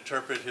we could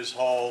interpret his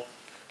whole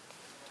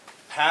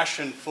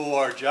passion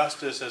for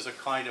justice as a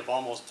kind of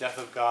almost death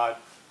of God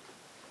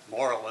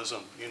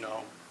moralism, you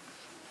know.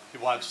 He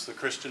wants the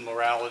Christian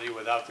morality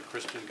without the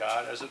Christian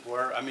God, as it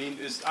were. I mean,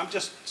 I'm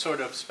just sort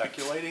of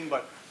speculating,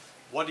 but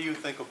what do you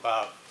think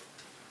about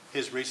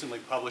his recently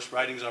published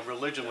writings on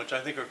religion, which I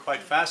think are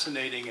quite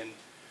fascinating and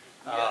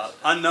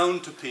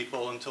unknown to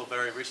people until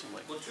very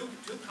recently? Well, two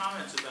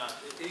comments about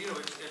it. You know,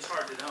 it's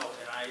hard to know,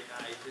 and I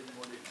didn't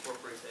want to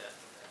incorporate that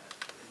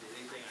into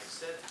anything I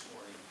said this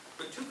morning.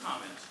 But two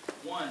comments.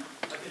 One,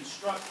 I've been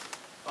struck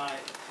by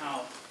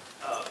how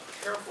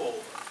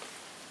careful.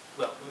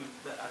 Well, I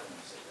don't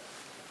want to say that.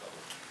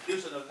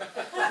 Here's another. The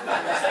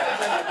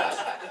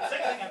second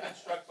thing I've been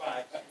struck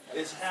by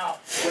is how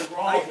when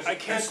Rawls. I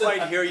can't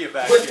quite hear you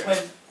back here.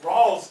 When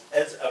Rawls,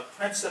 as a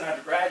Princeton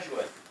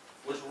undergraduate,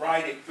 was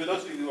writing, for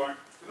those of you who aren't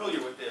familiar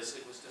with this,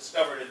 it was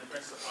discovered in the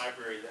Princeton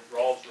Library that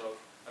Rawls wrote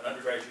an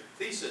undergraduate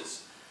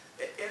thesis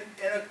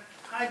in a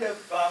kind of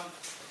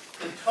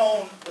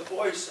intone the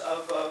voice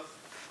of a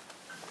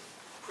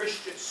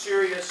Christian,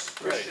 serious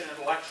Christian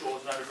intellectual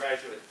as an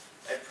undergraduate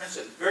at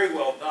Princeton. Very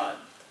well done.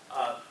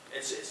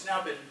 It's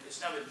now been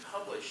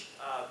published.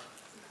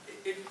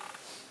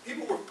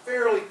 People were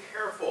fairly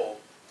careful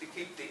to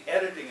keep the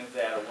editing of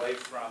that away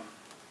from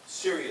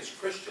serious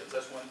Christians.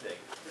 That's one thing.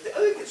 But the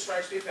other thing that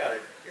strikes me about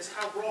it is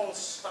how Rawls'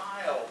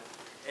 style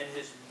and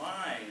his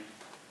mind,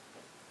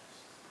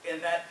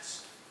 in that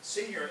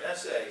senior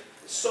essay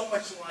is so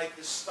much like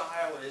his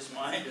style and his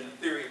mind in the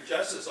theory of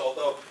justice,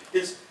 although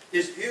his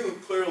view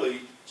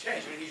clearly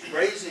changed. I mean, he's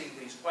raising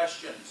these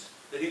questions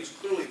that he was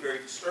clearly very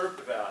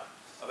disturbed about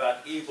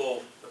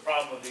evil, the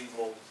problem of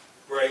evil,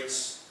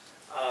 grace.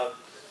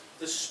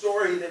 The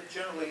story that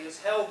generally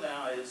is held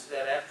now is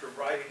that after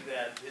writing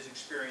that, his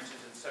experiences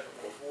in the Second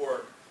World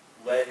War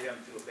led him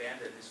to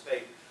abandon his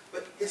faith.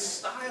 But his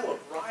style of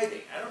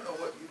writing, I don't know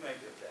what you make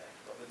of that,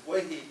 but the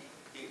way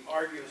he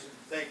argues and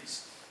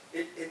thinks,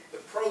 the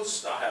prose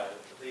style,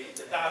 the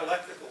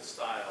dialectical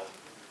style,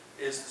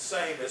 is the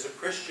same as a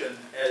Christian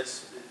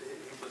as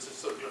he was a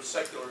sort of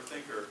secular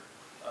thinker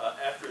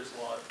after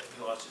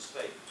he lost his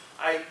faith.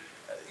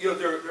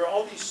 There are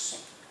all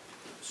these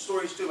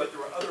stories too, but there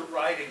were other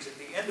writings at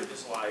the end of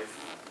his life.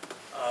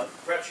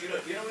 Perhaps do you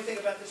know anything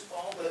about this,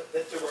 Paul?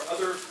 That there were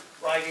other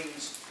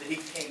writings that he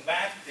came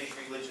back to these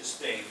religious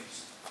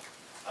themes,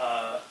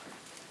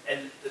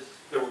 and that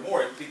there were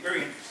more. It'd be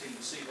very interesting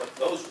to see what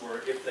those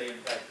were, if they in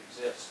fact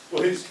exist.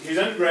 Well, his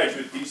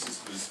undergraduate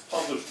thesis was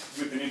published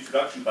with an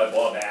introduction by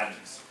Bob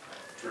Adams,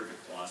 a terrific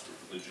philosopher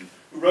of religion,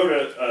 who wrote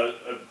a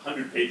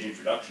 100-page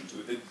introduction to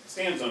it that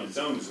stands on its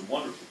own as a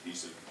wonderful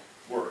piece of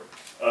work.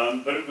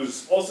 But it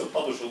was also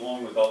published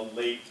along with a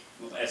late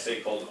little essay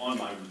called On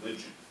My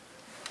Religion.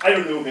 I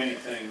don't know of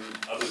anything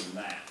other than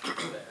that.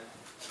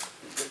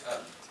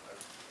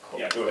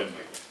 Yeah, go ahead,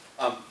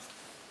 Michael.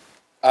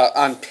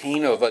 On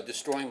pain of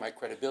destroying my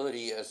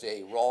credibility as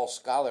a Rawls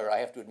scholar, I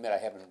have to admit I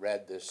haven't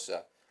read this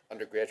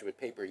undergraduate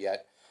paper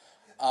yet.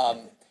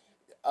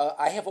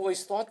 I have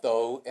always thought,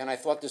 though, and I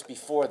thought this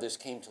before this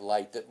came to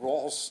light, that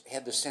Rawls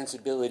had the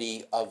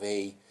sensibility of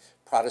a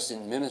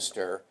Protestant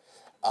minister,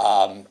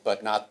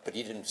 but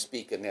he didn't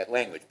speak in that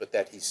language, but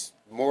that he's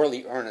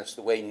morally earnest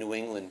the way New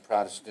England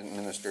Protestant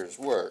ministers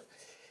were.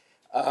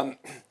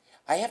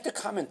 I have to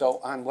comment, though,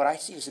 on what I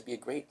see as to be a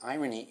great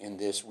irony in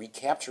this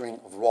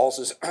recapturing of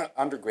Rawls's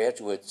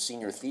undergraduate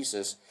senior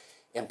thesis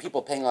and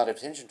people paying a lot of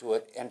attention to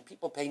it, and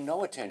people pay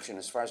no attention,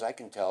 as far as I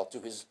can tell, to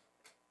his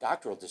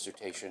doctoral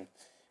dissertation,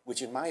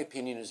 which in my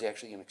opinion is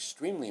actually an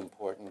extremely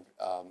important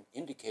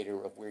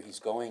indicator of where he's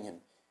going.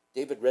 And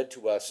David read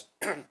to us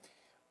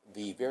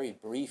the very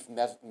brief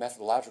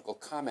methodological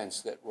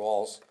comments that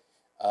Rawls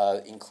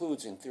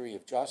includes in Theory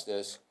of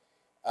Justice,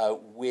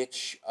 in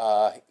which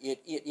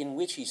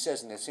he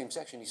says in that same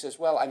section, he says,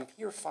 well, I'm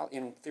here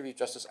in Theory of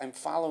Justice, I'm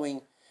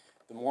following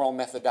the moral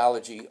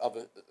methodology of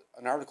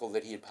an article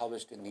that he had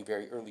published in the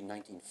very early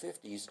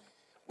 1950s,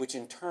 which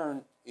in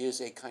turn is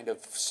a kind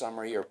of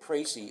summary or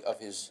précis of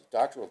his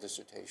doctoral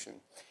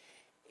dissertation.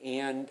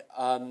 And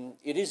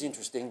it is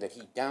interesting that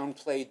he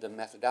downplayed the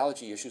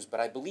methodology issues, but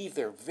I believe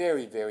they're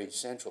very, very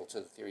central to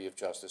the Theory of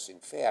Justice, in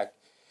fact.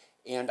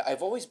 And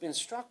I've always been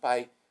struck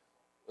by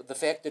the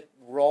fact that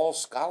Rawls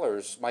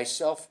scholars,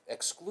 myself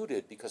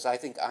excluded, because I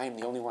think I am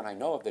the only one I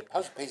know of that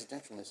pays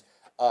attention to this,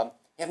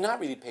 have not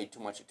really paid too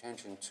much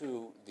attention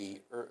to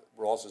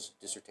Rawls's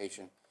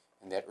dissertation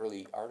and that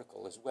early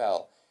article as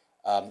well.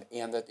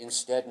 And that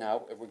instead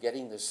now we're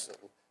getting this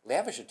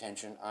lavish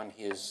attention on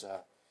his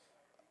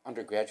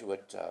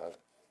undergraduate,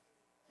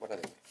 what are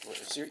they?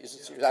 Is it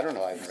serious? I don't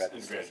know, I haven't read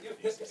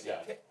it. Yeah.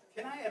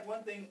 Can I add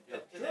one thing?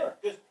 Sure.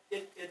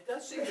 It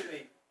does seem to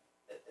me,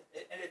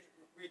 and it's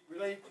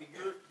related to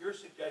your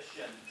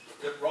suggestion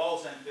that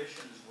Rawls'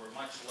 ambitions were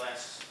much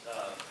less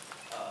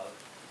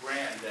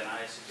grand than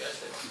I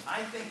suggested.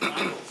 I think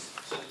Michael's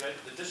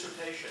the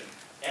dissertation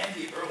and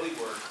the early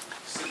work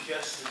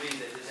suggests to me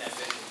that his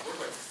ambitions were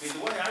great. I mean,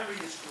 the way I read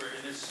his career,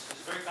 and it's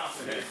very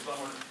complicated,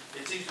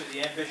 it seems to me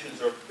the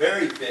ambitions are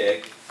very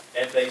big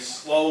and they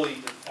slowly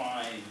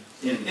decline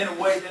in a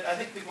way that I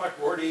think people like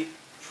Rorty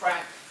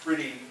track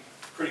pretty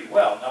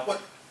well. Now, what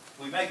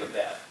we make of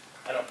that,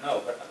 I don't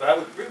know, but I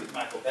would agree with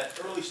Michael. That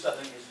early stuff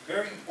I think is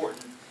very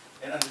important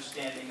in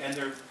understanding, and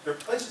there are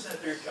places in the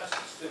Theory of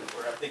Justice too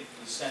where I think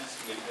we sense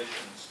the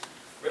ambitions,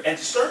 and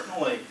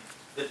certainly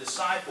the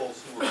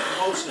disciples who were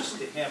closest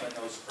to him in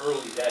those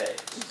early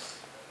days,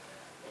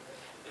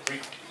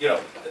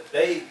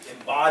 they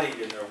embodied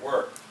in their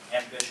work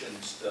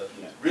ambitions to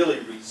really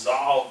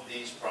resolve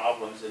these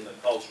problems in the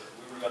culture.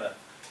 We were going to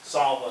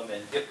solve them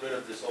and get rid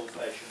of this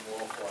old-fashioned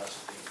moral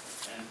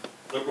philosophy, and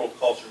liberal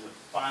culture would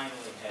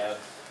finally have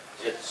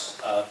its,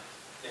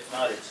 if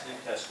not its New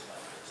Testament,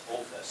 its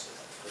Old Testament.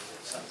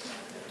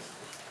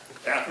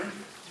 Catherine?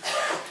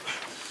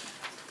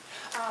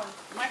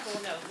 Michael,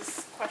 no,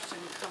 this question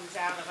comes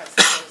out of, I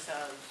suppose,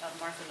 of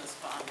Martha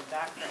Nussbaum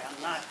background,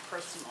 not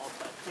personal,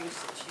 but things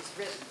that she's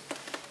written.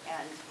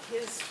 And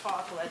his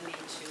talk led me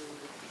to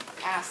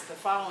ask the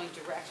following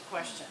direct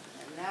question,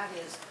 and that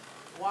is,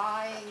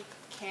 why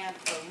can't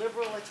the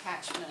liberal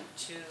attachment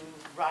to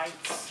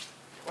rights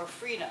or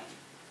freedom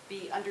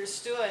be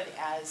understood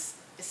as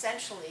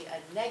essentially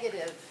a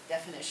negative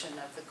definition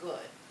of the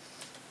good?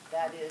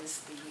 That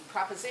is, the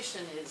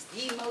proposition is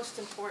the most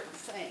important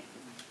thing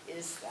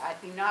is that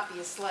you not be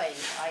a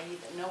slave, i.e.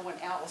 that no one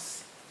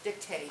else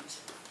dictate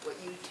what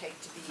you take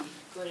to be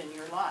good in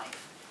your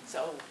life.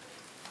 So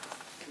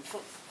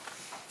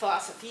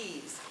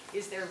philosophies,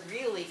 is there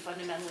really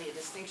fundamentally a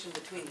distinction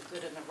between the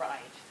good and the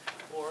right?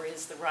 Or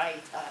is the right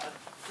a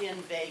thin,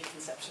 vague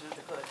conception of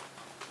the good?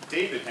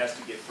 David has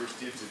to get first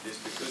dibs at this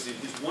because in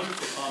his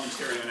wonderful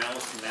commentary on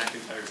Alistair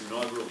McIntyre's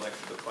inaugural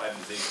lecture, The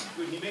Privatization of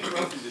Good, he made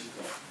roughly this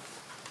point.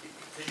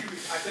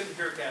 I couldn't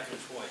hear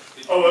Catherine's point.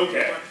 Oh,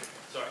 okay.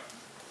 Sorry.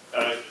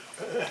 Okay.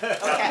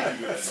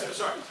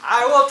 Sorry.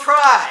 I will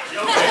try.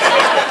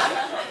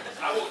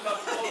 I will come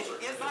closer.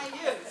 Is my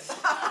use.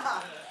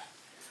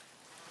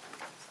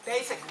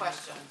 Basic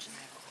question.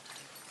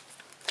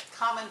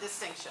 Common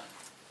distinction.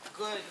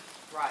 Good,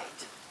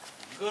 right.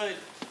 Good,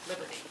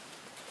 liberty.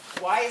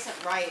 Why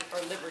isn't right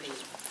or liberty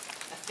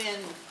a thin,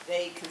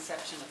 vague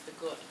conception of the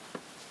good?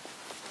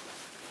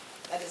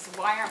 That is,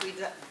 why aren't we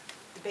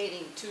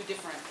debating two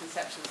different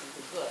conceptions of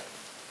the good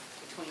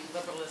between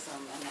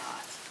liberalism and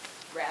not,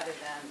 rather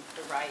than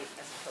the right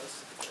as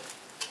opposed to the good?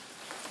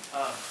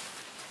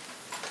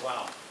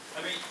 Wow.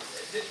 I mean,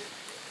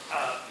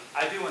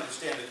 I do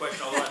understand the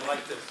question, although I'd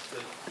like to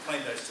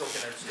claim that I still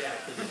can understand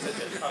it because it's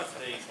such a tough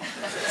thing.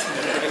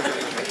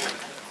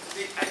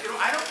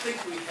 I don't think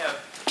we have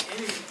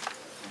any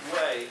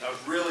way of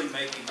really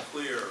making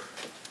clear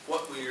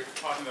what we're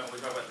talking about when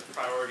we talk about the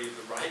priority of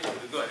the right or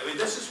the good. I mean,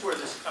 this is where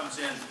this comes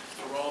in,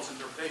 the Rawls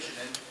interpretation,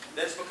 and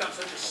that's become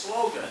such a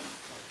slogan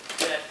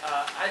that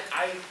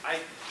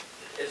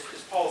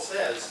as Paul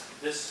says,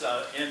 this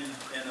in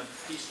a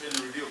piece in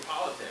the Review of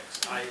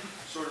Politics, I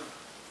sort of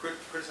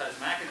criticize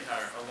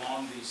McIntyre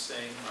along these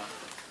same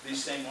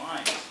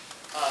lines.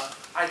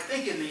 I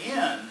think in the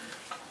end,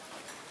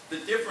 the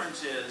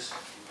difference is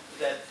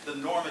that the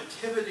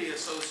normativity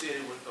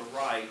associated with the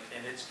right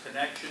and its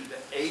connection to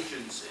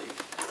agency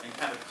and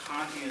kind of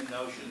Kantian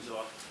notions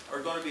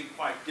are going to be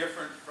quite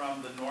different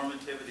from the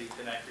normativity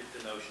connected to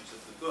notions of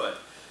the good.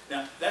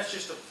 Now, that's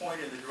just a point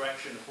in the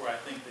direction of where I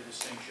think the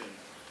distinction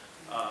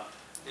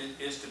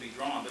is to be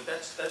drawn. But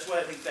that's why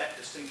I think that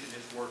distinction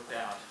is worked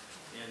out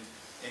in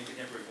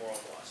contemporary moral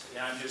philosophy.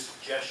 And I'm just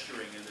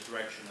gesturing in the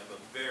direction of a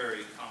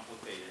very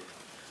complicated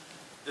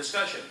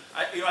discussion.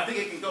 I think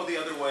it can go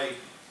the other way.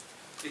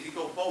 It can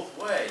go both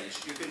ways.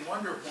 You can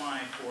wonder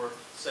why, for,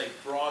 say,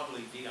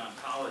 broadly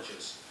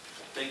deontologists,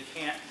 they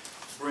can't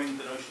bring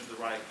the notion of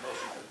the right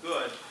closer to the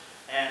good.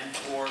 And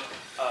for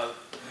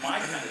my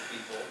kind of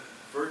people,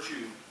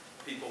 virtue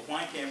people,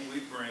 why can't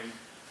we bring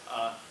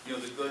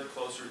the good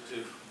closer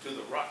to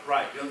the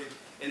right?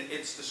 And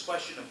it's this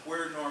question of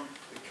where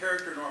the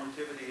character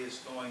normativity is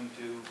going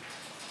to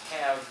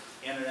have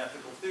in an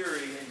ethical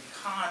theory. And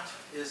Kant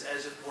is,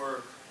 as it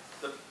were,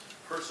 the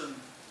person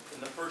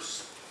in the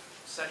first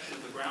section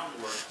of the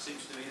groundwork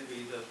seems to me to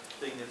be the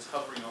thing that's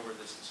hovering over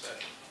this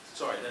discussion.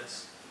 Sorry,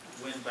 that's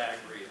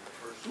windbaggery of the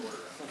first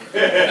order.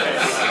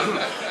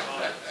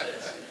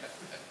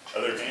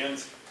 Other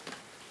hands?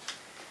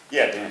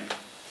 Yeah, Dan.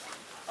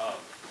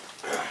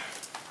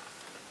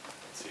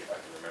 Let's see if I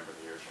can remember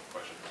the original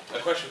question.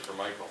 A question for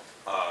Michael,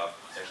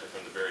 actually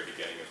from the very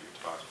beginning of your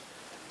talk.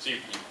 So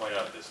you point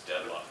out this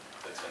deadlock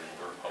that's in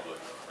the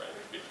Republic, right?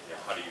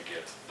 How do you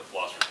get the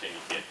philosopher king?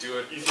 You can't do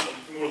it. You say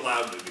more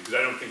loudly because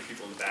I don't think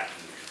people in the back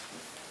can hear you.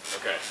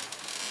 Okay.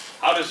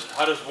 How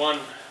does one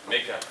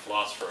make a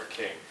philosopher a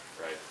king,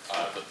 right?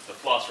 The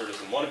philosopher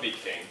doesn't want to be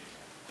king.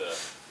 The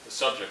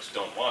subjects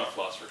don't want a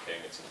philosopher king.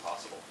 It's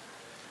impossible.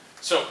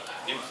 So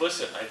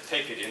implicit, I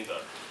take it in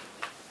the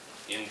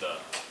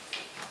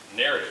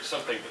narrative,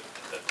 something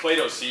that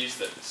Plato sees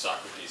that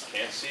Socrates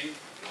can't see,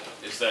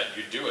 is that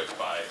you do it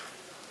by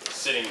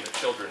sitting the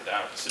children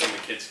down, sitting the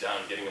kids down,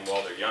 getting them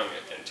while they're young,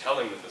 and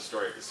telling them the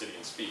story of the city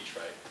in speech,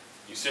 right?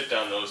 You sit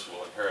down those who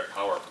will inherit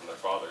power from their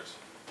fathers,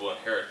 who will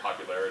inherit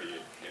popularity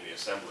in the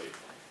assembly,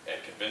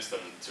 and convince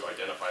them to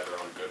identify their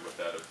own good with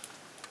that of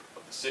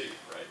the city,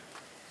 right?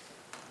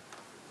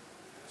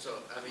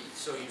 So,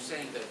 so you're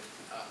saying that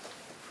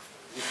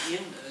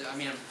within, I'm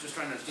just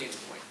trying to understand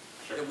the point.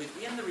 Sure. That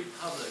within the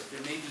Republic,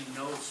 there may be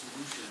no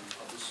solution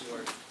of the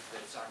sort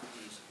that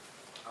Socrates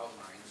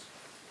outlines,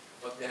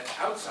 but that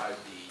outside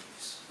the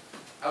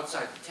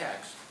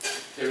text,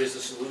 there is a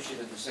solution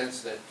in the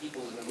sense that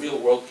people in the real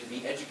world can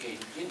be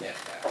educated in that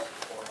text,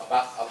 or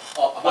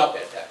about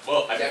that text.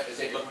 Well,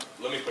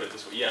 let me put it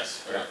this way,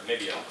 yes, or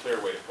maybe a clear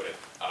way to put it.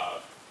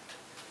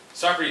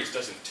 Socrates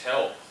doesn't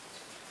tell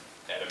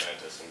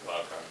Adeimantus and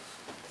Glaucon,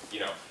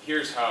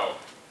 here's how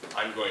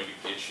I'm going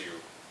to get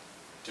you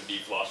to be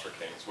philosopher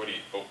kings. What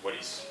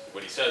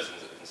he says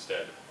is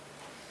instead,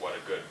 what a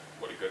good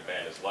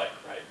man is like,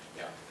 right?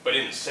 Yeah. But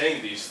in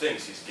saying these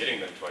things, he's getting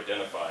them to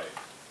identify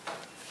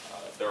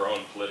their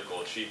own political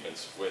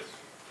achievements with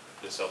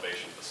the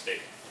salvation of the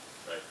state,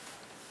 right?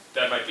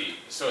 That might be,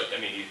 so,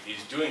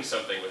 he's doing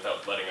something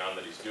without letting on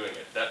that he's doing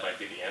it. That might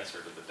be the answer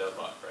to the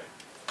deadlock,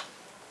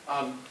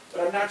 right?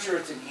 But I'm not sure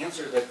it's an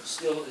answer that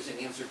still is an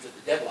answer to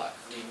the deadlock.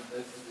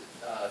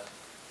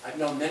 I've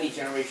known many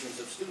generations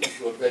of students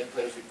who have read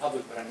Plato's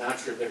Republic, but I'm not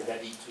sure they're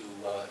ready to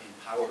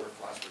empower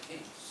philosopher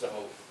kings.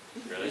 So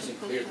it isn't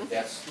clear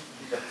that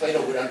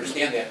Plato would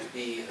understand that to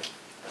be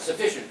a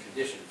sufficient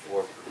condition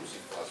for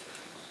producing philosopher kings.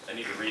 I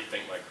need to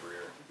rethink my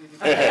career.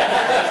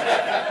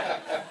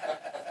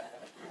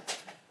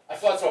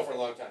 thought so for a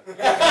long time.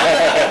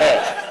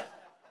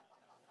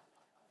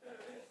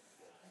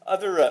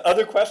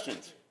 Other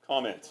questions,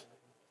 comments?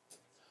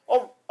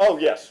 Oh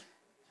yes.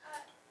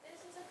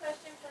 This is a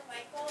question for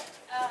Michael.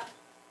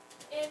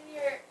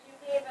 You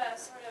gave a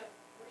sort of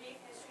brief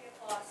history of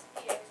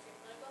philosophy, a history of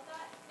political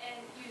thought,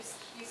 and you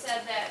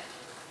said that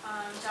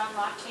John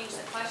Locke changed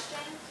the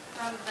question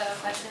from the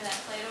question that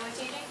Plato was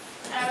teaching.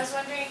 And I was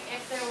wondering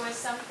if there was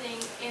something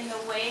in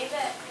the way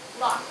that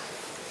Locke,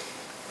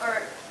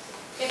 or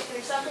if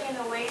there's something in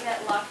the way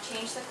that Locke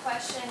changed the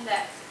question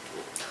that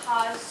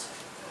caused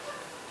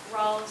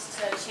Rawls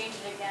to change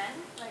it again.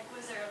 Like,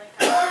 was there like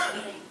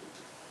something?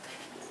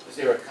 Is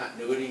there a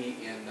continuity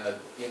in this?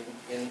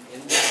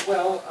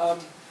 Well,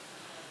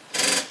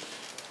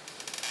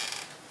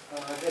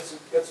 that's a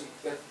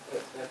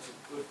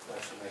good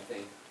question, I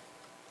think.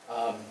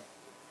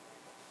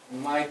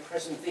 My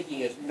present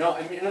thinking is, no,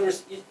 I mean, in other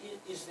words,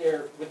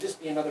 would this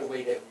be another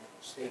way to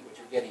state what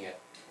you're getting at?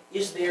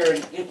 Is there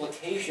an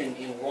implication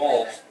in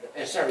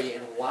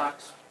in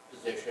Locke's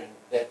position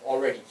that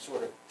already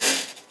sort of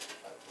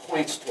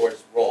points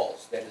towards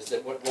Rawls? That is,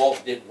 that what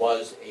Rawls did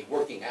was a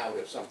working out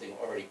of something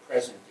already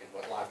present in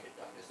what Locke had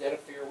done. Is that a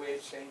fair way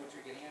of saying what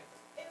you're getting at?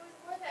 It was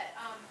more that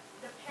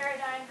the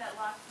paradigm that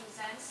Locke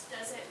presents,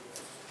 does it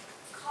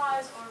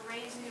cause or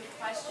raise new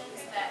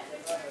questions that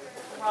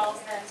Rawls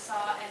then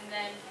saw and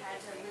then had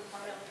to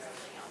reformulate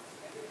something else?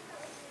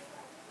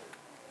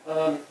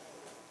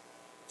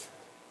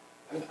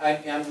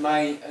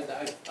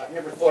 I've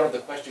never thought of the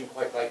question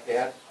quite like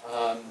that,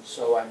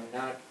 so I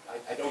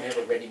don't have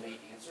a ready-made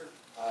answer.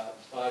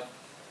 But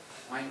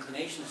my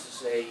inclination is to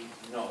say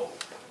no.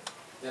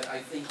 That I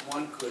think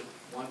one could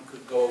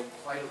go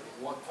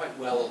quite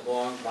well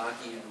along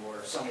Lockean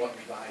or somewhat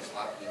revised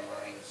Lockean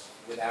lines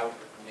without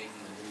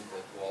making the move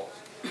that Rawls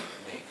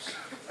makes.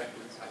 I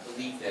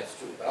believe that's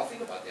true, but I'll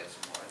think about that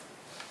some more.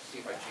 See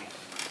if I change my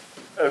mind.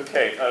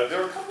 Okay,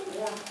 there are a couple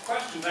more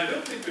questions. I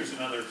don't think there's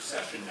another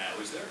session now,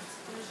 is there?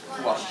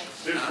 Lunch.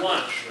 There's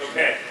lunch.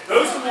 Okay.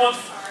 Those who want,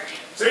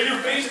 so you're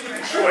faced with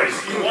a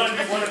choice. Do you want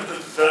to be one of the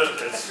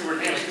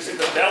Stuart Hannity, is it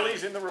the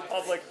bellies in the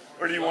Republic,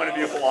 or do you want to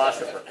be a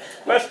philosopher?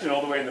 Question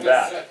all the way in the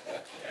back.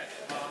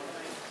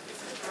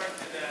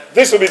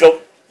 This will be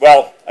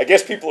well, I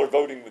guess people are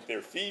voting with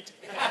their feet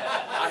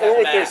or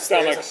with their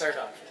stomachs.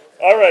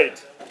 All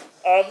right.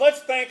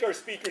 Let's thank our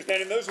speakers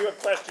then, and those who have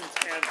questions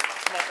can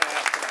come up and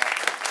ask them.